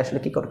নেতা আসলে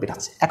কি করে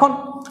পিটাচ্ছে। এখন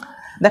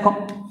দেখো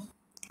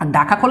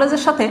ঢাকা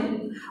কলেজের সাথে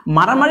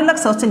মারামারি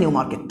লাগছে হচ্ছে নিউ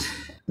মার্কেট।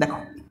 দেখো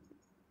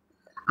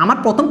আমার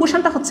প্রথম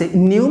কোশ্চেনটা হচ্ছে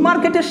নিউ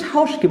মার্কেটের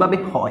সাহস কিভাবে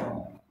হয়,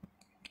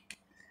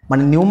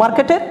 মানে নিউ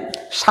মার্কেটের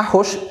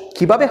সাহস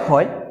কিভাবে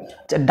হয়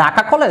যে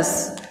ঢাকা কলেজ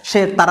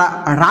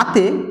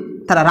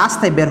তারা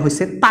রাস্তায় বের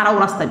হয়েছে, তারাও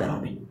রাস্তায় বের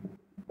হবে,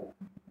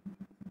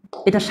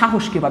 এটা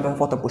সাহস কিভাবে হয়?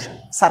 প্রথম কোশ্চেন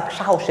স্যার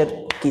সাহসের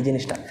কি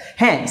জিনিসটা?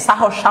 হ্যাঁ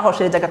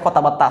সাহসের জায়গায়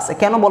কথাবার্তা আছে,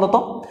 কেন বলো তো?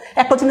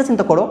 একটা জিনিস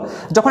চিন্তা করো,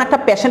 যখন একটা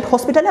পেশেন্ট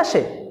হসপিটালে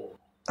আসে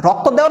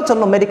রক্ত দেওয়ার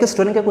জন্য মেডিকেল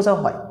স্টুডেন্টকে খোঁজা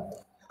হয়,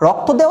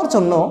 রক্ত দেওয়ার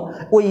জন্য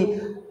ওই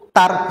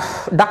তার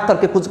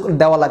ডাক্তারকে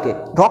দেওয়া লাগে,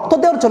 রক্ত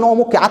দেওয়ার জন্য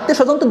অমুককে আত্মীয়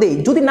স্বজন তো দেই,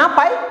 যদি না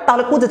পায়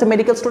তাহলে খুঁজেছে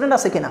মেডিকেল স্টুডেন্ট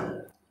আছে কিনা।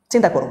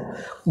 চিন্তা করো,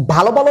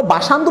 ভালো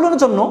ভাষা আন্দোলনের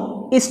জন্য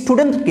এই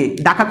স্টুডেন্টকে,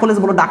 ঢাকা কলেজ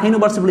বলো, ঢাকা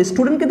ইউনিভার্সিটি বলো,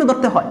 স্টুডেন্টকে তো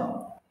ধরতে হয়।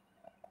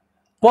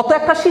 কত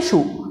একটা শিশু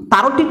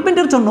তারও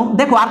ট্রিটমেন্টের জন্য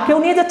দেখো আর কেউ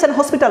নিয়ে যাচ্ছে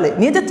হসপিটালে,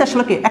 নিয়ে যাচ্ছে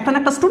আসলে কে, একটা না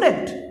একটা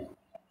স্টুডেন্ট।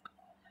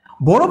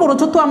 বড়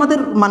যত আমাদের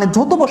মানে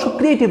যত বছর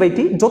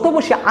ক্রিয়েটিভিটি, যত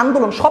বসে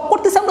আন্দোলন, সব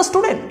করতেছে আমরা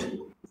স্টুডেন্ট।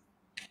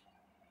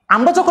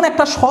 আমরা যখন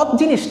একটা সৎ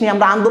জিনিস নিয়ে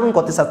আমরা আন্দোলন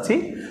করতে চাচ্ছি,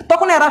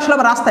 তখন এরা আসলে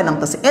রাস্তায়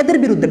নামতেছে, এদের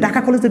বিরুদ্ধে, ঢাকা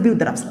কলেজের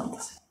বিরুদ্ধে রাস্তায়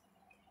নামতেছে।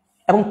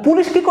 এবং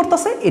পুলিশ কি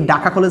করতেছে, এই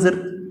ঢাকা কলেজের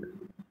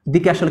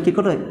দিকে আসলে কি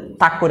করে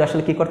তাক করে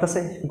আসলে কি করতেছে,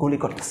 গুলি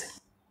করতেছে।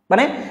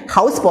 মানে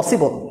হাউ ইজ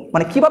পসিবল,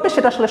 মানে কিভাবে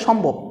সেটা আসলে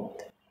সম্ভব।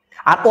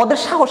 আর ওদের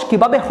সাহস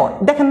কিভাবে হয়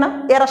দেখেন না,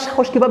 এরা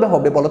সাহস কিভাবে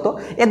হবে বলতো?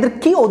 এদের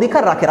কি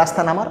অধিকার রাখে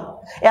রাস্তা নামার?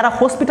 এরা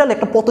হসপিটালে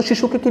একটা পথ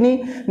শিশুকে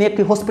নিয়ে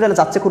একটি হসপিটালে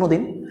যাচ্ছে,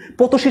 কোনোদিন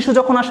পথ শিশু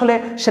যখন আসলে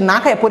সে না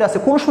খায় পড়ে আছে,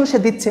 কোন সময় সে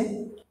দিচ্ছে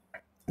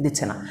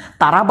না।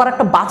 তারা আবার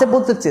একটা বাজে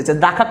বলতে চেয়েছে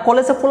ঢাকা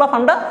কলেজে ফোলা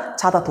ফান্ডা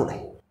ছাতা তোলে।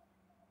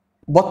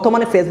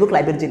 বর্তমানে ফেসবুক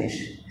লাইভের জিনিস,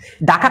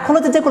 ঢাকা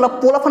কলেজে যেগুলো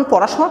পোলাফান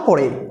পড়াশোনা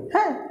করে,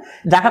 হ্যাঁ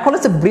ঢাকা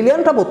কলেজে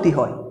ব্রিলিয়ান্টরা ভর্তি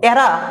হয়,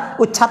 এরা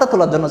ওই ছাতা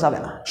তোলার জন্য যাবে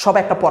না, সবাই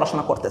একটা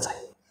পড়াশোনা করতে চায়।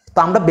 তো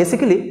আমরা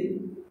বেসিক্যালি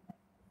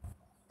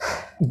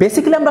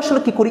আমরা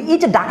আসলে কি করি, এই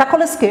যে ঢাকা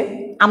কলেজকে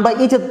আমরা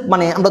এই যে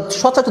মানে আমরা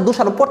সচরাচর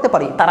দোষারোপ করতে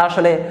পারি তারা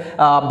আসলে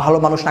ভালো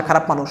মানুষ না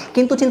খারাপ মানুষ,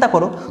 কিন্তু চিন্তা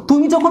করো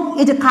তুমি যখন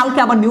এই যে কালকে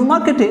আবার নিউ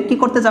মার্কেটে কি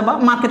করতে যাবা,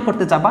 মার্কেট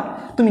করতে যাবা,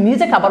 তুমি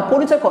নিজেকে আবার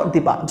পরিচয়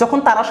দিবা, যখন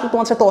তারা আসলে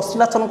তোমার সাথে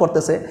অশ্লীল আচরণ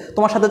করতেছে,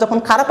 তোমার সাথে যখন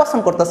খারাপ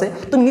আচরণ করতেছে,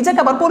 তুমি নিজেকে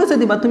আবার পরিচয়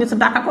দিবা তুমি হচ্ছে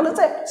ঢাকা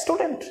কলেজে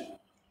স্টুডেন্ট,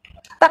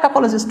 ঢাকা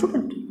কলেজের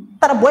স্টুডেন্ট।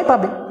 তারা ভয়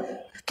পাবে।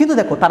 কিন্তু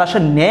দেখো তারা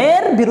আসলে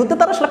ন্যায়ের বিরুদ্ধে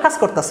তারা আসলে কাজ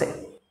করতেছে,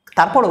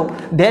 তারপরেও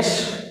দেশ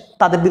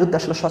তাদের বিরুদ্ধে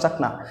আসলে সজাগ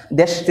না,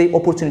 দেশ যে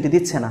অপরচুনিটি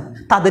দিচ্ছে না,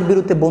 তাদের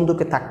বিরুদ্ধে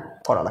বন্ধুকে তাক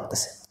করা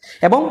লাগতেছে।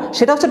 এবং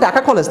সেটা হচ্ছে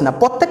ঢাকা কলেজ না,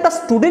 প্রত্যেকটা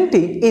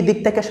স্টুডেন্টই এই দিক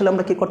থেকে আসলে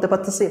আমরা কি করতে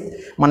পারতেছি,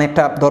 মানে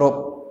একটা ধরো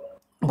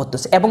ভর্তি।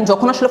 এবং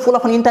যখন আসলে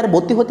ফুলাফান ইন্টারে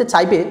ভর্তি হতে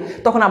চাইবে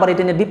তখন আবার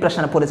এটা নিয়ে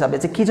ডিপ্রেশনে পড়ে যাবে,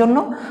 যে কি জন্য,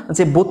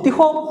 যে ভর্তি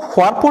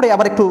হওয়ার পরে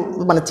আবার একটু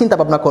মানে চিন্তা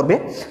ভাবনা করবে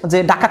যে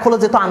ঢাকা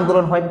কলেজে তো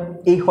আন্দোলন হয়,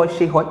 এই হয়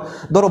সেই হয়।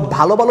 ধরো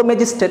ভালো ভালো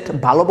ম্যাজিস্ট্রেট,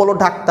 ভালো ভালো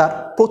ডাক্তার,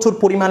 প্রচুর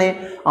পরিমাণে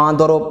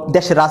ধরো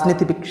দেশের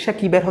রাজনীতিবিদ, সে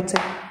কি বের হচ্ছে,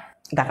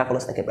 ঢাকা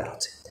কলেজ থেকে বের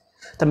হচ্ছে।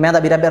 তো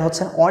মেধাবীরা বের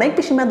হচ্ছে, অনেক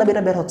বেশি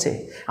মেধাবীরা বের হচ্ছে,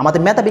 আমাদের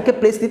মেধাবীকে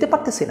প্লেস দিতে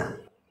পারতেছি না।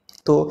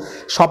 তো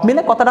সব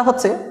মিলে কথাটা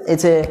হচ্ছে এই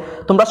যে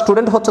তোমরা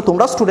স্টুডেন্ট হচ্ছে,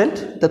 তোমরা স্টুডেন্ট,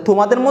 তো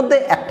তোমাদের মধ্যে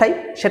একটাই,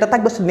 সেটা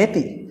থাকবে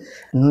নীতি,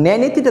 ন্যায়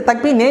নীতিতে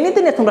থাকবে, ন্যায় নীতি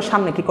নিয়ে তোমরা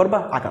সামনে কি করবা,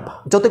 আগাবা।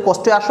 যত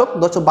কষ্টে আসুক,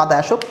 যত বাধা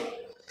আসুক,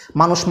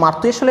 মানুষ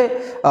মারতে আসলে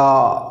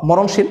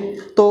মরণশীল,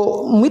 তো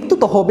মৃত্যু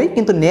তো হবেই,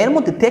 কিন্তু ন্যায়ের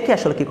মধ্যে থেকে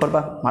আসলে কি করবা,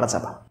 মারা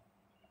যাবা।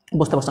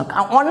 বুঝতে পারছো না,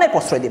 অন্যায়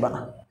প্রশ্রয় দিবা না,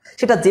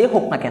 সেটা যে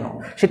হোক না কেন,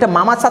 সেটা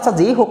মামা চাচা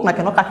যেই হোক না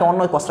কেন, কাকে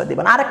অন্যায় প্রশ্রয়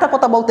দিবা না। আর একটা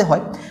কথা বলতে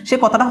হয়, সে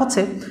কথাটা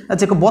হচ্ছে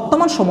যে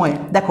বর্তমান সময়ে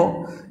দেখো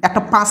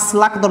একটা 5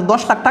 লাখ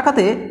 10 লাখ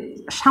টাকাতে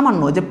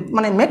সামান্য যে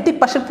মানে মেট্রিক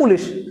পাশের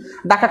পুলিশ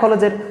ঢাকা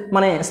কলেজের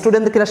মানে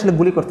স্টুডেন্টদেরকে আসলে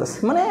গুলি করতেছে,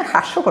 মানে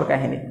হাস্যকর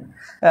কাহিনী।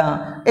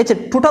 এই যে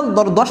টোটাল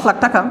 10 লাখ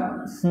টাকা,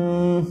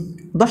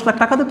 10 লাখ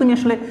টাকাতে তুমি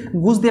আসলে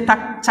ঘুষ দিয়ে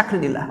চাকরি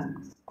দিলা,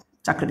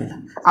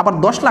 আবার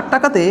 10 লাখ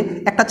টাকাতে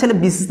একটা ছেলে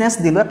বিজনেস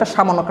দিল, একটা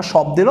সামান্য একটা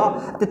শপ দিল,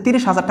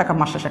 30,000 টাকা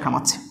মাস শেষে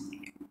কামাচ্ছে।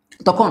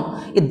 তখন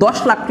এই 10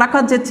 লাখ টাকা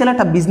যে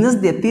ছেলেটা বিজনেস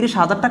দিয়ে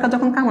 30,000 টাকা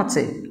যখন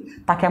কামাচ্ছে,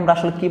 তাকে আমরা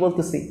আসলে কি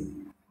বলতেছি,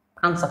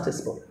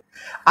 আনসাকসেসফুল।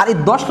 আর এই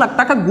 10 লাখ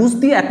টাকা ঘুষ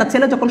দিয়ে একটা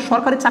ছেলে যখন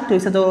সরকারি চাকরি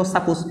হয়েছে, যখন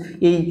সাপোজ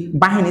এই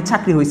বাহিনী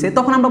চাকরি হয়েছে,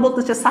 তখন আমরা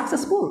বলতেছি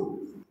সাকসেসফুল।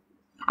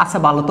 আচ্ছা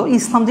ভালো, তো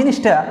ইসলাম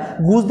জিনিসটা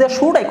ঘুষ দেওয়া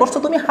শুরুটাই করছো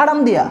তুমি হারাম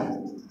দিয়া।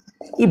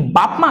 এই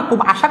বাপ মা খুব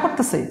আশা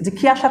করতেছে, যে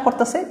কি আশা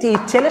করতেছে, যে এই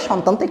ছেলে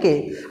সন্তান থেকে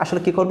আসলে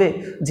কি করবে,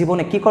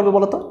 জীবনে কি করবে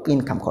বলতো,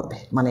 ইনকাম করবে,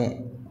 মানে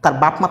তার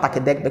বাপ মা তাকে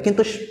দেখবে।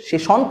 কিন্তু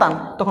সেই সন্তান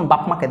তখন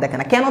বাপ মাকে দেখে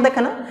না। কেন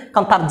দেখে না?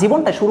 কারণ তার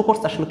জীবনটা শুরু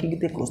করতে আসলে কি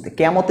দিয়ে করতে,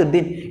 কিয়ামতের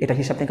দিন এটা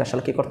হিসাব থেকে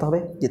আসলে কি করতে হবে,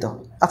 দিতে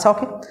হবে। আচ্ছা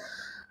ওকে,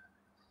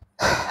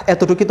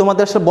 এতটুকু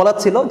তোমাদের আসলে বলার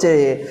ছিল যে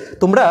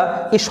তোমরা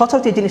এই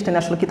সচরাচর এই জিনিসটা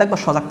নিয়ে আসলে কি থাকবা,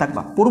 সজাগ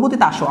থাকবা।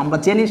 পূর্ববর্তীতে আসো আমরা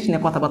যে জিনিস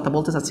নিয়ে কথাবার্তা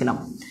বলতে চাচ্ছিলাম,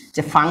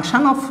 যে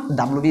ফাংশন অফ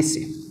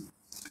ডাব্লিউবিসি।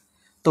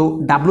 তো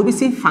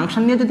ডাব্লিউবিসি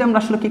ফাংশন নিয়ে যদি আমরা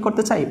আসলে কি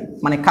করতে চাই,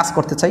 মানে কাজ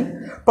করতে চাই,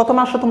 প্রথমে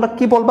আসলে তোমরা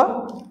কি বলবা,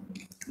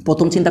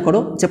 প্রথম চিন্তা করো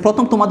যে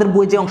প্রথম তোমাদের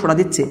বই যে অংশটা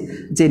দিচ্ছে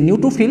যে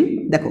নিউট্রোফিল,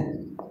 দেখো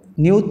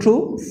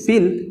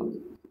নিউট্রোফিল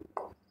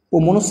ও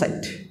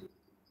মনোসাইট,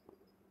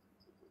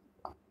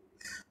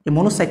 এই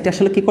মনোসাইটটা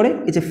আসলে কি করে,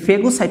 এই যে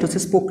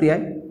ফেগোসাইটোসিস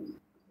প্রক্রিয়ায়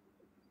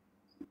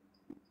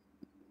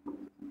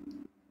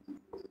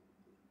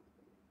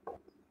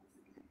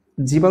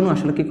জীবাণু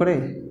আসলে কি করে,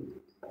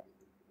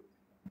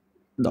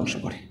 ধ্বংস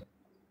করে।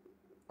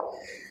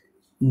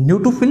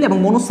 নিউট্রোফিল এবং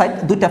মনোসাইট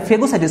দুইটা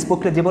ফেগোসাইটোসিস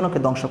প্রক্রিয়া জীবাণুকে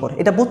ধ্বংস করে।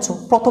 এটা বুঝছো,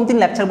 প্রথম দিন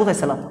লেকচার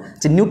বুঝাইছিলাম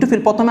যে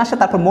নিউট্রোফিল প্রথমে আসে,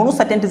 তারপর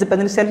মনোসাইট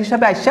অ্যান্টিজেন সেল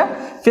হিসাবে আইসা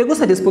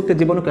ফেগোসাইটোসিস প্রক্রিয়া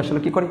জীবাণুকে আসলে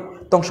কি করে,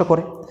 ধ্বংস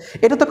করে।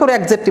 এটা তো করে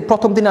একজ্যাক্টলি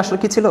প্রথম দিনে আসলে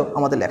কি ছিল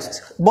আমাদের লেকচার।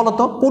 বলো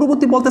তো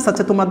পূর্ববর্তী বলতে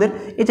চাচ্ছে তোমাদের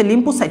এই যে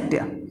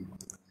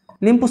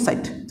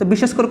লিম্ফোসাইট, তো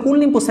বিশেষ করে কোন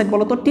লিম্ফোসাইট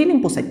বলো তো, টি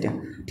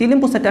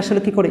লিম্ফোসাইট আসলে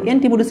কি করে,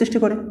 অ্যান্টিবডি সৃষ্টি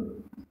করে।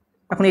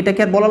 এখন এটা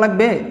কি আর বলা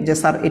লাগবে যে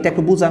স্যার এটা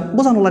একটু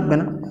বোঝানো লাগবে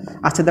না।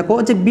 আচ্ছা দেখো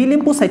যে বি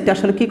লিম্ফোসাইটটা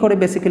আসলে কি করে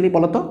বেসিক্যালি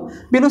বলো তো,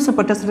 বি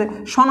লিম্ফোসাইটটা আসলে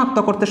শনাক্ত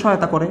করতে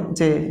সহায়তা করে,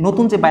 যে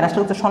নতুন যে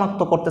ভাইরাসটা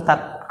শনাক্ত করতে, তার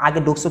আগে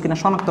ঢুকছো কিনা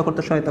শনাক্ত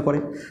করতে সহায়তা করে,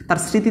 তার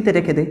স্মৃতিতে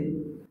রেখে দেয়।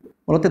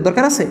 বলতে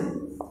দরকার আছে।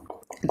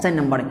 4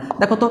 নম্বরে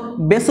দেখো তো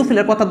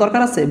বেসোফিলের কথা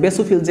দরকার আছে।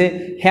 বেসোফিল যে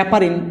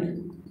হেপারিন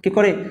কি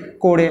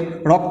করে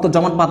রক্ত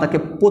জমাট বাঁধাকে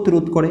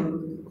প্রতিরোধ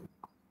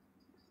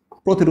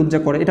যে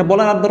করে, এটা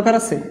বলার আর দরকার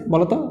আছে,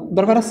 বলতো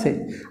দরকার আছে।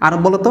 আর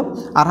বলতো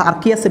আর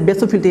কি আছে,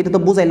 বেসোফিলটা এটা তো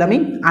বুঝাইলামই।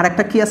 আর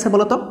একটা কি আছে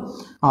বলতো,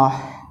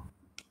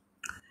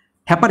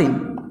 হেপারিন।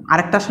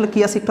 আরেকটা আসলে কি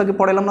আছে একটু আগে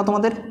পড়াইলাম না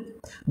তোমাদের,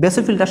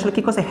 বেসোফিলটা আসলে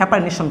কি করছে,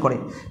 হেপারিন নিঃসরণ করে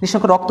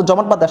রক্ত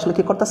জমাট বাঁধা আসলে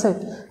কি করতেছে,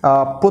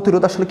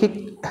 প্রতিরোধ আসলে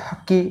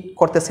কি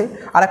করতেছে।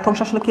 আর একটা অংশ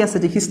আসলে কি আছে,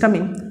 যে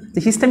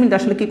হিস্টামিনটা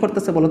আসলে কি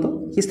করতেছে বলতো,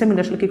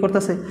 হিস্টামিনটা আসলে কি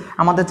করতেছে,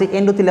 আমাদের যে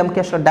এন্ডোথেলিয়ামকে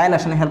আসলে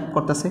ডাইলেশনে হেল্প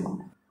করতেছে,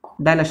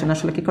 ডাইলেশন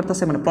আসলে কি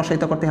করতেছে, মানে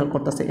প্রসারিত করতে হেল্প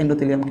করতেছে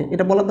এন্ডোথেলিয়ামকে।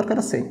 এটা বলার দরকার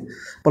আছে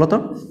বলতো।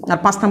 আর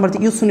 5 নম্বর যে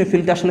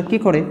ইউসিনোফিলটা আসলে কি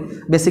করে,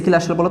 বেসিক্যালি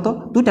আসলে বলতো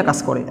দুইটা কাজ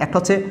করে। একটা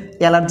হচ্ছে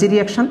অ্যালার্জি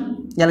রিয়াকশন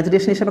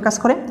হিসেবে কাজ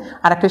করে,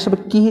 আর একটা হিসেবে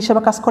কি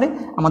হিসেবে কাজ করে,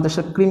 আমাদের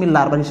ক্রিমির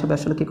লার্ভা হিসেবে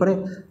আসলে কি করে,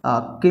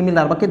 ক্রিমির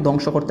লার্ভাকে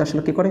ধ্বংস করতে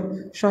আসলে কি করে,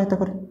 সহায়তা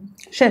করে।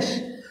 শেষ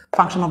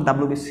ফাংশন অফ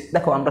ডাব্লিউবিসি।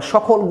 দেখো আমরা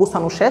সকল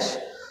গুছানো শেষ।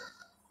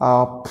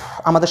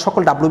 আমাদের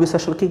সকল ডাব্লিউবিসি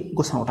আসলে কি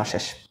গোছানোটা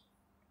শেষ।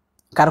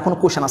 কারো কোনো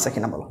কোয়েশন আছে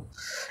কিনা বলো,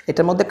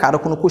 এটার মধ্যে কারো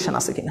কোনো কোয়েশন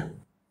আছে কিনা,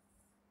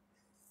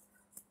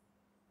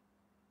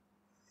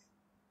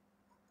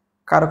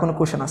 কারো কোনো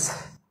কোয়েশন আছে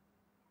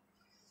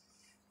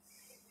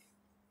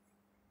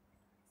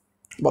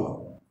বলো,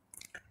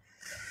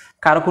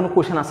 কারো কোনো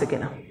কোয়েশন আছে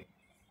কিনা।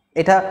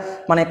 এটা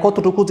মানে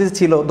কতটুকু যে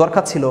ছিল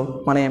দরকার ছিল,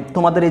 মানে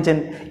তোমাদের এই যে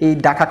এই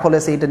ঢাকা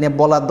কলেজ এইটা নিয়ে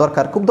বলার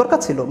দরকার, খুব দরকার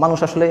ছিল। মানুষ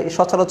আসলে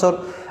সচরাচর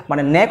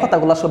মানে ন্যায়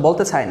কথাগুলো আসলে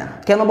বলতে চায় না,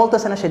 কেন বলতে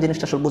চায় না সেই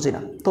জিনিসটা আসলে বুঝি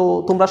না। তো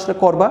তোমরা আসলে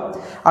করবা।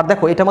 আর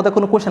দেখো এটার মধ্যে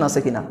কোনো কোয়েশন আছে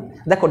কিনা।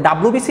 দেখো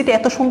ডাব্লিউবিসিটা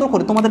এত সুন্দর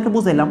করে তোমাদেরকে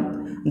বুঝাইলাম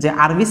যে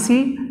আরবিসি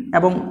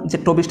এবং যে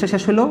টপিকটা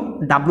শেষ হলো,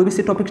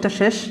 ডাব্লিউবিসি টপিকটা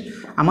শেষ,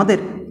 আমাদের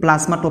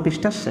প্লাজমা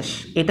টপিকটা শেষ।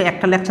 এটা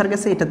একটা লেকচার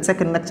গেছে, এটা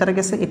সেকেন্ড লেকচারে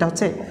গেছে, এটা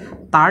হচ্ছে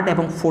থার্ড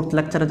এবং ফোর্থ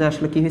লেকচারে যা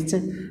আসলে কী হচ্ছে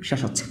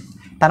শেষ হচ্ছে।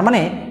 তার মানে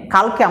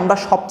কালকে আমরা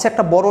সবচেয়ে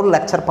একটা বড়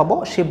লেকচার পাবো,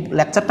 সেই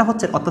লেকচারটা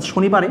হচ্ছে অর্থাৎ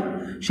শনিবারে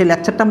সেই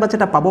লেকচারটা আমরা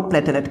যেটা পাবো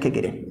প্লেটেলেটকে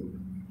ঘিরে।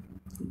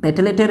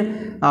 প্লেটেলেটের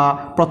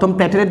প্রথম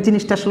প্লেটেলেট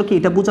জিনিসটা আসলে কি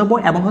এটা বোঝাবো,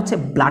 এবং হচ্ছে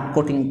ব্লাড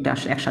ক্লটিংটা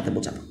একসাথে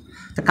বোঝাবো।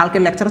 তো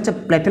কালকের লেকচার হচ্ছে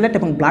প্লেটেলেট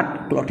এবং ব্লাড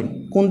ক্লটিং।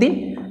 কোন দিন?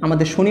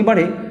 আমাদের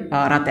শনিবারে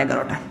রাত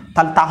 11টায়।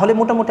 তাহলে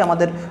মোটামুটি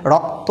আমাদের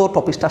রক্ত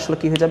টপিকটা আসলে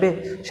কী হয়ে যাবে,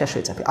 শেষ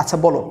হয়ে যাবে। আচ্ছা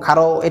বলো,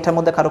 কারো এটার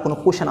মধ্যে কারো কোনো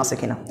কোয়েশন আছে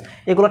কিনা।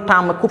 এগুলো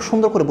টার্ম খুব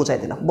সুন্দর করে বুঝাই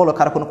দিলাম, বলো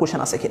কারো কোনো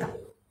কোয়েশন আছে কিনা,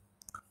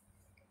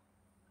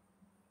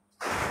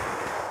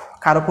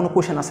 কারো কোনো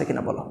কোয়েশন আছে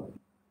কিনা বলো,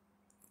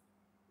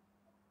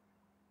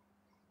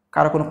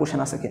 কারো কোনো কোয়েশন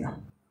আছে কিনা।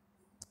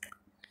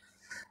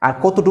 আর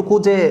কতটুকু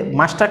যে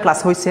মাস্টার ক্লাস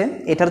হয়েছে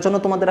এটার জন্য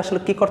তোমাদের আসলে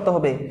কি করতে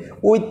হবে,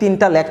 ওই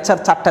 3টা লেকচার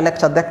 4টা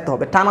লেকচার দেখতে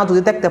হবে টানা।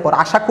 যদি দেখতে পারো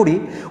আশা করি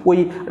ওই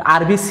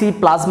আরবিসি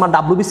প্লাজমা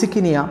ডাব্লিউবিসি কি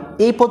নিয়ে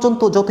এই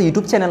পর্যন্ত যত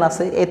ইউটিউব চ্যানেল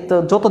আছে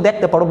যত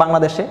দেখতে পারো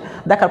বাংলাদেশে,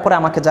 দেখার পরে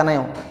আমাকে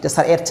জানাও যে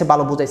স্যার এর চেয়ে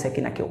ভালো বুঝাইছে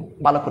কিনা, কেউ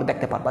ভালো করে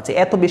দেখতে পারবা যে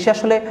এত বেশি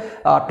আসলে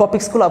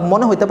টপিক্সগুলো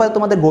মনে হতে পারে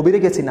তোমাদের গভীরে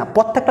গেছি না।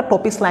 প্রত্যেকটা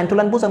টপিক্স লাইন টু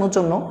লাইন বোঝানোর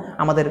জন্য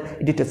আমাদের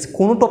ডিটেলস,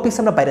 কোনো টপিক্স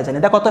আমরা বাইরে জানি।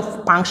 দেখো তো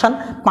ফাংশন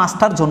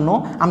 5টার জন্য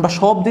আমরা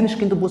সব জিনিস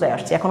কিন্তু বুঝাই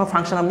আসছি, এখনও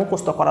ফাংশন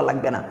মুখস্থ করা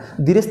লাগবে না।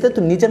 ধীরে ধীরে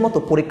তুমি নিজের মতো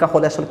পরীক্ষা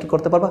হলে আসলে কি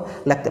করতে পারবা,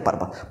 লিখতে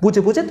পারবা,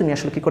 বুঝে বুঝে তুমি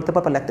আসলে কি করতে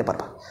পারবা, লিখতে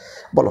পারবা।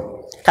 বলো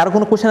কারো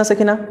কোনো কোয়েশন আছে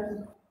কিনা,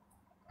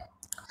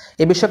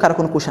 এ বিষয়ে কারো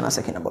কোনো কোয়েশন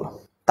আছে কিনা বলো,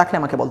 থাকলে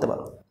আমাকে বলতে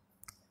পারো।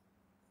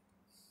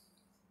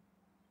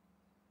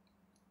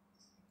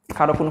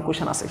 কারো কোনো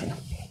কোয়েশন আছে কিনা।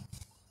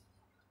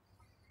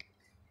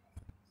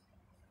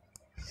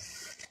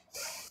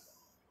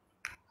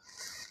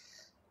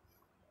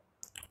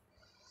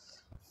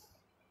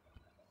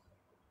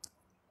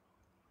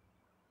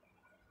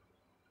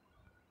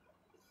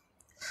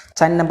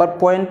 চার নাম্বার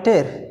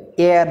পয়েন্টের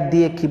এয়ার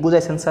দিয়ে কি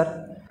বুঝাইছেন স্যার?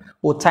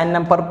 ও 4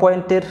 নাম্বার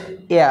পয়েন্টের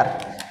এয়ার,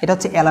 এটা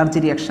হচ্ছে allergy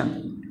reaction.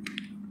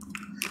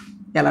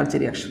 Allergy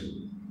reaction,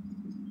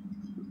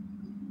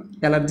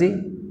 allergy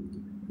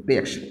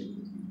reaction.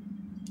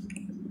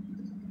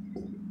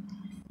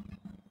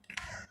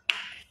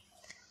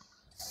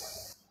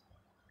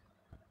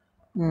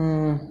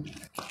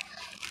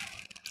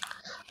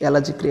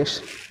 Allergy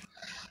reaction.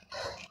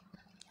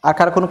 আর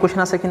কারো কোনো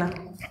কোয়েশন আছে কিনা?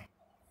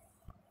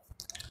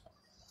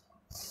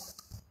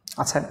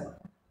 আচ্ছা,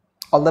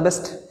 অল দ্য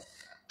বেস্ট,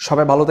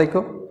 সবাই ভালো থেকো,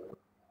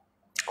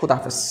 খুদা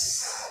হাফেজ।